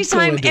 Because every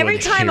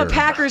time a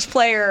Packers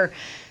player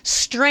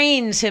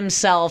strains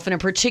himself in a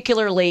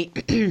particularly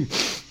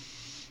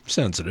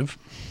sensitive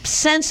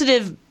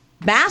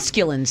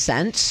masculine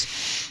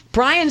sense,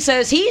 Brian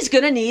says he's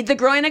going to need the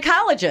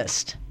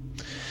groinocologist.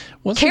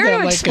 Care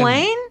to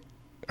explain?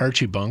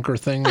 Archie Bunker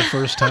thing the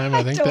first time.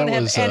 I think that was. I don't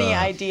have any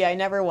idea. I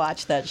never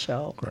watched that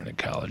show.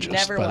 Gynecologist.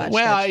 Never watched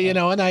well, that show. you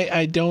know, and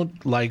I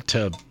don't like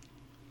to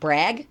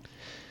brag.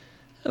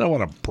 I don't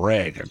want to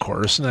brag, of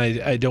course, and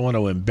I don't want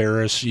to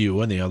embarrass you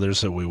and the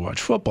others that we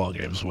watch football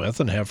games with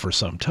and have for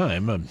some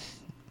time. My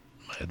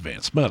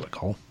advanced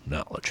medical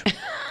knowledge.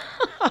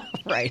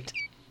 Right.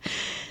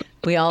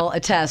 We all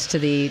attest to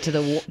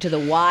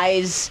the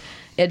wise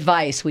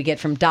advice we get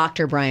from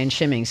Dr. Brian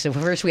Schimming. So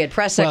first we had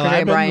Press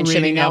Secretary Brian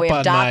Schimming. Now we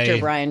have Dr.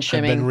 Brian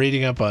Schimming. I've been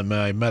reading up on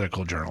my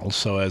medical journals,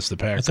 so as the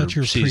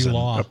Packer season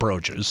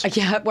approaches.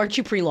 Yeah, weren't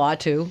you pre-law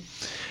too?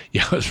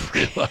 Yeah, I was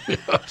pre-law.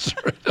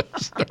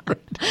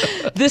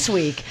 This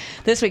week.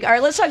 All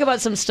right, let's talk about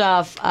some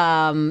stuff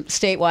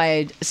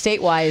statewide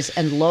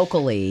and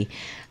locally.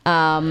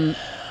 Crime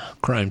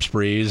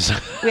sprees.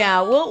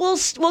 Yeah,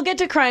 we'll get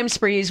to crime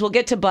sprees. We'll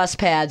get to bus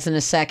pads in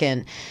a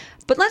second.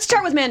 But let's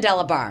start with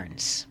Mandela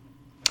Barnes.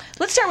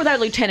 Let's start with our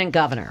lieutenant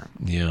governor.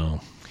 Yeah.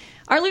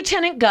 Our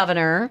lieutenant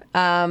governor,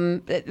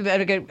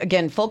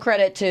 again, full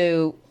credit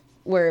to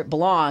where it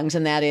belongs,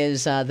 and that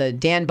is the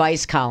Dan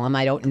Bice column.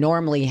 I don't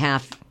normally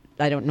have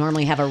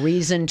a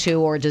reason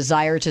to or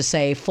desire to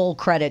say full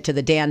credit to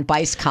the Dan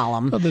Bice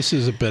column. Well, this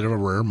is a bit of a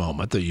rare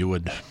moment that you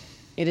would.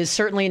 It is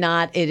certainly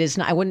not. It is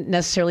not. I wouldn't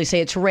necessarily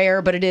say it's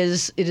rare, but it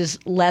is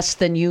less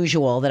than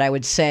usual that I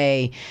would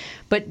say.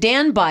 But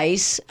Dan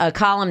Bice, a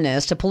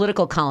columnist, a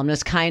political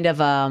columnist, kind of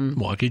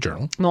Milwaukee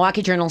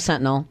Journal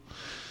Sentinel.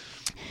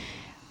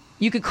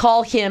 You could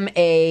call him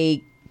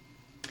a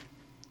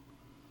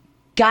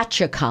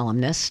gotcha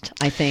columnist,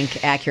 I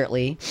think,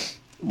 accurately.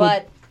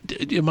 But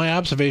my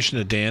observation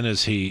of Dan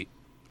is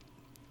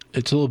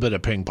it's a little bit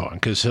of ping pong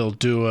because he'll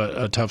do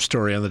a tough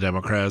story on the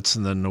Democrats,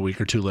 and then a week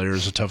or two later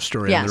is a tough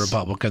story on the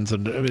Republicans,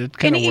 and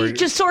he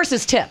just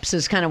sources tips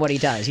is kind of what he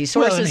does. He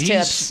sources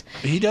tips.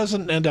 He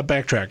doesn't end up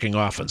backtracking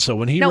often. So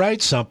when he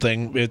writes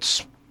something,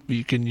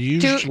 you can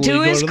usually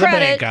to his go to credit. the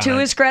bank on to it.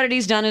 his credit,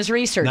 he's done his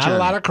research. Not on a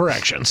lot it. of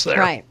corrections there,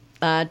 right?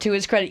 To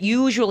his credit,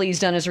 usually he's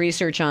done his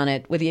research on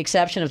it, with the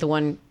exception of the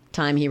one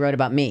time he wrote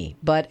about me.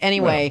 But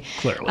anyway,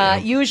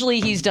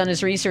 usually he's done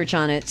his research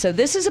on it. So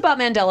this is about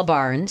Mandela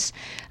Barnes.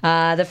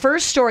 The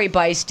first story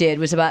Bice did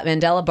was about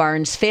Mandela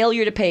Barnes'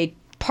 failure to pay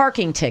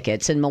parking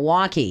tickets in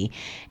Milwaukee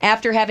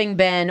after having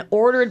been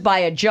ordered by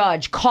a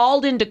judge,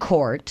 called into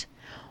court,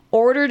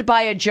 ordered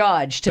by a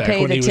judge to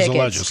pay the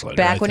tickets.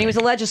 Back when he was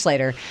a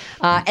legislator.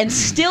 And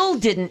still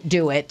didn't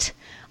do it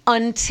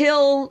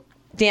until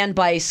Dan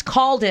Bice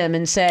called him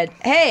and said,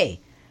 hey,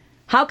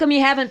 how come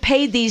you haven't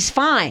paid these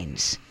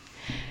fines?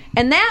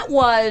 And that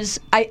was,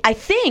 I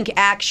think,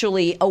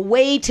 actually a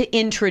way to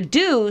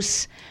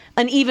introduce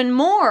an even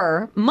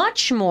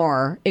much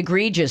more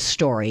egregious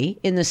story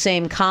in the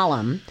same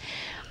column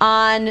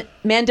on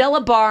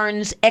Mandela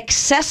Barnes'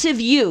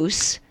 excessive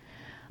use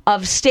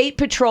of State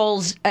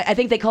Patrol's, I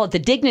think they call it the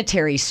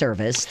Dignitary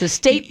Service, the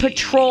State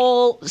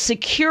Patrol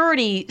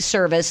Security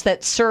Service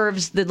that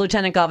serves the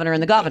Lieutenant Governor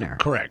and the Governor.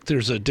 Correct.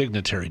 There's a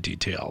dignitary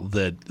detail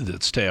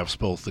that staffs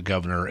both the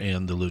Governor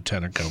and the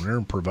Lieutenant Governor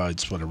and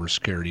provides whatever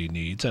security he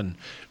needs, and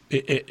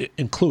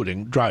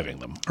including driving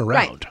them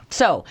around. Right.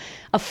 So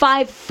a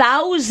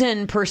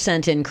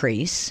 5,000%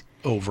 increase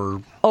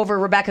over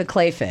Rebecca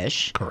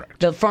Clayfish,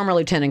 correct, the former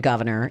Lieutenant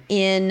Governor,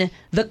 in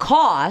the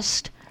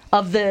cost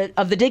of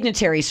the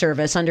dignitary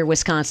service under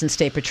Wisconsin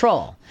State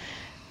Patrol.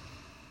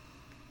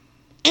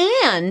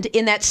 And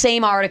in that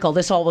same article,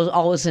 this all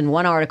was in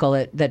one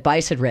article that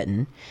Bice had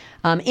written,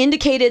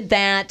 indicated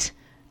that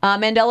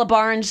Mandela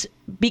Barnes,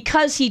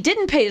 because he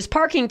didn't pay his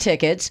parking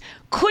tickets,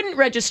 couldn't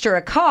register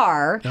a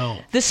car. No.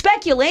 The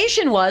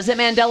speculation was that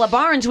Mandela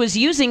Barnes was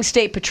using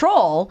State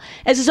Patrol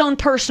as his own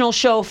personal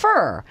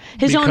chauffeur,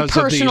 his own personal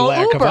Uber. Because of the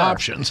lack Uber. of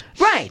options.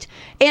 Right.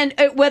 And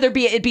whether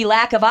it be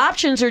lack of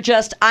options or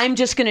just, I'm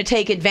just going to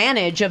take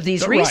advantage of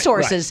these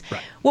resources.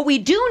 Right. What we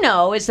do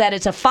know is that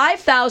it's a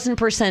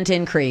 5,000%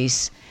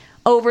 increase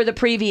over the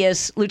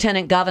previous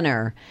Lieutenant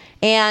Governor,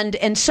 and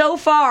so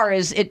far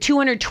is at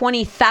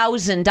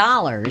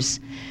 $220,000.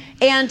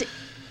 And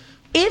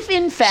if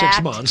in fact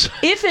 6 months.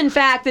 if in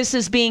fact this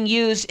is being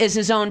used as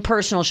his own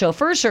personal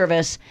chauffeur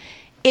service,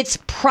 it's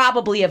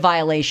probably a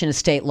violation of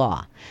state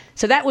law.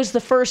 So that was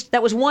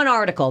one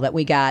article that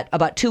we got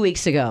about 2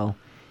 weeks ago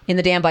in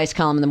the Dan Bice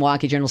column in the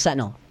Milwaukee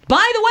Journal-Sentinel.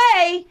 By the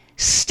way,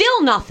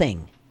 still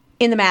nothing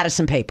in the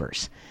Madison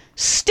papers.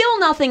 Still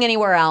nothing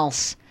anywhere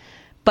else.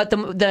 But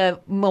the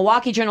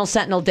Milwaukee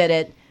Journal-Sentinel did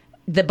it,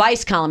 the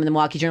Bice column in the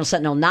Milwaukee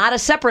Journal-Sentinel, not a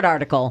separate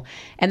article.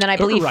 And then I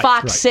believe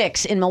Fox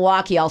 6 in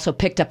Milwaukee also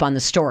picked up on the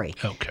story.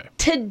 Okay.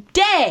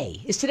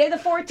 Today, is today the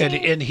 14th?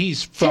 And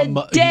he's from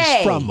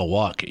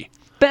Milwaukee.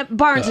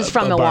 Barnes is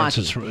from Milwaukee. Barnes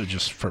is,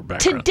 just for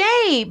background.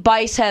 Today,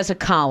 Bice has a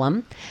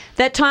column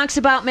that talks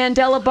about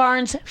Mandela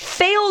Barnes'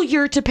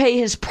 failure to pay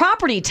his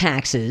property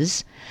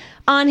taxes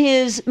on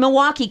his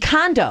Milwaukee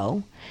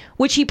condo,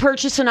 which he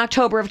purchased in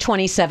October of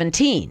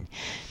 2017.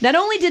 Not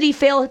only did he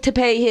fail to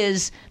pay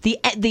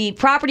the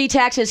property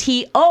taxes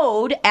he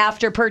owed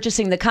after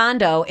purchasing the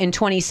condo in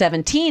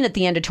 2017, at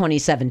the end of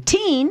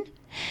 2017,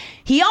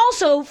 he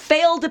also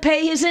failed to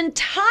pay his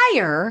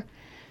entire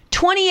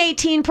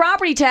 2018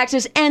 property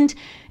taxes, and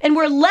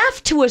we're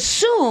left to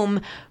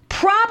assume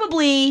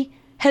probably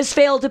has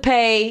failed to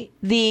pay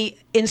the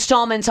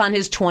installments on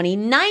his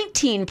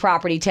 2019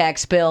 property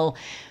tax bill,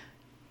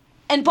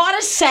 and bought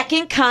a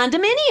second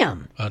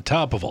condominium. On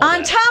top of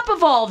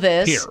all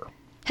this, here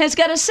has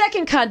got a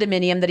second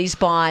condominium that he's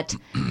bought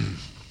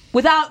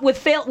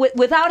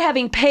without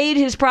having paid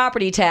his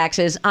property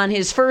taxes on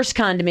his first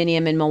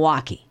condominium in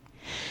Milwaukee.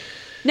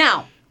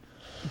 Now,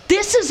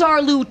 this is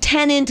our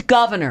Lieutenant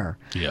Governor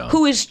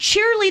who is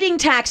cheerleading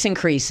tax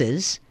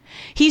increases.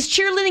 He's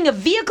cheerleading a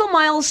vehicle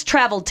miles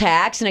traveled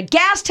tax and a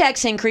gas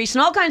tax increase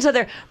and all kinds of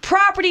other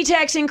property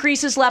tax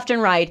increases left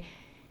and right.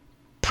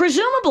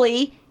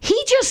 Presumably,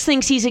 he just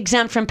thinks he's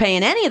exempt from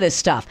paying any of this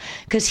stuff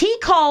because he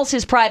calls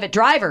his private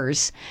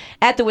drivers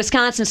at the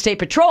Wisconsin State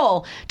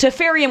Patrol to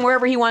ferry him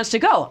wherever he wants to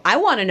go. I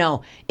want to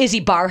know, is he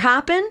bar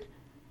hopping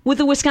with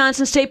the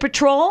Wisconsin State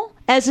Patrol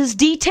as his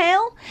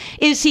detail?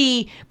 Is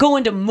he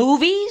going to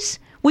movies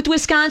with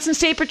Wisconsin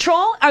State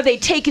Patrol? Are they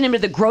taking him to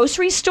the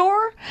grocery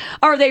store?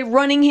 Are they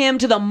running him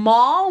to the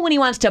mall when he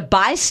wants to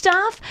buy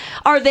stuff?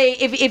 Are they,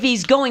 if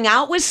he's going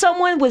out with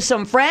someone, with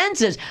some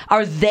friends,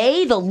 are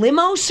they the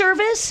limo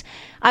service?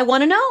 I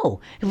want to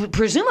know.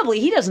 Presumably,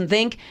 he doesn't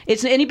think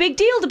it's any big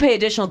deal to pay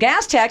additional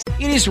gas tax.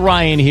 It is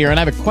Ryan here, and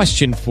I have a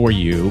question for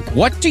you.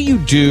 What do you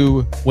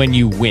do when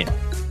you win?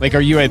 Like, are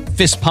you a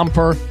fist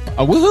pumper,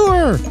 a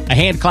woohooer, a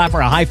hand clapper,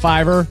 a high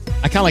fiver?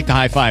 I kind of like the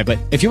high five, but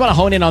if you want to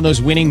hone in on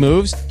those winning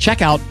moves,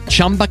 check out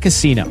Chumba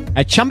Casino.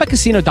 At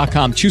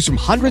ChumbaCasino.com, choose from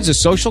hundreds of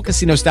social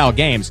casino-style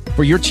games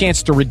for your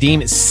chance to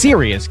redeem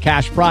serious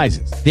cash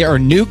prizes. There are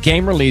new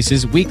game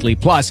releases weekly,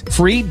 plus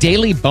free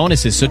daily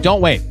bonuses. So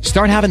don't wait.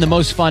 Start having the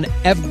most fun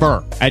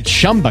ever at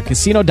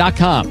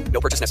ChumbaCasino.com.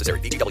 No purchase necessary.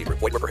 VGW.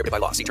 Void where prohibited by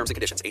law. See terms and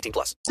conditions. 18+.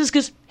 This is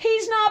because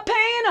he's not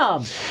paying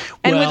them.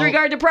 And with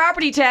regard to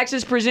property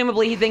taxes,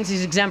 presumably he thinks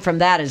he's exempt from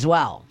that as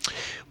well.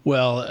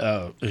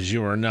 Well, as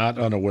you are not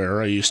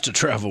unaware, I used to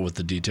travel with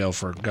the detail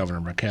for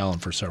Governor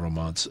McCallum for several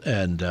months.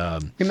 And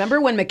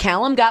remember when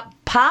McCallum got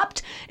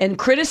popped and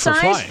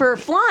criticized for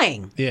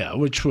flying? Yeah,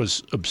 which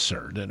was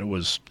absurd.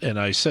 And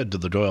I said to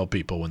the Doyle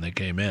people when they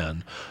came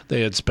in,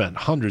 they had spent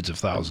hundreds of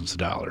thousands of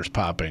dollars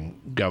popping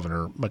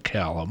Governor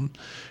McCallum,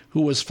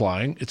 who was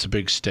flying. It's a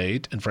big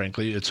state, and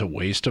frankly, it's a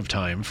waste of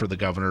time for the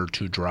governor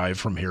to drive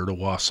from here to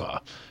Wausau.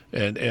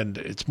 and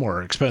it's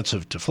more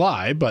expensive to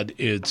fly, but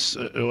it's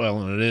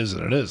well, and it is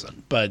and it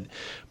isn't. But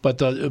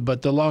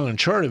the long and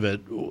short of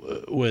it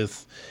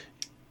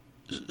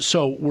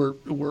so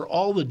where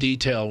all the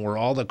detail, where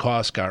all the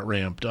costs got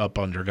ramped up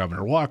under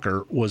Governor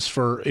Walker was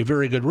for a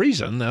very good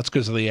reason. That's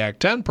because of the Act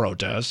 10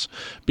 protests,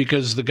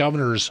 because the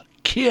governor's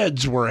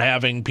kids were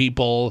having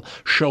people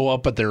show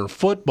up at their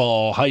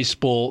high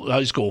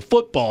school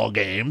football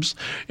games,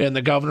 and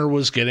the governor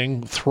was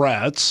getting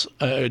threats,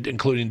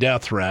 including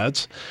death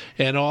threats,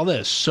 and all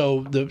this.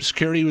 So the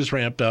security was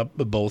ramped up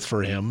both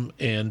for him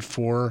and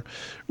for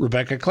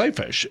Rebecca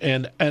Clayfish.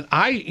 And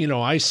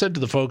I said to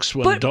the folks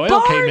when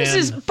Doyle came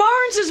in,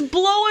 Barnes is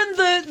blowing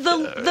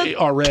the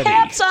already,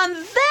 caps on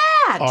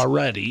that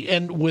already,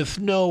 and with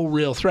no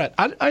real threat.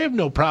 I have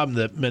no problem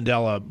that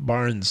Mandela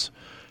Barnes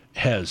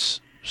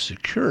has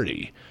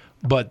security,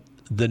 but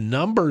the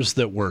numbers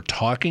that we're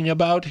talking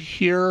about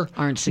here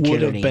aren't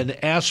security. Would have been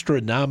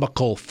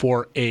astronomical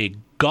for a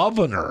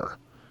governor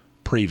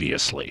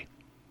previously.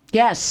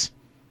 Yes,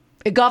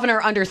 a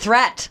governor under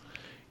threat.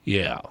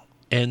 Yeah,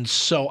 and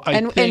so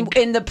I think...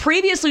 And the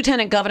previous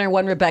lieutenant governor,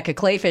 one Rebecca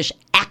Clayfish,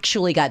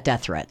 actually got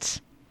death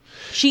threats.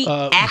 She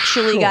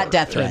actually got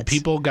death threats. And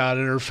people got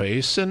in her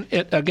face, and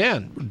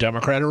again,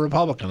 Democrat or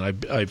Republican,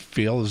 I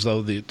feel as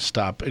though the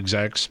top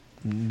execs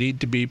need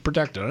to be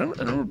protected. I don't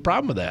have a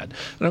problem with that.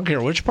 I don't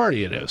care which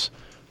party it is.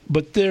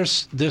 But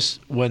there's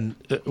this, when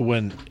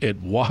it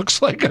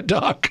walks like a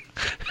duck,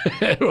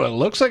 it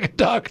looks like a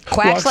duck,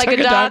 quacks like a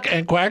duck,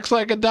 and quacks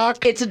like a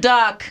duck. It's a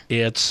duck.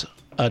 It's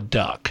a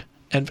duck.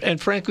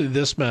 And frankly,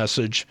 this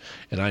message,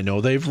 and I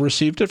know they've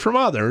received it from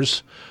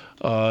others,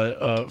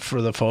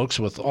 for the folks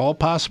with all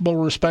possible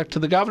respect to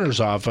the governor's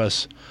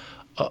office,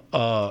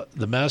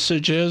 the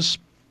message is,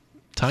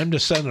 time to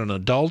send an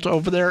adult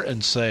over there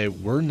and say,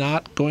 we're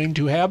not going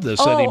to have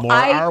this anymore,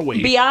 are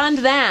we? Beyond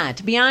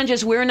that, beyond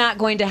just we're not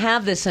going to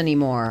have this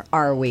anymore,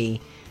 are we?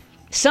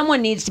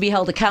 Someone needs to be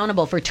held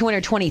accountable for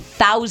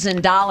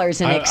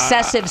 $220,000 in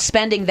excessive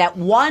spending that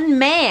one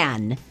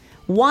man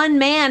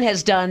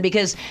has done,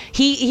 because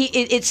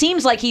it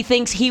seems like he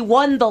thinks he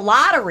won the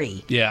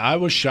lottery. Yeah, I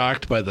was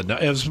shocked by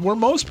as were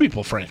most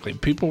people, frankly.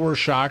 People were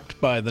shocked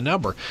by the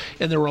number.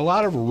 And there were a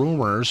lot of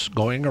rumors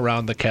going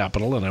around the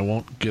Capitol, and I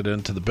won't get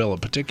into the bill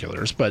of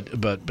particulars,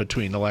 but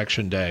between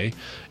Election Day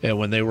and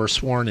when they were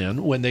sworn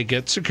in, when they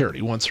get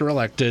security, once they're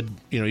elected,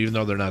 even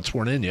though they're not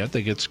sworn in yet,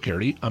 they get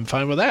security. I'm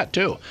fine with that,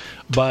 too.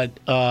 But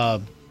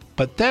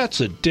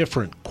that's a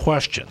different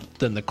question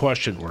than the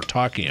question we're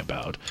talking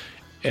about.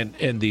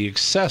 And the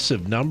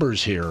excessive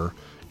numbers here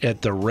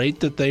at the rate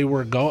that they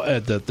were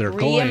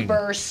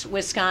reimburse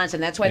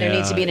Wisconsin. That's why there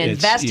needs to be an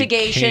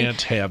investigation. You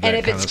can't have that and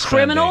if it's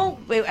criminal,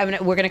 we're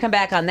going to come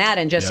back on that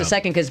in just a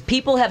second, because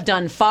people have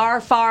done far,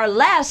 far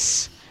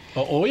less.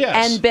 Oh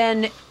yes, and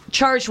been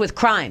charged with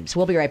crimes.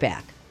 We'll be right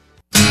back.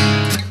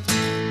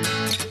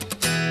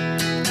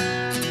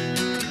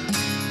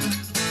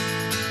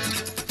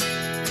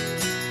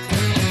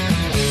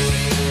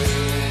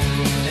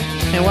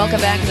 And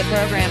welcome back to the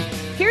program.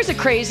 Here's a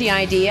crazy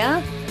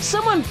idea.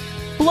 Someone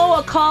blow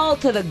a call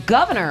to the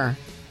governor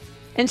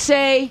and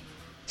say,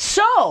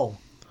 so,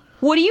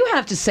 what do you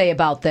have to say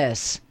about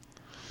this?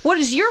 What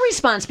is your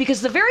response?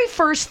 Because the very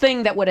first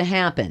thing that would have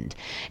happened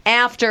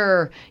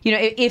after,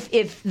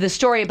 if the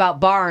story about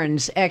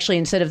Barnes, actually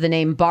instead of the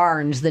name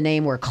Barnes, the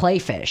name were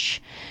Clayfish,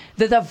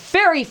 the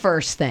very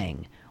first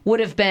thing would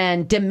have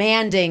been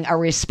demanding a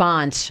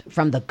response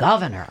from the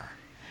governor.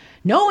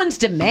 No one's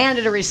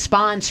demanded a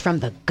response from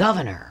the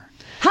governor.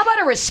 How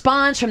about a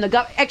response from the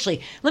governor?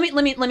 Actually, let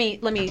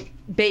me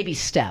baby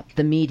step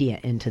the media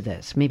into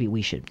this. Maybe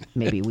we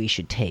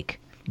should take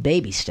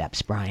baby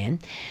steps, Brian,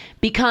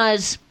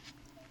 because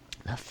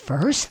the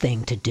first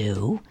thing to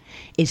do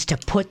is to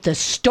put the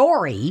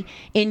story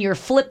in your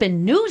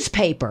flippin'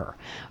 newspaper.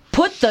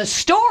 Put the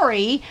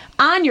story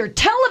on your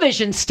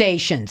television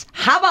stations.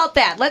 How about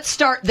that? Let's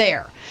start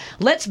there.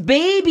 Let's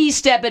baby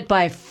step it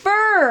by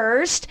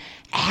first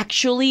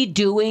actually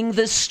doing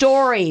the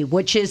story,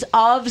 which is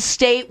of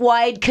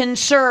statewide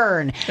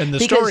concern. And the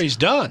story's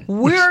done.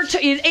 And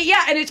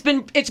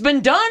it's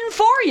been done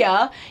for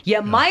you.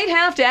 You might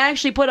have to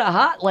actually put a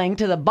hot link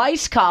to the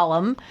Vice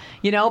column,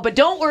 But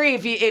don't worry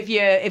if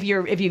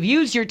you've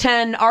used your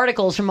 10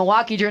 articles from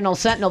Milwaukee Journal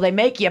Sentinel, they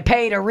make you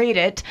pay to read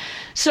it.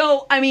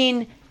 So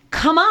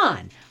come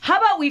on. How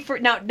about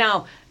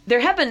now?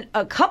 There have been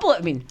a couple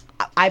of.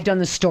 I've done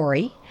the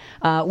story,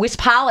 Wisp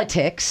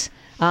Politics.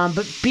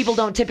 But people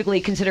don't typically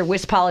consider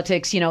Wisp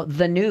Politics,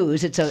 the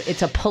news. It's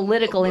a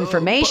political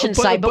information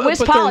site. But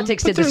Wisp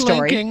Politics did the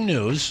story. Linking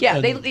news.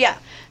 Yeah,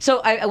 So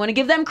I want to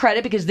give them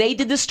credit because they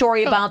did the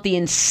story about the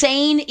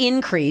insane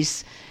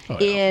increase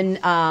in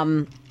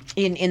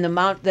the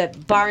amount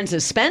that Barnes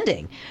is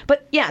spending.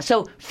 But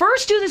so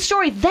first do the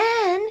story,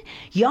 then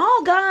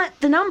y'all got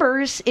the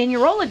numbers in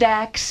your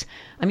Rolodex.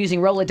 I'm using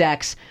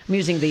Rolodex. I'm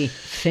using the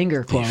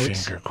finger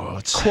quotes.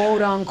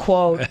 Quote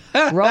unquote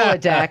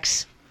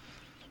Rolodex.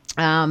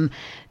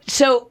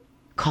 So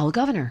call a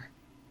governor.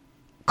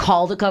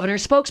 call the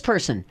governor's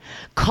spokesperson,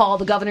 call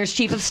the governor's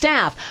chief of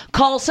staff,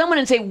 call someone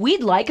and say,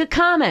 we'd like a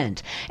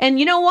comment. And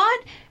you know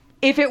what?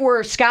 If it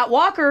were Scott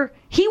Walker,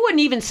 he wouldn't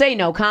even say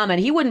no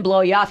comment. He wouldn't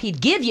blow you off.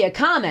 He'd give you a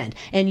comment.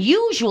 And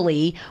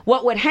usually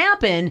what would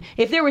happen,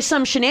 if there was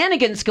some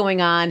shenanigans going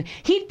on,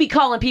 he'd be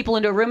calling people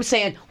into a room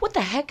saying, what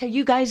the heck are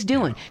you guys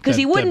doing? Because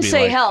he wouldn't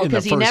say hell,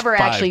 because he never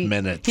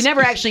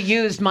actually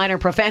used minor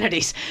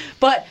profanities.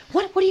 But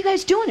what are you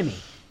guys doing to me?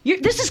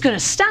 This is going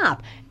to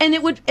stop. And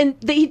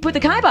he'd put the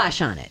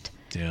kibosh on it.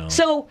 Yeah.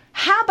 So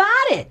how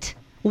about it?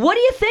 What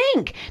do you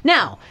think?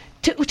 Now,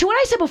 to what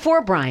I said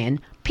before, Brian,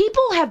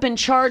 people have been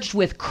charged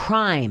with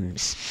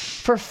crimes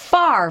for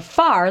far,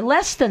 far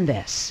less than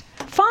this.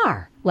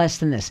 Far less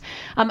than this.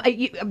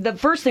 The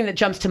first thing that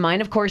jumps to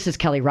mind, of course, is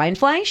Kelly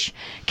Rindfleisch.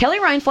 Kelly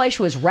Rindfleisch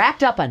was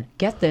wrapped up on,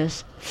 get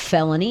this,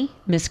 felony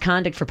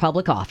misconduct for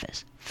public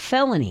office.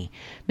 Felony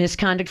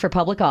misconduct for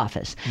public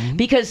office. Mm-hmm.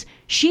 Because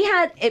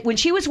when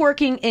she was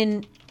working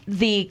in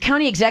the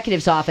county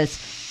executive's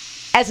office,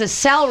 as a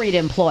salaried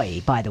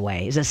employee, by the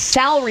way, as a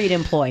salaried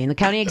employee in the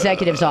county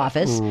executive's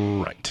office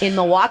in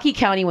Milwaukee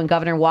County when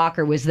Governor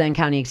Walker was then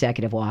County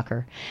Executive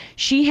Walker,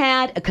 she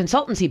had a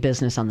consultancy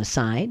business on the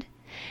side.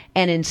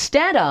 And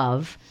instead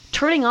of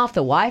turning off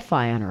the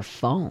Wi-Fi on her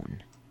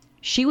phone,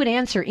 she would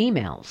answer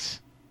emails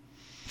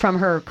from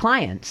her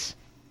clients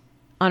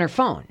on her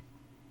phone.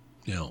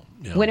 Yeah.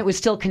 When it was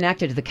still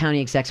connected to the county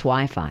exec's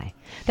Wi-Fi.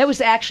 That was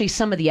actually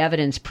some of the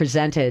evidence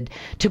presented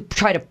to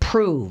try to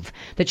prove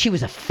that she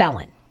was a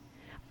felon.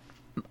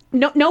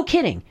 No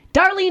kidding.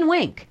 Darlene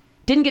Wink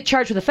didn't get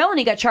charged with a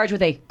felony, got charged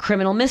with a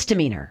criminal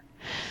misdemeanor.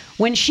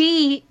 While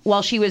she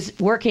was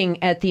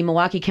working at the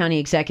Milwaukee County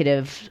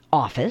Executive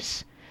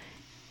Office,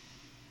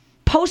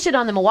 posted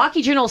on the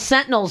Milwaukee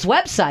Journal-Sentinel's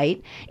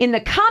website in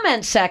the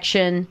comments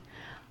section,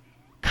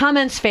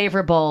 comments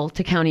favorable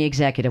to County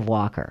Executive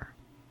Walker.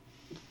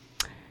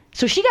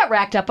 So she got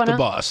racked up on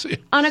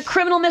a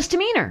criminal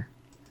misdemeanor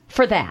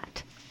for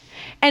that.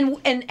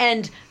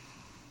 And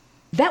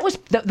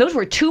those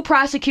were two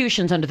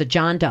prosecutions under the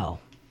John Doe.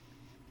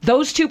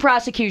 Those two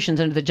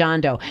prosecutions under the John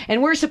Doe.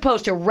 And we're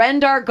supposed to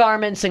rend our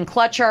garments and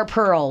clutch our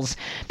pearls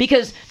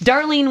because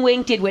Darlene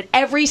Wink did what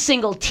every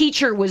single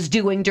teacher was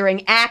doing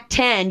during Act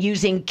 10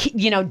 using,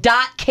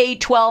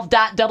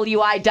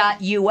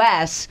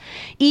 .k12.wi.us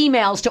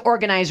emails to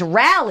organize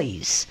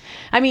rallies.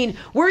 I mean,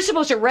 we're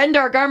supposed to rend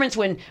our garments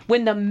when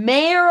the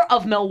mayor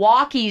of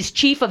Milwaukee's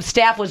chief of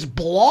staff was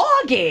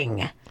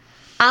blogging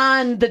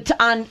on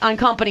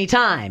company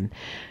time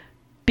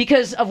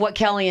because of what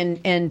Kelly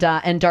and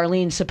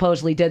Darlene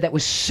supposedly did that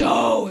was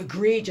so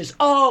egregious.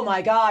 Oh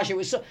my gosh, it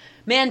was so...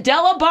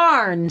 Mandela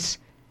Barnes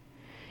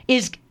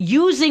is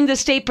using the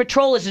state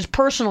patrol as his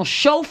personal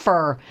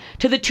chauffeur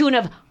to the tune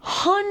of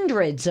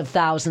hundreds of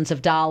thousands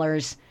of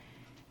dollars,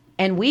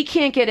 and we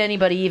can't get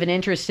anybody even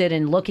interested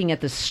in looking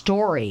at the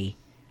story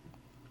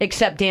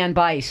except Dan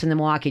Bice in the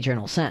Milwaukee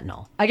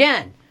Journal-Sentinel.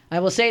 Again, I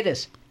will say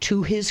this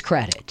to his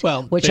credit,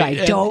 which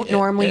I don't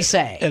normally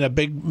say. And a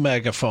big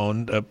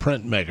megaphone, a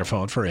print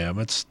megaphone for him.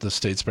 It's the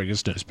state's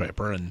biggest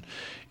newspaper and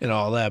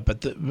all that.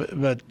 But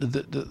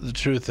the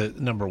truth,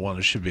 number one,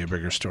 it should be a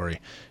bigger story.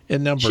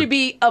 Should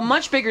be a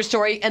much bigger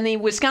story, and the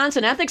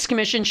Wisconsin Ethics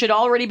Commission should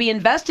already be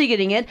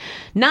investigating it.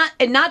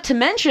 Not to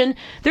mention,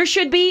 there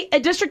should be a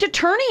district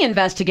attorney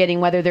investigating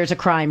whether there's a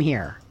crime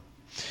here.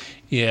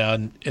 Yeah,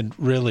 and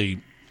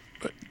really,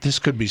 this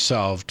could be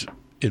solved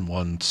in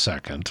 1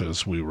 second,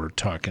 as we were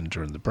talking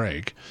during the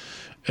break,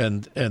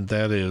 and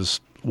that is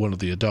one of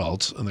the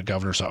adults in the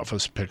governor's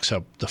office picks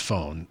up the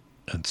phone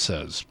and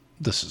says,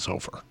 "This is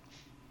over.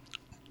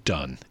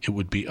 Done." It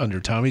would be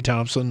under Tommy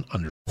Thompson.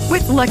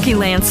 With Lucky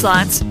Land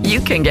Slots, you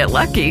can get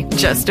lucky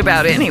just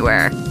about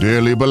anywhere.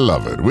 Dearly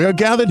beloved, we are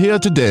gathered here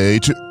today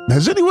to...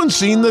 Has anyone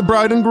seen the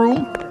bride and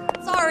groom?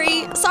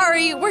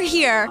 Sorry, we're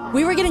here.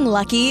 We were getting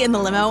lucky in the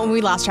limo and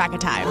we lost track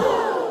of time.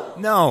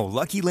 No,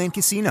 Lucky Land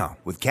Casino,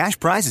 with cash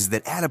prizes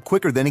that add up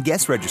quicker than a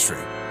guest registry.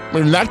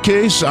 In that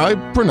case, I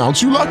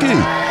pronounce you lucky.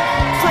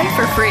 Play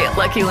for free at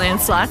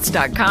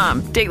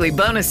LuckyLandSlots.com. Daily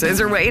bonuses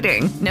are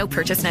waiting. No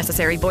purchase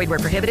necessary. Void where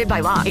prohibited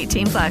by law.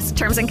 18+.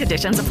 Terms and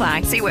conditions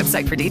apply. See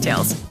website for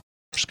details.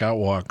 Scott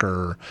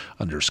Walker,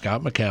 under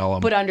Scott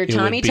McCallum. But under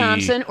Tommy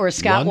Thompson or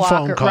Scott Walker,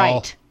 phone call,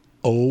 right.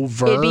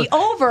 Over. It'd be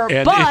over,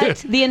 but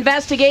the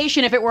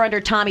investigation, if it were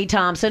under Tommy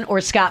Thompson or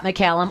Scott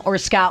McCallum or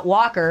Scott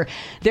Walker,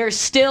 there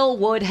still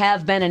would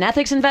have been an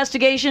ethics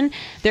investigation.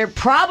 There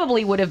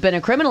probably would have been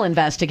a criminal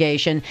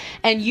investigation.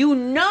 And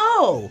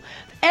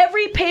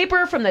every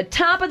paper from the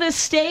top of the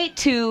state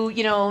to,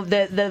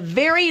 the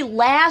very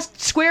last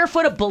square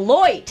foot of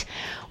Beloit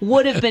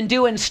would have been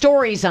doing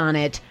stories on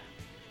it,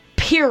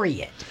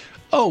 period.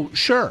 Oh,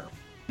 sure.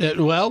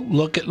 Well,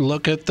 look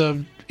at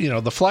the...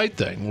 the flight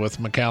thing with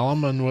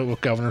McCallum and with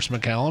Governor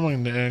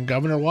McCallum and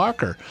Governor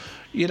Walker.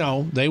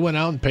 They went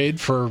out and paid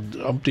for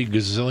umpty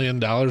gazillion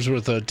dollars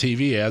worth of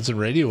TV ads and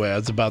radio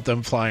ads about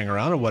them flying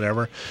around or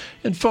whatever.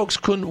 And folks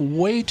couldn't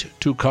wait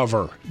to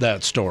cover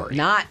that story.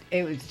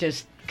 It was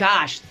just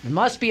Gosh, it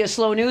must be a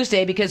slow news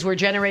day because we're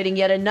generating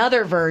yet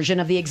another version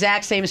of the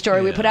exact same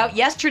story we put out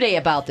yesterday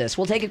about this.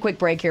 We'll take a quick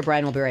break here,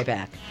 Brian. We'll be right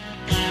back.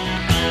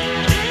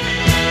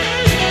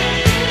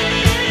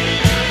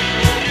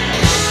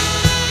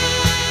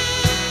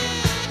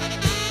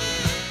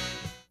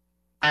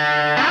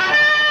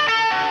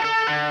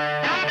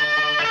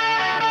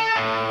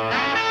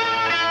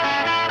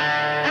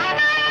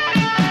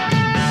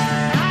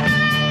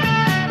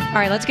 All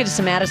right, let's get to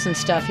some Madison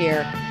stuff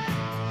here.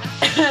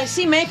 I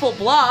see Maple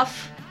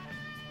Bluff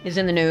is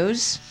in the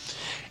news.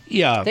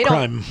 Yeah,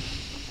 crime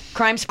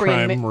spree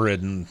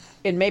crime-ridden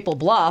in Maple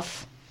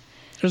Bluff.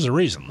 There's a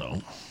reason,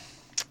 though.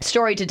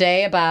 Story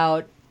today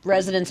about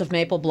residents of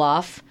Maple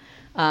Bluff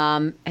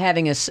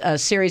having a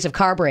series of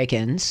car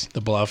break-ins.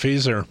 The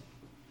Bluffies or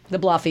the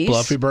Bluffies?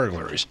 Bluffy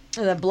burglaries.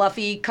 The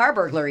Bluffy car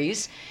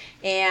burglaries.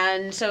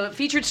 And so a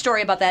featured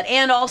story about that,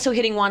 and also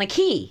hitting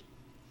Wanakee.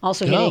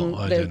 Also hitting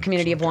the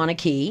community of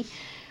Wanakee.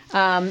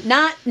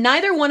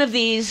 Neither one of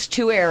these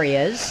two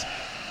areas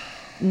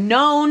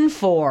known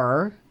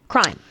for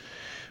crime,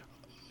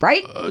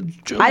 right?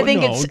 I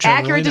think it's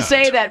accurate to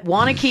say that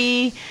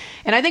Wanakee,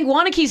 and I think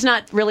Wanakee's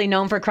not really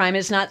known for crime.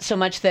 It's not so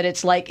much that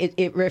it's like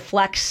it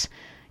reflects,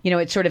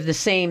 it's sort of the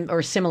same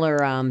or similar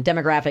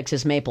demographics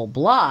as Maple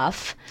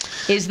Bluff.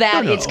 Is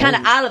that it's kind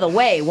of out of the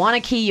way.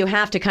 Wanakee, you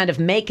have to kind of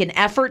make an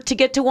effort to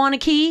get to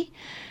Wanakee.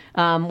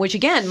 Which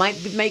again might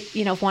make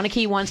if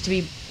Wanakee wants to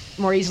be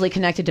more easily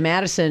connected to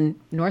Madison,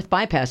 North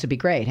Bypass would be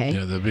great. Hey,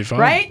 yeah, that'd be fine.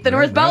 Right, the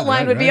North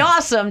Beltline would be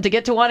awesome to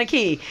get to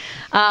Wanakee.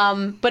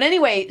 But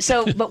anyway,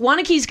 but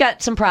Wanakee's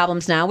got some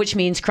problems now, which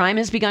means crime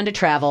has begun to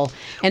travel.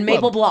 And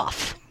Maple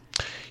Bluff,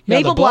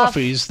 Maple Bluff,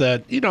 Bluffies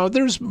that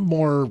there's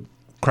more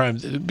crime.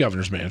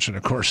 Governor's Mansion,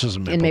 of course, is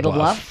in Maple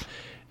Bluff.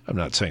 I'm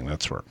not saying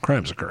that's where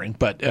crime's occurring,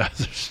 but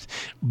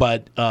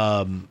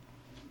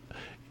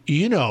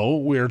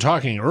we were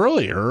talking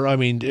earlier. I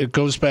mean, it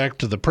goes back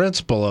to the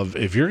principle of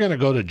if you're going to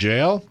go to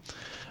jail,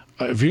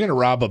 if you're going to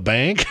rob a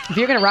bank, if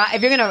you're going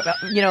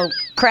to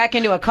crack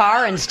into a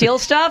car and steal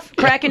stuff,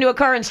 crack into a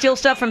car and steal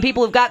stuff from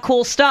people who've got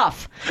cool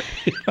stuff,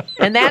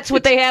 and that's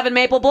what they have in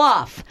Maple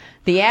Bluff.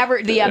 The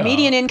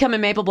median income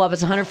in Maple Bluff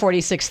is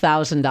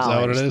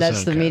 $146,000.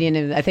 That's the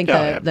median. I think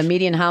the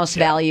median house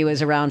value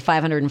is around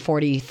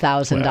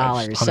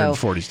 $540,000. So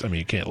I mean,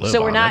 you can't live.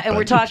 So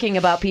we're talking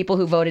about people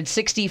who voted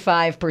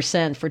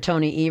 65% for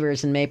Tony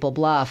Evers in Maple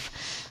Bluff.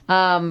 So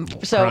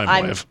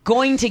I'm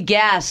going to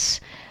guess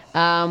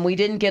we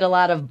didn't get a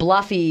lot of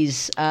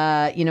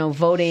Bluffies,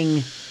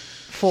 voting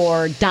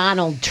for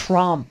Donald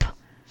Trump.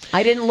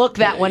 I didn't look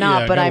that one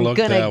up, but I'm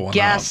going to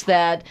guess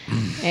that.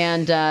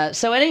 And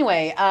so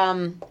anyway,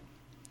 I'm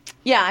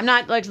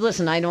not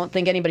listen, I don't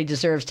think anybody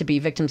deserves to be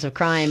victims of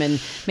crime.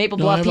 And Maple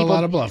Bluff people, a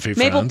lot of Bluffy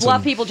Maple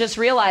Bluff people just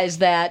realize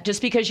that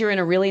just because you're in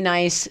a really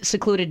nice,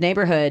 secluded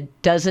neighborhood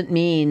doesn't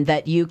mean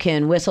that you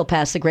can whistle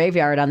past the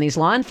graveyard on these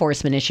law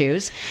enforcement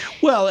issues.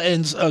 Well,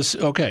 and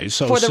okay,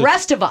 so for the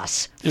rest of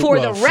us,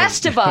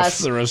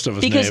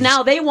 because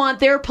now they want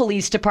their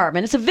police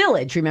department. It's a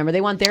village, remember?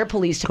 They want their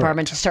police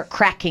department to start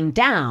cracking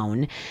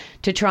down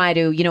to try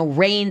to,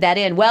 rein that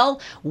in. Well,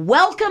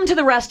 welcome to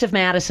the rest of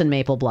Madison,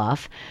 Maple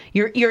Bluff.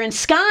 You're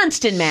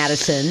ensconced in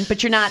Madison,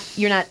 but you're not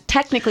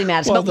technically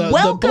Madison. Well, but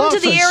welcome to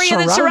the area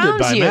that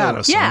surrounds you.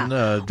 Madison,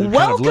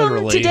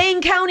 welcome to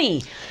Dane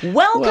County.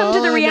 Welcome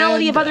to the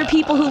reality of other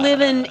people who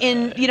live in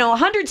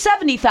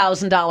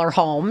 $170,000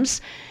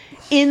 homes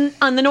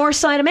on the north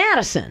side of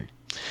Madison.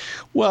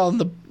 Well,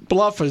 the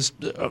Bluff is,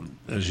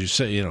 as you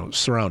say,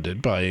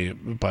 surrounded by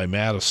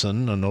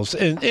Madison and those,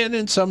 and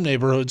in some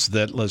neighborhoods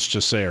that, let's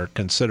just say, are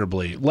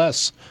considerably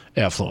less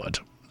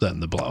affluent than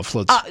the Bluff.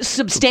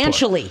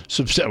 Substantially.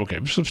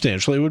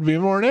 Substantially would be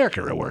a more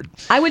accurate word.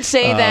 I would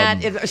say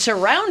that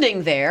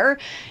surrounding there,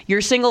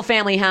 your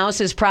single-family house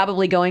is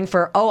probably going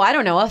for,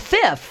 a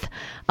fifth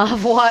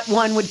of what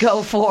one would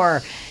go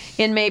for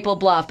in Maple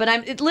Bluff.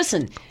 But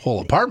listen,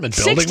 whole apartment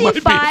building might be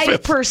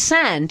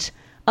 65%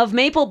 of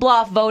Maple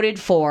Bluff voted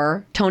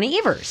for Tony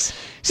Evers.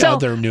 So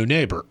their new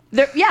neighbor.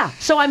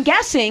 So I'm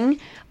guessing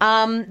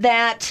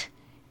that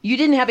you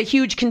didn't have a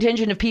huge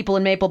contingent of people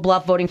in Maple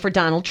Bluff voting for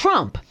Donald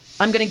Trump.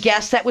 I'm going to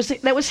guess that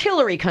was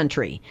Hillary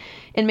country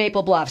in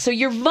Maple Bluff. So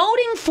you're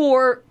voting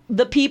for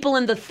the people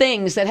and the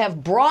things that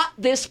have brought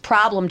this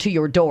problem to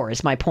your door,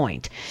 is my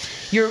point.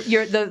 You're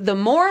the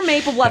more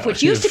Maple Bluff,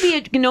 which used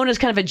to be known as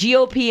kind of a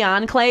GOP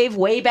enclave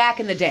way back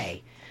in the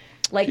day,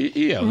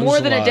 more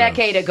than a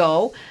decade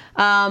ago.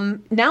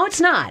 Now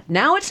it's not.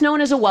 Now it's known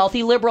as a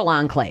wealthy liberal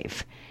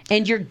enclave.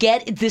 And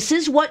this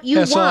is what you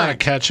want. That's a lot of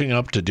catching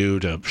up to do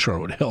to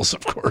Sherwood Hills,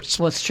 of course.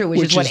 Well, it's true,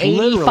 which is what,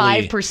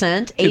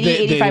 85%?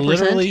 85%? They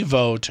literally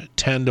vote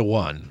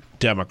 10-1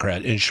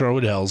 Democrat in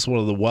Sherwood Hills, one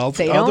of the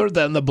other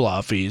than the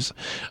Bluffies,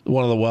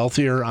 one of the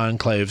wealthier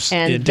enclaves in Dane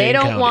County. And they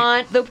don't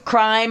want the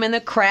crime and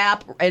the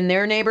crap in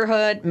their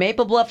neighborhood.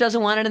 Maple Bluff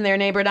doesn't want it in their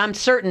neighborhood. I'm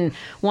certain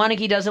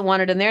Wanakee doesn't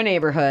want it in their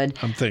neighborhood.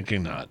 I'm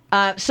thinking not.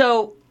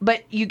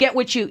 But you get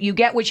what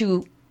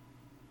you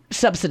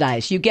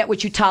subsidize. You get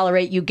what you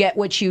tolerate. You get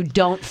what you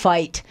don't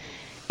fight.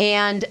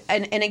 And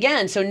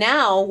again, so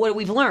now what have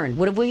we learned?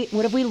 What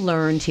have we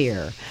learned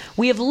here?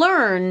 We have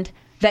learned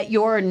that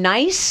your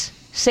nice,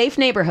 safe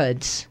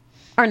neighborhoods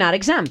are not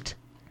exempt.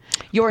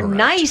 Your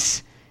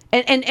nice,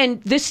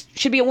 and this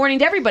should be a warning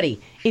to everybody.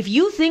 If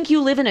you think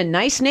you live in a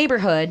nice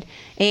neighborhood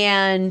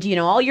and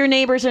all your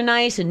neighbors are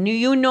nice and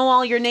you know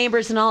all your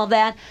neighbors and all of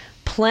that,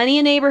 plenty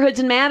of neighborhoods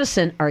in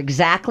Madison are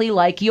exactly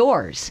like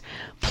yours.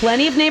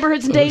 Plenty of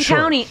neighborhoods in Dane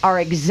County are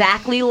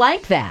exactly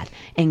like that.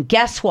 And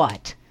guess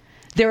what?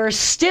 There are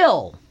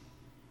still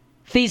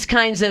these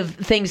kinds of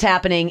things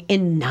happening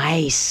in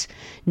nice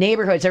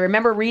neighborhoods. I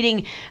remember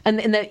reading on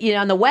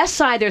the west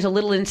side, there's a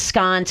little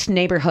ensconced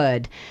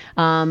neighborhood.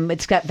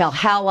 It's got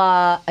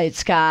Valhalla.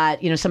 It's got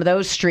some of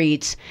those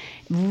streets.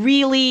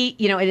 Really,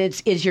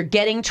 it's you're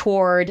getting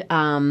toward it's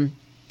on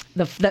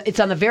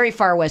the very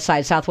far west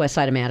side, southwest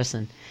side of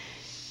Madison.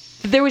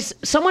 There was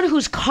someone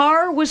whose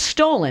car was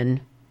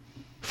stolen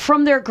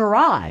from their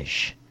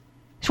garage.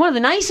 It's one of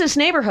the nicest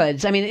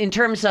neighborhoods. I mean, in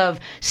terms of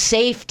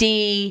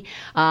safety,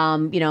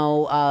 property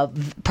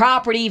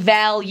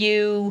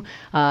value,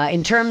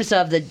 in terms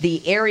of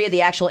the area,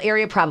 the actual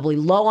area, probably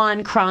low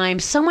on crime.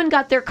 Someone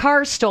got their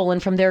car stolen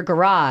from their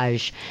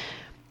garage,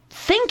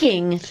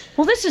 thinking,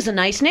 well, this is a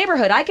nice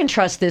neighborhood. I can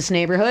trust this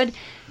neighborhood.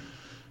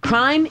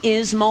 Crime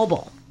is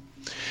mobile.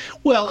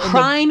 Well,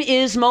 crime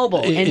is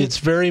mobile. And it's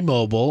very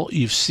mobile.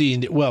 You've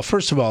seen, well,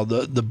 first of all,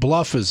 the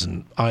Bluff is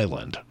an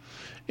island.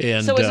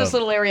 And, so is this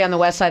little area on the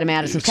west side of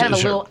Madison. It's kind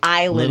of a little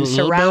island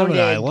surrounded. Bit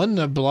of an island.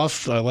 The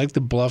Bluff, I like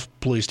the Bluff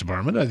Police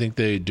Department. I think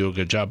they do a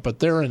good job, but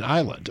they're an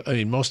island. I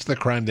mean, most of the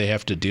crime they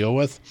have to deal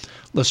with,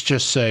 let's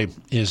just say,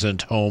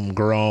 isn't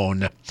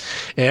homegrown.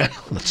 And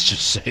let's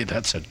just say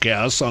that's a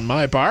guess on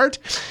my part.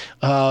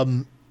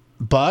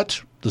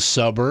 But the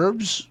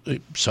suburbs,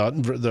 saw it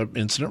in the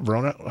incident,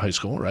 Verona High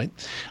School, right?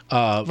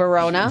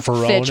 Verona,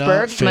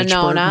 Fitchburg,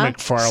 Monona,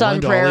 McFarland, Sun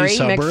Prairie,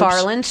 suburbs.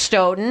 McFarland,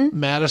 Stoughton.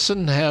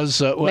 Madison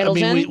has,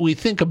 we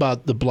think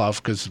about the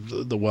Bluff because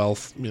the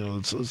wealth,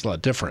 it's a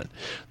lot different.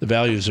 The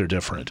values are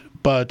different.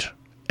 But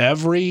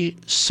every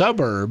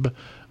suburb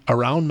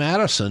around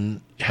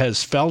Madison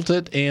has felt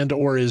it and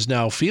or is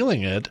now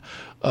feeling it.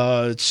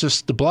 It's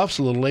just the Bluff's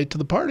a little late to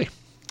the party.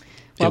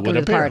 Welcome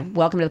to the party.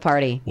 Welcome to the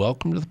party.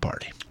 Welcome to the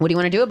party. What do you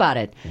want to do about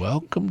it?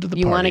 Welcome to the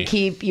party. You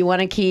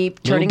want to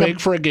keep turning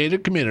big for a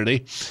gated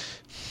community.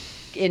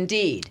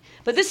 Indeed.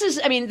 But this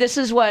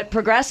is what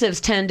progressives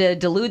tend to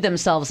delude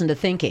themselves into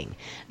thinking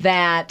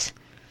that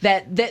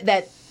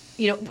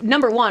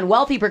number one,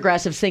 wealthy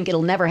progressives think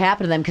it'll never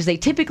happen to them because they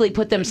typically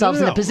put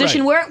themselves in a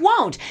position where it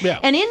won't. Yeah.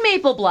 And in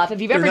Maple Bluff, if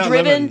you've ever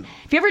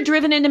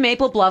driven into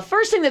Maple Bluff,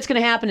 first thing that's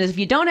going to happen is if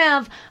you don't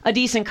have a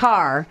decent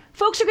car,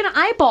 folks are going to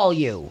eyeball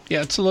you.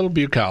 Yeah, it's a little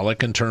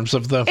bucolic in terms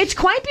of the... It's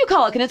quite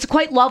bucolic, and it's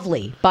quite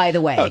lovely, by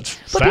the way. Oh, it's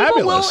but fabulous.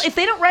 People will, if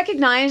they don't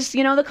recognize,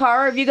 the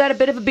car, if you got a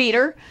bit of a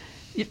beater,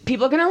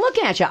 people are going to look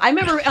at you. I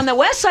remember on the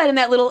west side in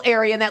that little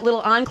area, in that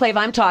little enclave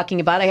I'm talking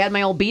about, I had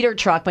my old beater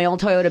truck, my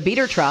old Toyota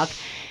beater truck,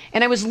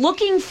 and I was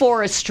looking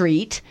for a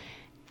street,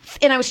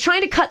 and I was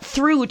trying to cut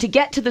through to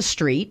get to the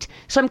street.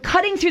 So I'm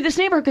cutting through this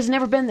neighborhood because I've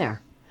never been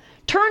there.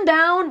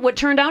 What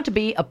turned out to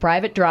be a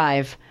private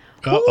drive.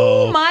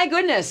 Uh-oh. Ooh, my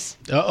goodness.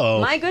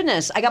 Uh-oh. My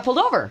goodness. I got pulled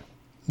over.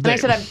 And I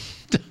said,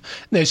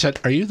 They said,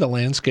 are you the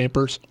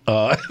landscapers?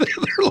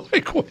 They're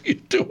like, what are you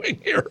doing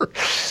here?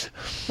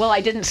 Well,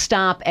 I didn't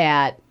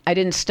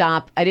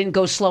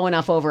go slow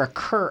enough over a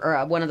curve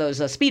or one of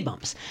those speed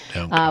bumps,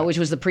 which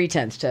was the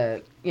pretense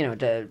to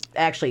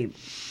actually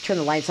turn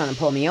the lights on and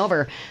pull me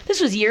over.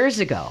 This was years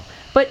ago.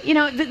 But,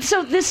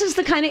 so this is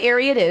the kind of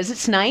area it is.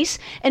 It's nice.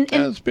 And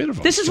it's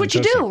beautiful. This is what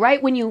you do,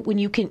 right? When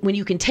you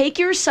can take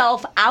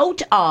yourself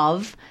out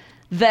of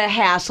the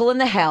hassle and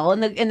the hell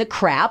and the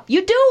crap,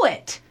 you do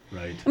it.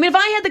 Right. I mean, if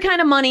I had the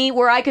kind of money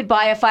where I could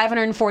buy a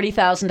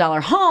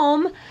 $540,000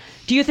 home,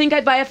 do you think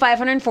I'd buy a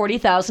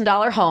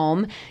 $540,000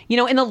 home,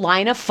 in the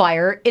line of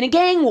fire in a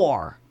gang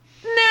war?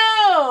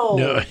 No.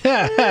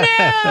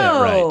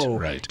 No.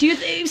 Right. Do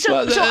you so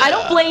I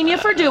don't blame you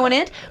for doing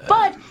it,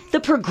 but the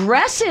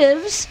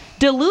progressives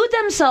delude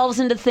themselves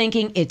into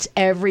thinking it's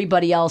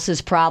everybody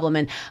else's problem,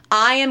 and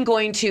I am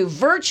going to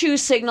virtue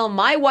signal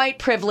my white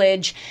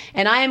privilege,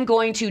 and I am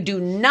going to do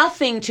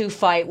nothing to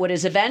fight what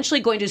is eventually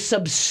going to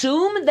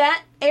subsume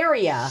that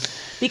area,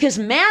 because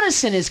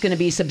Madison is going to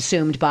be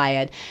subsumed by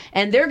it,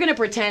 and they're going to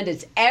pretend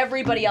it's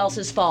everybody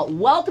else's fault.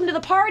 Welcome to the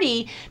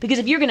party, because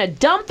if you're going to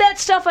dump that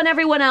stuff on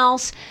everyone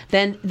else,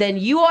 then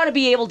you ought to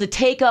be able to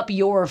take up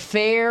your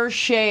fair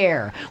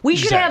share. We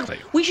should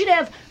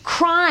have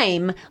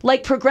crime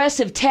like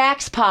progressive tax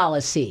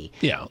policy.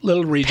 Yeah,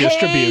 little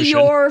redistribution. Pay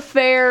your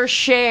fair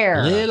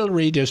share. Little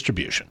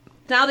redistribution.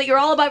 Now that you're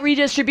all about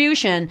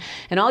redistribution,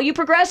 and all you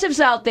progressives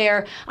out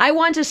there, I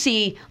want to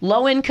see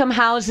low-income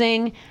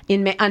housing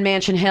on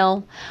Mansion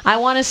Hill. I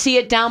want to see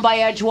it down by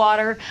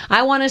Edgewater.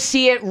 I want to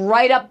see it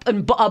right up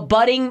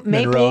abutting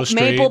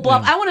Maple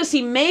Bluff. I want to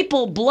see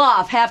Maple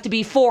Bluff have to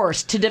be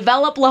forced to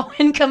develop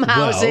low-income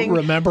housing.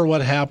 Well, remember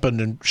what happened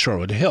in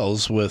Shorewood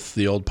Hills with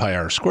the old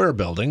Pyar Square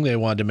building. They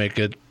wanted to make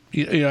it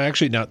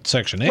Actually not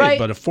Section 8, Right.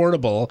 but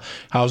affordable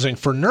housing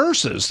for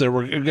nurses that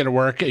were going to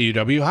work at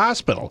UW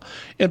Hospital.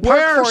 And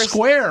Pioneer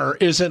Square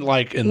isn't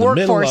like in the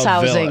middle of Workforce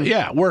housing.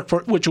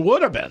 which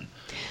would have been.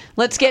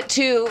 Let's get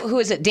to, who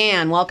is it?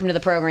 Dan. Welcome to the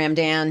program,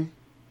 Dan.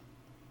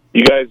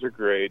 You guys are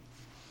great.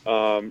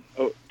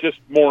 Just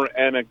more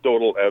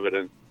anecdotal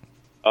evidence.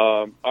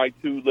 I,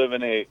 too, live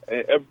in a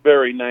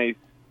very nice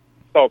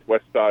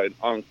southwest side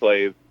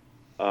enclave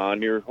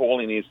near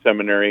Holy Knees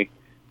Seminary.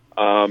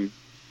 1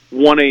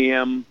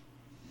 a.m.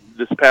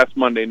 this past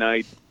Monday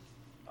night,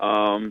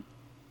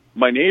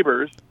 my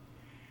neighbors,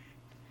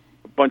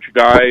 a bunch of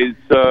guys,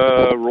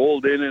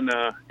 rolled in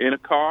a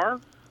car.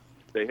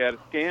 They had a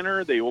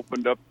scanner. They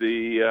opened up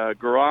the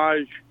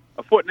garage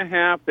a foot and a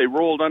half. They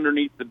rolled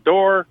underneath the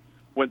door,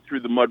 went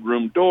through the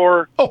mudroom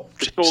door,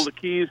 stole the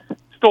keys,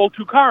 stole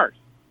 2 cars.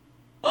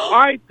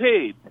 I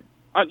paid.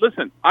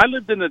 Listen, I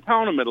lived in the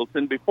town of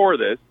Middleton before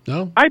this.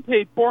 No. I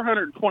paid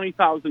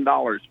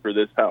 $420,000 for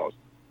this house.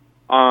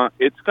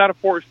 It's got a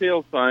for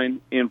sale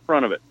sign in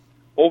front of it.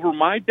 Over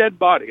my dead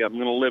body, I'm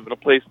going to live in a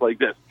place like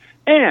this.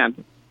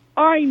 And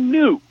I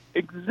knew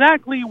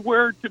exactly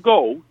where to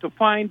go to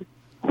find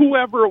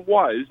whoever it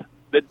was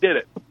that did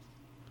it.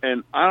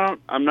 And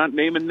I'm not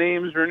naming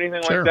names or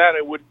anything like that.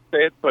 I wouldn't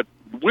say it, but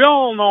we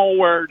all know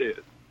where it is.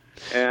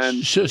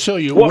 And so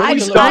you, I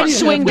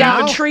swing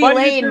down Tree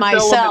Lane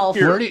myself.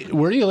 Where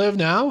do you live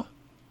now?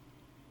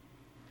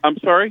 I'm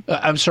sorry?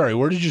 I'm sorry.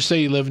 Where did you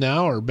say you live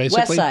now, or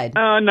basically? West Side.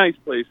 Nice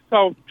place.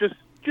 So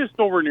just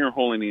over near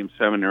Holy Name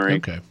Seminary.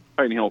 Okay.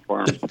 Pine Hill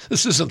Farms.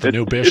 This isn't the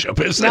new bishop,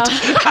 is it?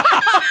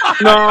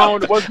 No,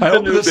 it wasn't I the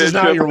hope new this bishop. is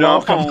not your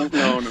welcome.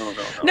 No.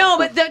 No,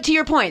 but to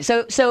your point,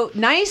 so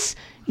nice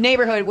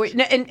neighborhood.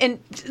 And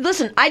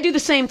listen, I do the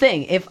same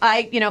thing. If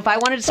I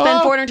wanted to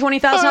spend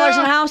 $420,000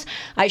 on a house,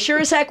 I sure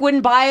as heck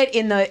wouldn't buy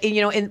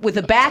it with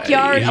a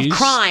backyard of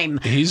crime.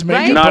 He's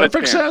making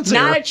perfect sense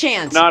here. Not a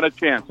chance. Not a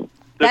chance.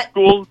 The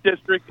school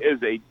district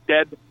is a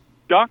dead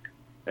duck,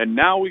 and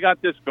now we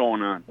got this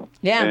going on.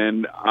 Yeah.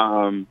 And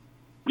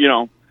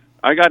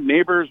I got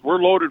neighbors. We're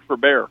loaded for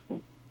bear.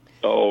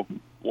 So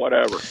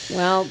whatever.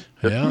 Well,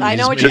 yeah, I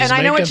know what you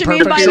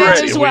mean by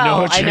that as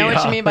well. I know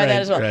what you mean by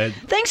that as well. Right.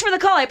 Thanks for the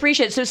call. I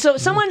appreciate it. So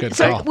someone. Good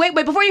So call. wait,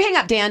 before you hang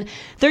up, Dan,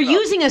 they're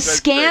using a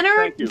scanner.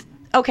 Thank you.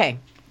 Okay,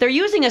 they're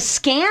using a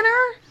scanner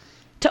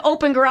to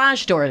open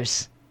garage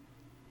doors.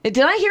 Did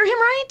I hear him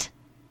right?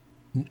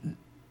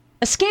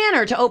 A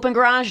scanner to open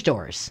garage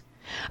doors.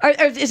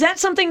 Is that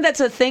something that's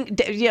a thing?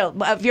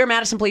 If you're a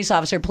Madison police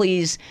officer,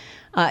 please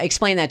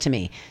explain that to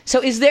me.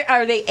 So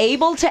are they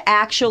able to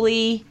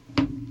actually,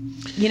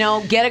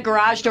 get a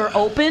garage door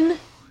open?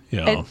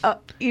 Yeah. And,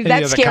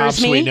 that scares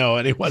me.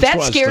 That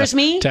scares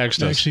me.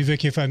 Text us. Actually,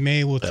 Vicki, if I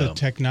may, with the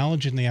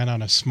technology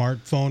on a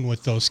smartphone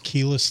with those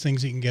keyless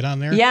things you can get on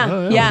there, Yeah,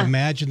 I would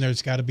imagine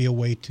there's got to be a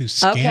way to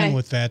scan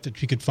with that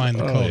you could find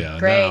the code. Yeah.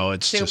 Great. No,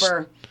 it's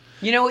super.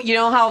 You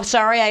know how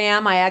sorry I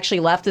am I actually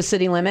left the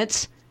city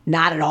limits?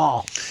 Not at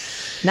all.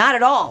 Not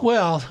at all.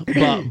 Well,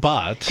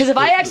 but because if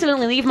I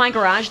accidentally leave my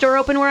garage door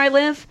open where I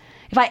live,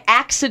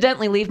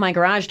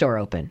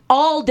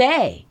 all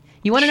day,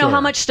 you want to know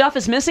how much stuff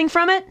is missing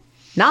from it?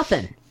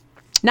 Nothing.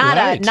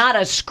 Not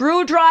a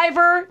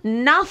screwdriver.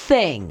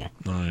 Nothing.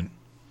 Right.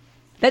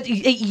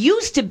 It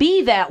used to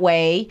be that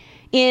way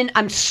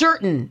I'm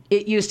certain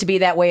it used to be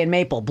that way in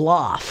Maple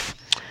Bluff.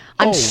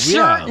 I'm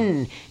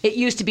certain it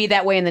used to be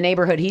that way in the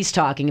neighborhood he's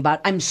talking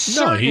about. I'm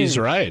certain. No, he's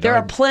right. There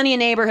are plenty of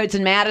neighborhoods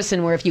in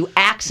Madison where if you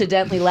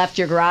accidentally left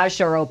your garage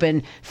door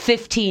open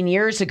 15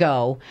 years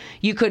ago,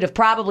 you could have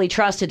probably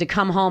trusted to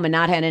come home and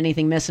not had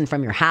anything missing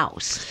from your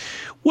house.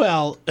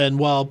 Well, and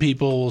while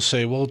people will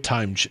say, well,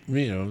 things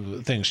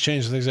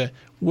change, things like that,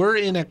 we're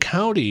in a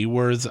county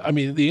where, one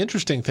of the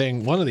interesting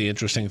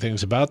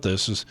things about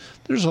this is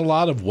there's a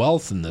lot of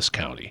wealth in this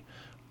county.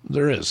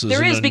 There is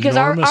because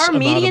our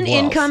median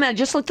income, I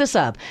just looked this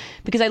up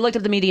because I looked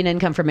up the median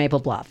income for Maple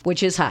Bluff,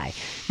 which is high.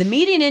 The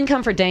median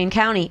income for Dane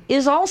County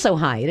is also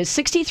high. It is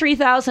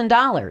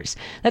 $63,000.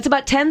 That's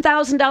about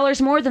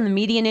 $10,000 more than the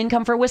median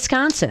income for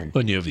Wisconsin.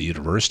 When you have the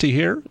university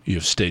here, you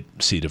have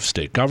seat of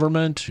state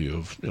government, you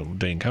have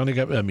Dane County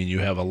government. You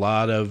have a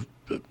lot of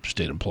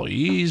state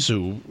employees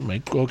who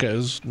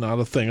it's not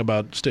a thing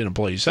about state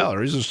employee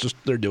salaries. It's just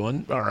they're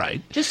doing all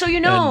right. Just so you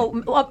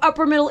know,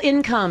 upper middle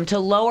income to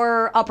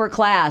lower upper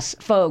class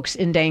folks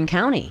in Dane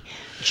County.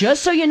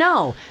 Just so you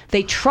know,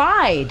 they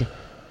tried.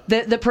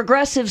 The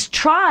progressives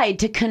tried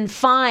to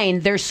confine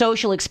their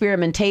social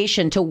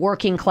experimentation to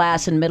working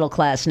class and middle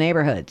class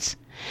neighborhoods.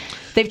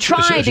 They've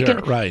tried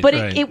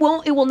it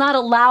will not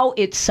allow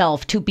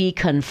itself to be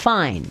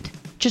confined.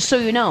 Just so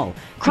you know,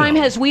 crime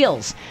has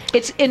wheels.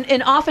 It's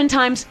and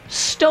oftentimes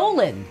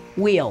stolen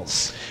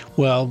wheels.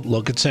 Well,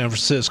 look at San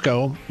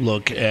Francisco.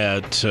 Look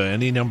at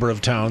any number of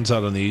towns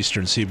out on the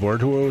eastern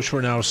seaboard, which we're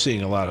now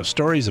seeing a lot of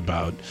stories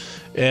about.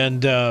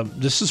 And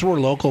this is where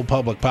local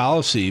public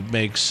policy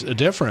makes a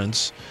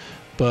difference.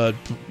 But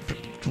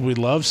we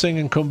love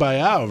singing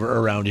Kumbaya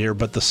around here,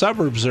 but the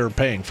suburbs are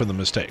paying for the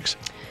mistakes.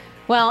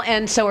 Well,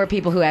 and so are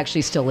people who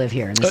actually still live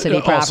here in the city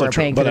proper, Also are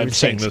true, paying but for their I'm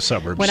saying mistakes. the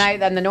suburbs. When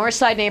in the north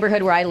side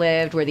neighborhood where I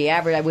lived, where the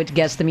average, I would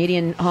guess the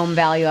median home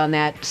value on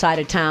that side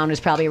of town is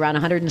probably around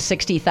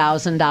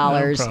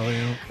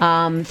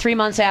 $160,000. 3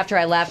 months after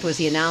I left was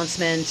the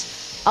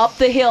announcement up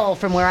the hill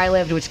from where I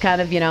lived, which kind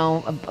of,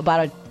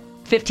 about a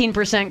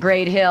 15%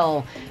 grade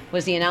hill,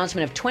 was the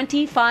announcement of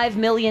 $25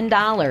 million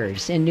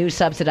in new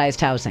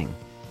subsidized housing.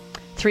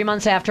 3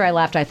 months after I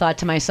left, I thought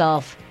to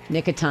myself,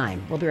 nick of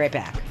time. We'll be right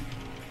back.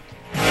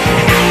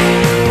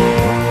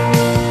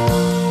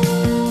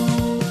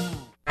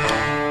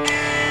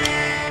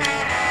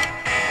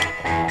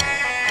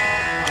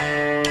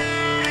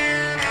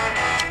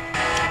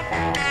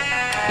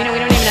 We don't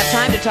even have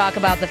time to talk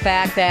about the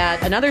fact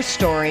that another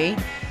story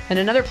and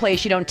another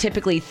place you don't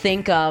typically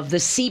think of, the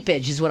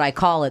seepage is what I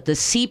call it. The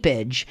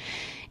seepage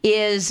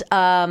is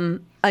a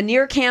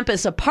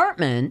near-campus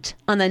apartment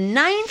on the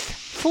 9th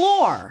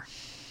floor.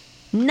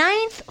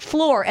 9th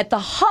floor at the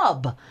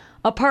Hub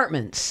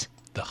Apartments.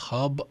 The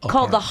Hub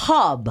Called the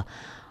Hub.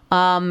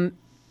 On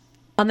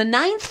the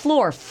 9th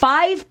floor,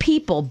 5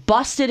 people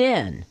busted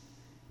in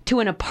to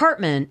an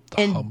apartment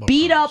and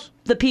beat up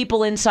the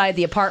people inside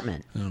the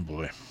apartment. Oh,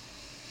 boy.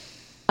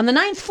 On the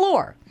 9th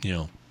floor.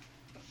 Yeah.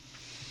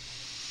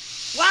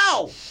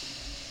 Wow.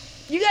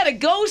 You got to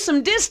go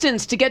some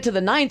distance to get to the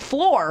 9th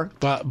floor.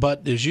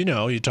 But as you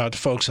know, you talk to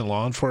folks in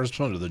law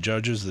enforcement or the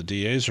judges, the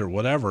DAs or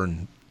whatever,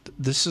 and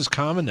this is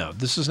common now.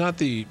 This is not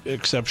the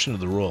exception to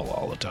the rule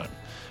all the time.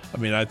 I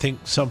mean, I think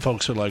some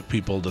folks would like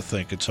people to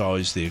think it's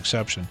always the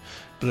exception,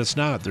 but it's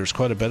not. There's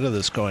quite a bit of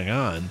this going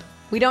on.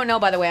 We don't know,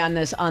 by the way, on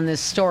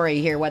this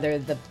story here,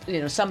 whether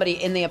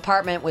somebody in the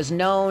apartment was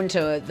known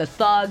to the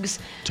thugs.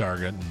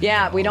 Target.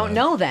 Yeah, we don't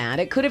know that.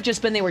 It could have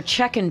just been they were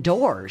checking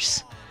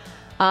doors.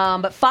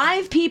 But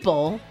 5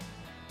 people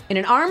in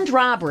an armed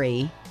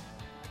robbery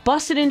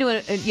busted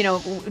into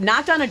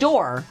knocked on a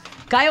door.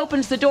 Guy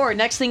opens the door.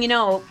 Next thing you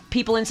know,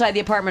 people inside the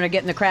apartment are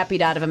getting the crap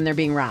beat out of them. They're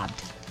being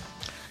robbed.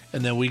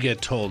 And then we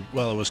get told,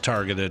 well, it was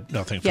targeted,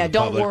 nothing for the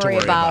don't public to worry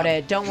worry about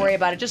it. Don't worry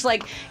about it. Just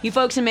like you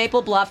folks in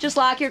Maple Bluff, just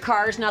lock your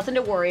cars. Nothing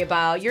to worry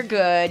about. You're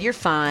good. You're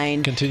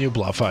fine. Continue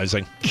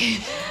bluffizing.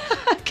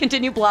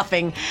 Continue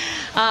bluffing.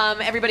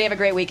 Everybody have a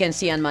great weekend.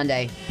 See you on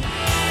Monday.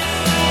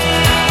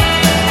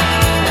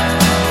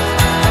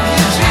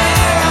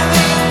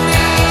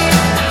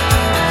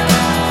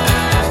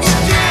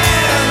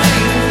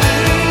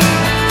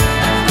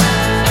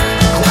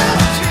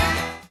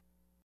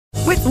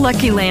 With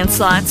Lucky Land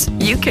Slots,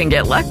 you can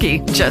get lucky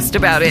just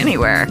about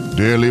anywhere.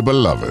 Dearly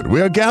beloved, we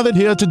are gathered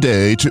here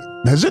today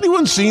to... Has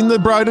anyone seen the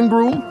bride and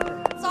groom?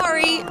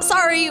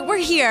 Sorry, we're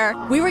here.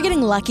 We were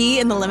getting lucky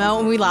in the limo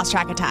and we lost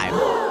track of time.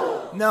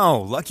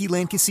 No, Lucky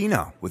Land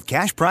Casino, with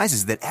cash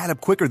prizes that add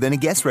up quicker than a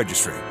guest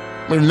registry.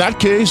 In that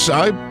case,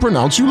 I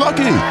pronounce you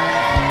lucky.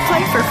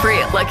 Play for free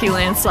at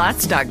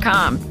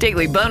LuckyLandSlots.com.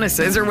 Daily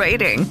bonuses are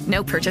waiting.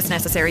 No purchase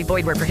necessary.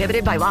 Void where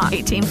prohibited by law.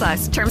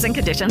 18+. Terms and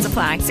conditions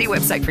apply. See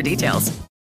website for details.